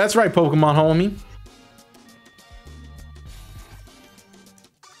 Yeah, that's right, Pokemon homie.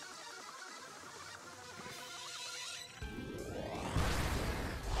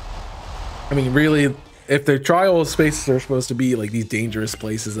 I mean, really, if the trial spaces are supposed to be like these dangerous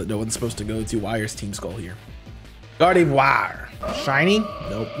places that no one's supposed to go to, why is Team Skull here? Gardevoir. Shiny?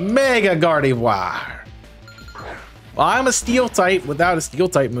 Nope. Mega Gardevoir. Well, I'm a steel type without a steel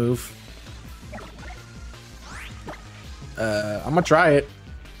type move. I'm gonna try it.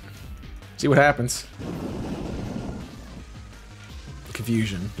 See what happens.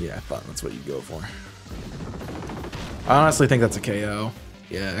 Confusion. Yeah, I thought that's what you go for. I honestly think that's a KO.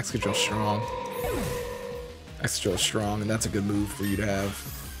 Yeah, X control strong. X control strong, and that's a good move for you to have.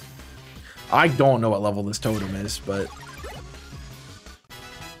 I don't know what level this totem is, but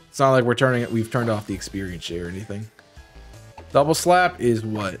it's not like we've turned off the experience share or anything. Double slap is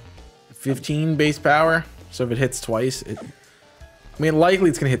what? 15 base power. So if it hits twice, I mean, likely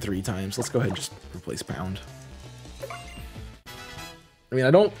it's gonna hit 3 times. Let's go ahead and just replace pound. I mean,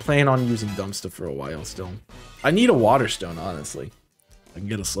 I don't plan on using dumb stuff for a while still. I need a water stone, honestly. I can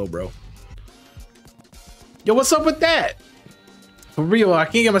get a slow bro. Yo, what's up with that? For real, I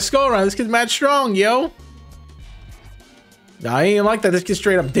can't get my skull around. This kid's mad strong, yo. Nah, I ain't like that. This kid's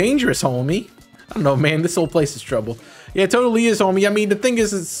straight up dangerous, homie. I don't know, man. This whole place is trouble. Yeah, it totally is, homie. I mean, the thing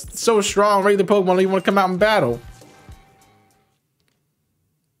is, it's so strong. Regular Pokemon don't even want to come out in battle.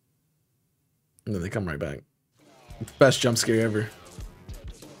 And then they come right back. Best jump scare ever.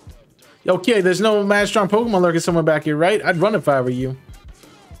 Yo, kid, there's no mad strong Pokemon lurking somewhere back here, right? I'd run if I were you.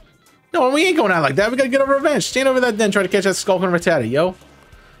 No, we ain't going out like that. We gotta get our revenge. Stand over that den, try to catch that Skulking Rattata, yo.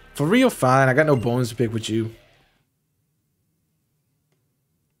 For real, fine. I got no bones to pick with you.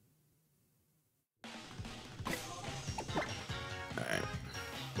 Alright.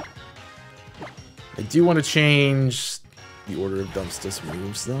 I do want to change the order of Dumpstus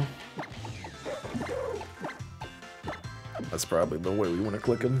moves, though. That's probably the way we want to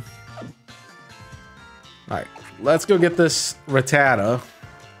click them. Alright, let's go get this Rattata.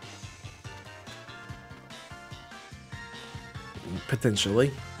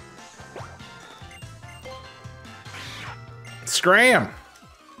 Potentially. Scram!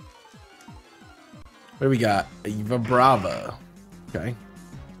 What do we got? Eva Brava. Okay.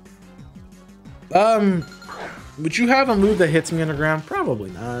 Would you have a move that hits me underground?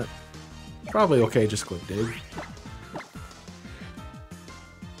 Probably not. Probably okay, just click dig.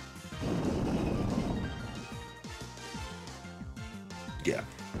 Yeah.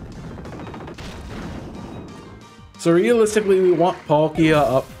 So realistically, we want Palkia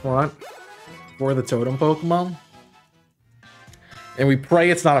up front for the totem Pokemon. And we pray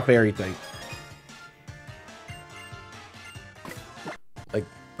it's not a fairy type. Like,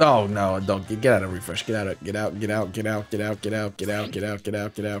 oh no, don't get out of refresh. Get out, get out, get out, get out, get out, get out, get out, get out, get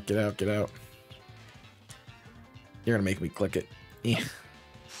out, get out, get out, get out. You're gonna make me click it. Yeah.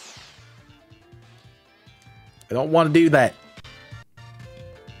 I don't want to do that.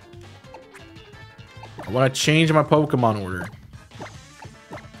 I want to change my Pokemon order.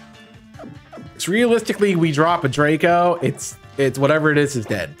 It's realistically, we drop a Draco. It's whatever it is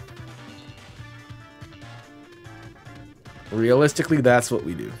dead. Realistically, that's what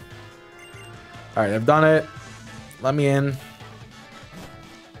we do. All right, I've done it. Let me in.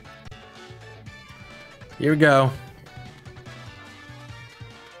 Here we go.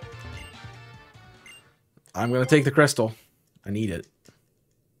 I'm gonna take the crystal. I need it.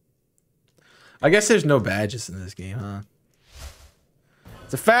 I guess there's no badges in this game, huh?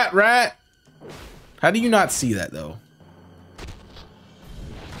 It's a fat rat. How do you not see that, though?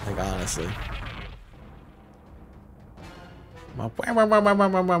 Like, honestly. I don't know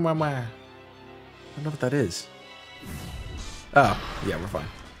what that is. Oh, yeah, we're fine.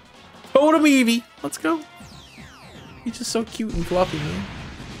 Totem Eevee. Let's go. He's just so cute and fluffy, man.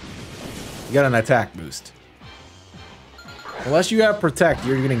 You got an attack boost. Unless you have Protect,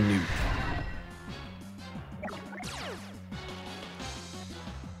 you're getting nuked.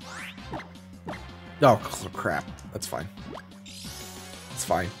 Oh, crap. That's fine. It's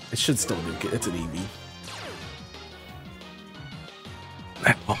fine. It should still nuke it. It's an EV.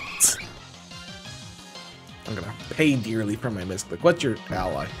 That won't. I'm gonna pay dearly for my misclick. What's your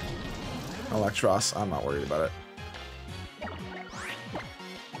ally? Electros. I'm not worried about it.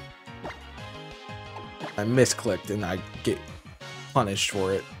 I misclicked and I get punished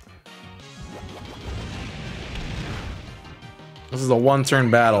for it. This is a one-turn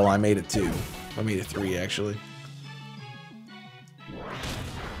battle. I made it 2. I made it 3, actually.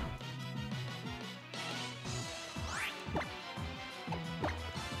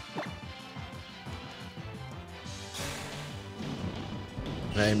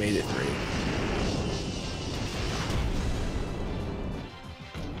 I made it 3.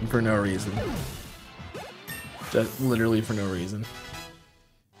 For no reason. Just literally for no reason.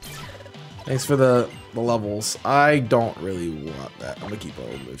 Thanks for the levels. I don't really want that. I'm gonna keep all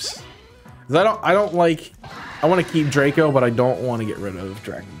the moves. I don't like, I want to keep Draco, but I don't want to get rid of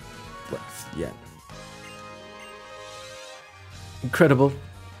Dragon Breath yet. Incredible.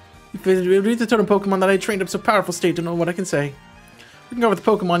 You've reached the totem Pokemon that I trained up so powerful state. Don't know what I can say. Looking over the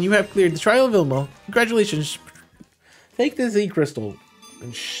Pokemon, you have cleared the trial of Ilmo. Congratulations. Take this E-Crystal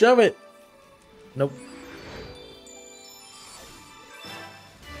and shove it. Nope.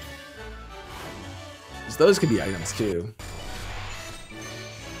 Those could be items too.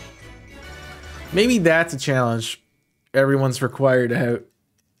 Maybe that's a challenge. Everyone's required to have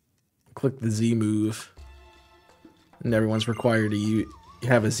click the Z move, and everyone's required to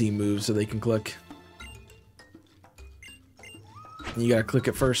have a Z move so they can click. And you gotta click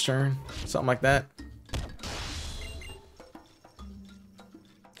it first turn, something like that.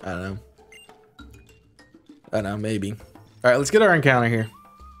 I don't know, maybe. All right, let's get our encounter here.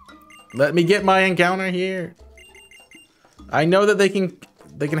 Let me get my encounter here. I know that they can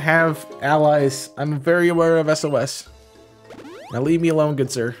have allies. I'm very aware of SOS. Now leave me alone,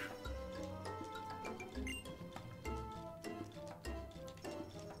 good sir.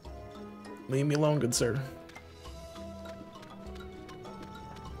 Leave me alone, good sir.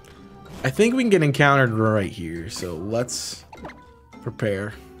 I think we can get encountered right here, so let's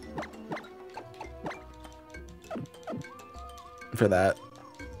prepare for that.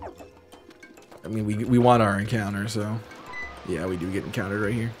 I mean, we want our encounter, so yeah, we do get encountered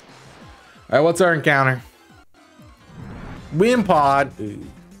right here. All right, what's our encounter? Wind Pod. Ooh.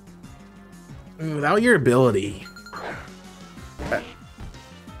 Without your ability,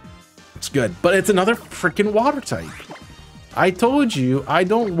 it's good, but it's another freaking water type. I told you I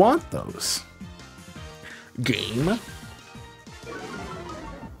don't want those. Game.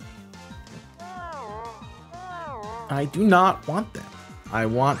 I do not want them. I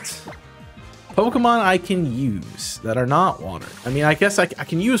want Pokemon I can use that are not water. I mean, I guess I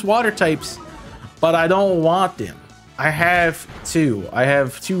can use water types, but I don't want them. I have two. I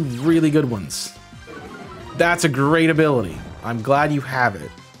have two really good ones. That's a great ability. I'm glad you have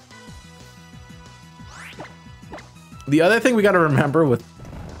it. The other thing we got to remember with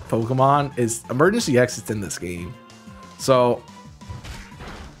Pokemon is emergency exits in this game. So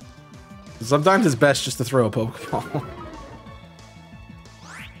sometimes it's best just to throw a Pokeball.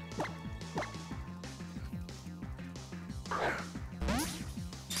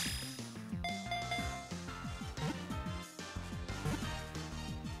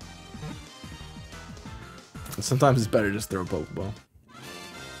 Sometimes it's better just throw a Pokeball.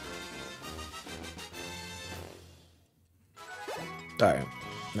 Alright,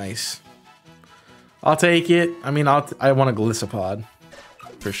 nice. I'll take it. I mean, I want a Gliscopod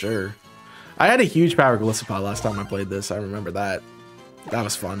for sure. I had a huge power Gliscopod last time I played this. I remember that. That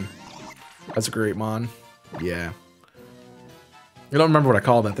was fun. That's a great mon. Yeah. I don't remember what I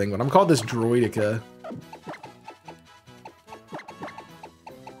called that thing, but I'm called this Droidica.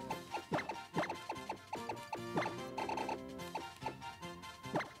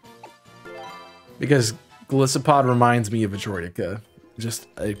 Because Gliscopod reminds me of a Droidica. Just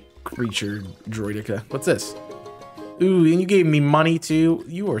a creature Droidica. What's this? Ooh, and you gave me money too.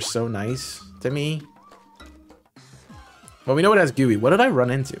 You are so nice to me. Well, we know it has Gooey. What did I run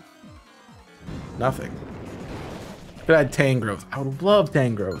into? Nothing. Could have had Tangrowth. I would love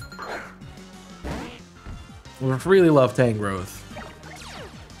Tangrowth. I would really love Tangrowth.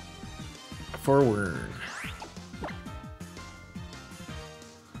 Forward.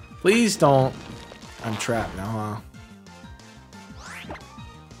 Please don't. I'm trapped now, huh?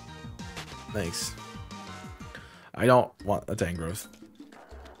 Thanks. I don't want a Tangrowth,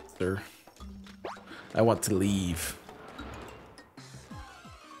 sir. I want to leave.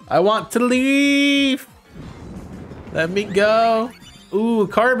 I want to leave! Let me go. Ooh,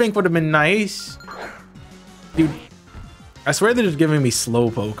 Carbink would have been nice. Dude, I swear they're just giving me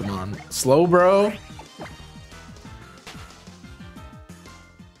slow Pokemon. Slow, bro?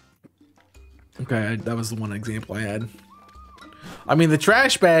 Okay, that was the one example I had. I mean, the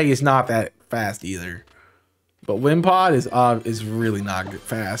trash bag is not that fast either, but Wimpod is really not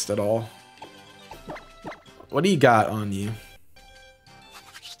fast at all. What do you got on you?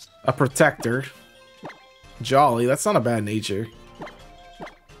 A Protector. Jolly, that's not a bad nature.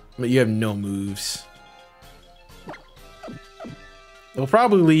 But you have no moves. They'll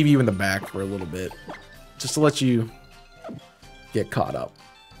probably leave you in the back for a little bit, just to let you get caught up.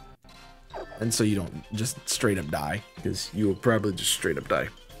 And so you don't just straight up die, because you will probably just straight up die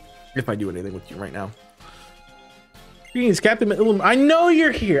if I do anything with you right now. Greetings, Captain Illum. I know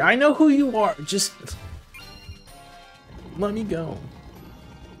you're here. I know who you are. Just let me go.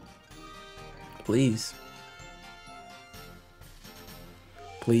 Please.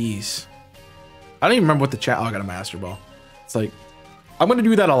 Please. I don't even remember what the chat. Oh, I got a Master Ball. It's like, I'm going to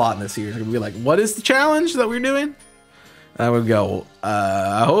do that a lot in this series. I'm going to be like, what is the challenge that we're doing? I would go,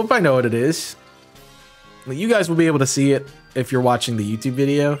 I hope I know what it is. You guys will be able to see it if you're watching the YouTube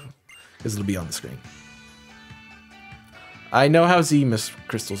video, because it'll be on the screen. I know how Z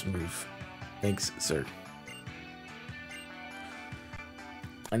crystals move. Thanks, sir.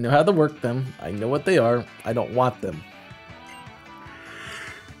 I know how to work them. I know what they are. I don't want them.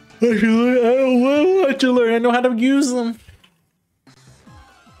 I don't want to learn. I know how to use them.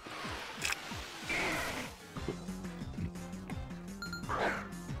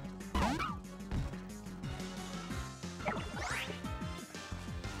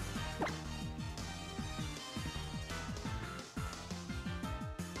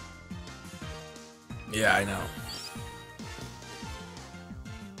 Yeah, I know.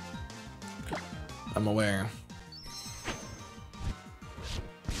 I'm aware.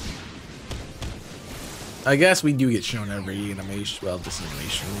 I guess we do get shown every animation. Well, this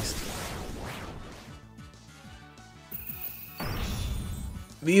animation at least.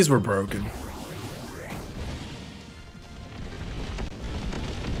 These were broken.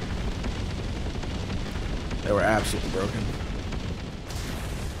 They were absolutely broken.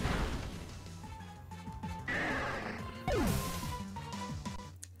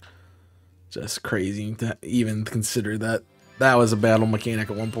 Just crazy to even consider that that was a battle mechanic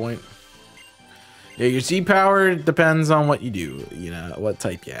at one point. Yeah, your Z power depends on what you do, you know, what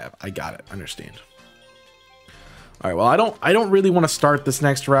type you have. I got it. Understand. All right, well, I don't really want to start this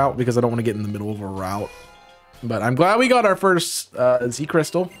next route because I don't want to get in the middle of a route. But I'm glad we got our first Z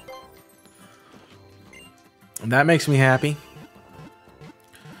crystal. And that makes me happy.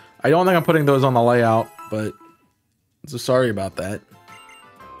 I don't think I'm putting those on the layout, but so sorry about that.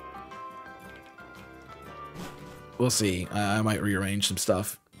 We'll see. I might rearrange some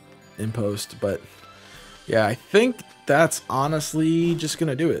stuff in post, but yeah, I think that's honestly just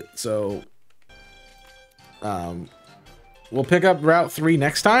gonna do it. So we'll pick up Route 3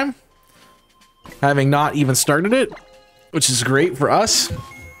 next time, having not even started it, which is great for us.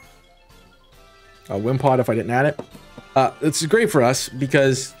 Wimpod if I didn't add it. It's great for us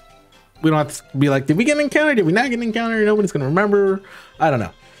because we don't have to be like, did we get an encounter? Did we not get an encounter? Nobody's gonna remember. I don't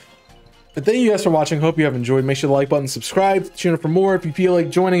know. But thank you guys for watching. Hope you have enjoyed. Make sure the like button, subscribe, tune in for more. If you feel like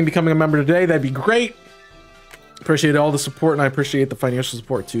joining and becoming a member today, that'd be great. Appreciate all the support, and I appreciate the financial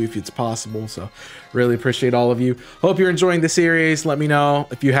support too, if it's possible. So really appreciate all of you. Hope you're enjoying the series. Let me know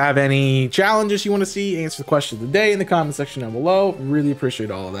if you have any challenges you want to see. Answer the question of the day in the comment section down below. Really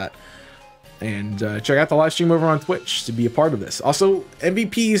appreciate all of that. And check out the live stream over on Twitch to be a part of this. Also,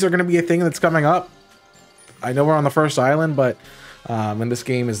 MVPs are going to be a thing that's coming up. I know we're on the first island, but and this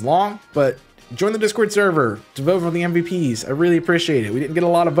game is long, but join the Discord server to vote for the MVPs. I really appreciate it. We didn't get a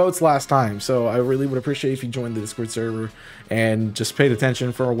lot of votes last time, so I really would appreciate if you joined the Discord server and just paid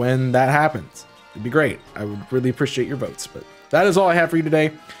attention for when that happens. It'd be great. I would really appreciate your votes. But that is all I have for you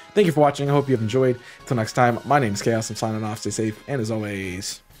today. Thank you for watching. I hope you have enjoyed. Until next time, my name is Chaos. I'm signing off. Stay safe, and as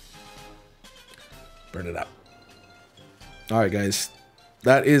always, burn it up. All right, guys.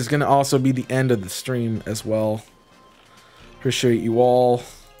 That is going to also be the end of the stream as well. Appreciate you all.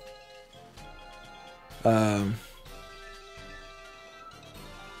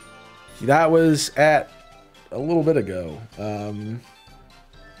 That was at a little bit ago.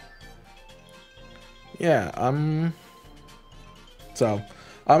 Yeah, so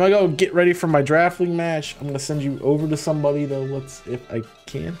I'm gonna go get ready for my draft league match. I'm gonna send you over to somebody though. Let's, if I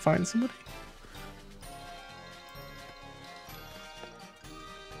can find somebody.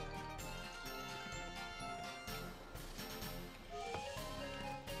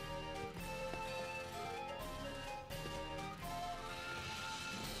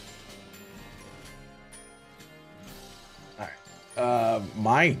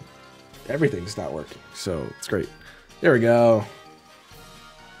 Everything's not working, so it's great. There we go.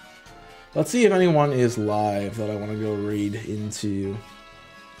 Let's see if anyone is live that I want to go read into.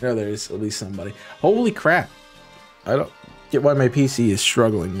 No, there's at least somebody. Holy crap. I don't get why my PC is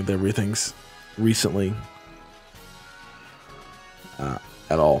struggling with everything's recently at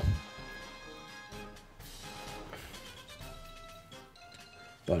all.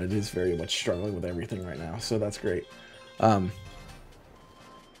 But it is very much struggling with everything right now, so that's great.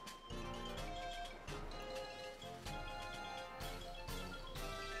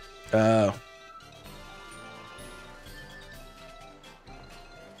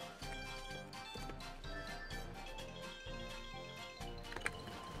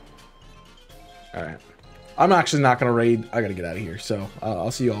 Alright. I'm actually not gonna raid. I gotta get out of here, so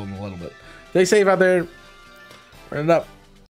I'll see you all in a little bit. Stay safe out there. Burn it up.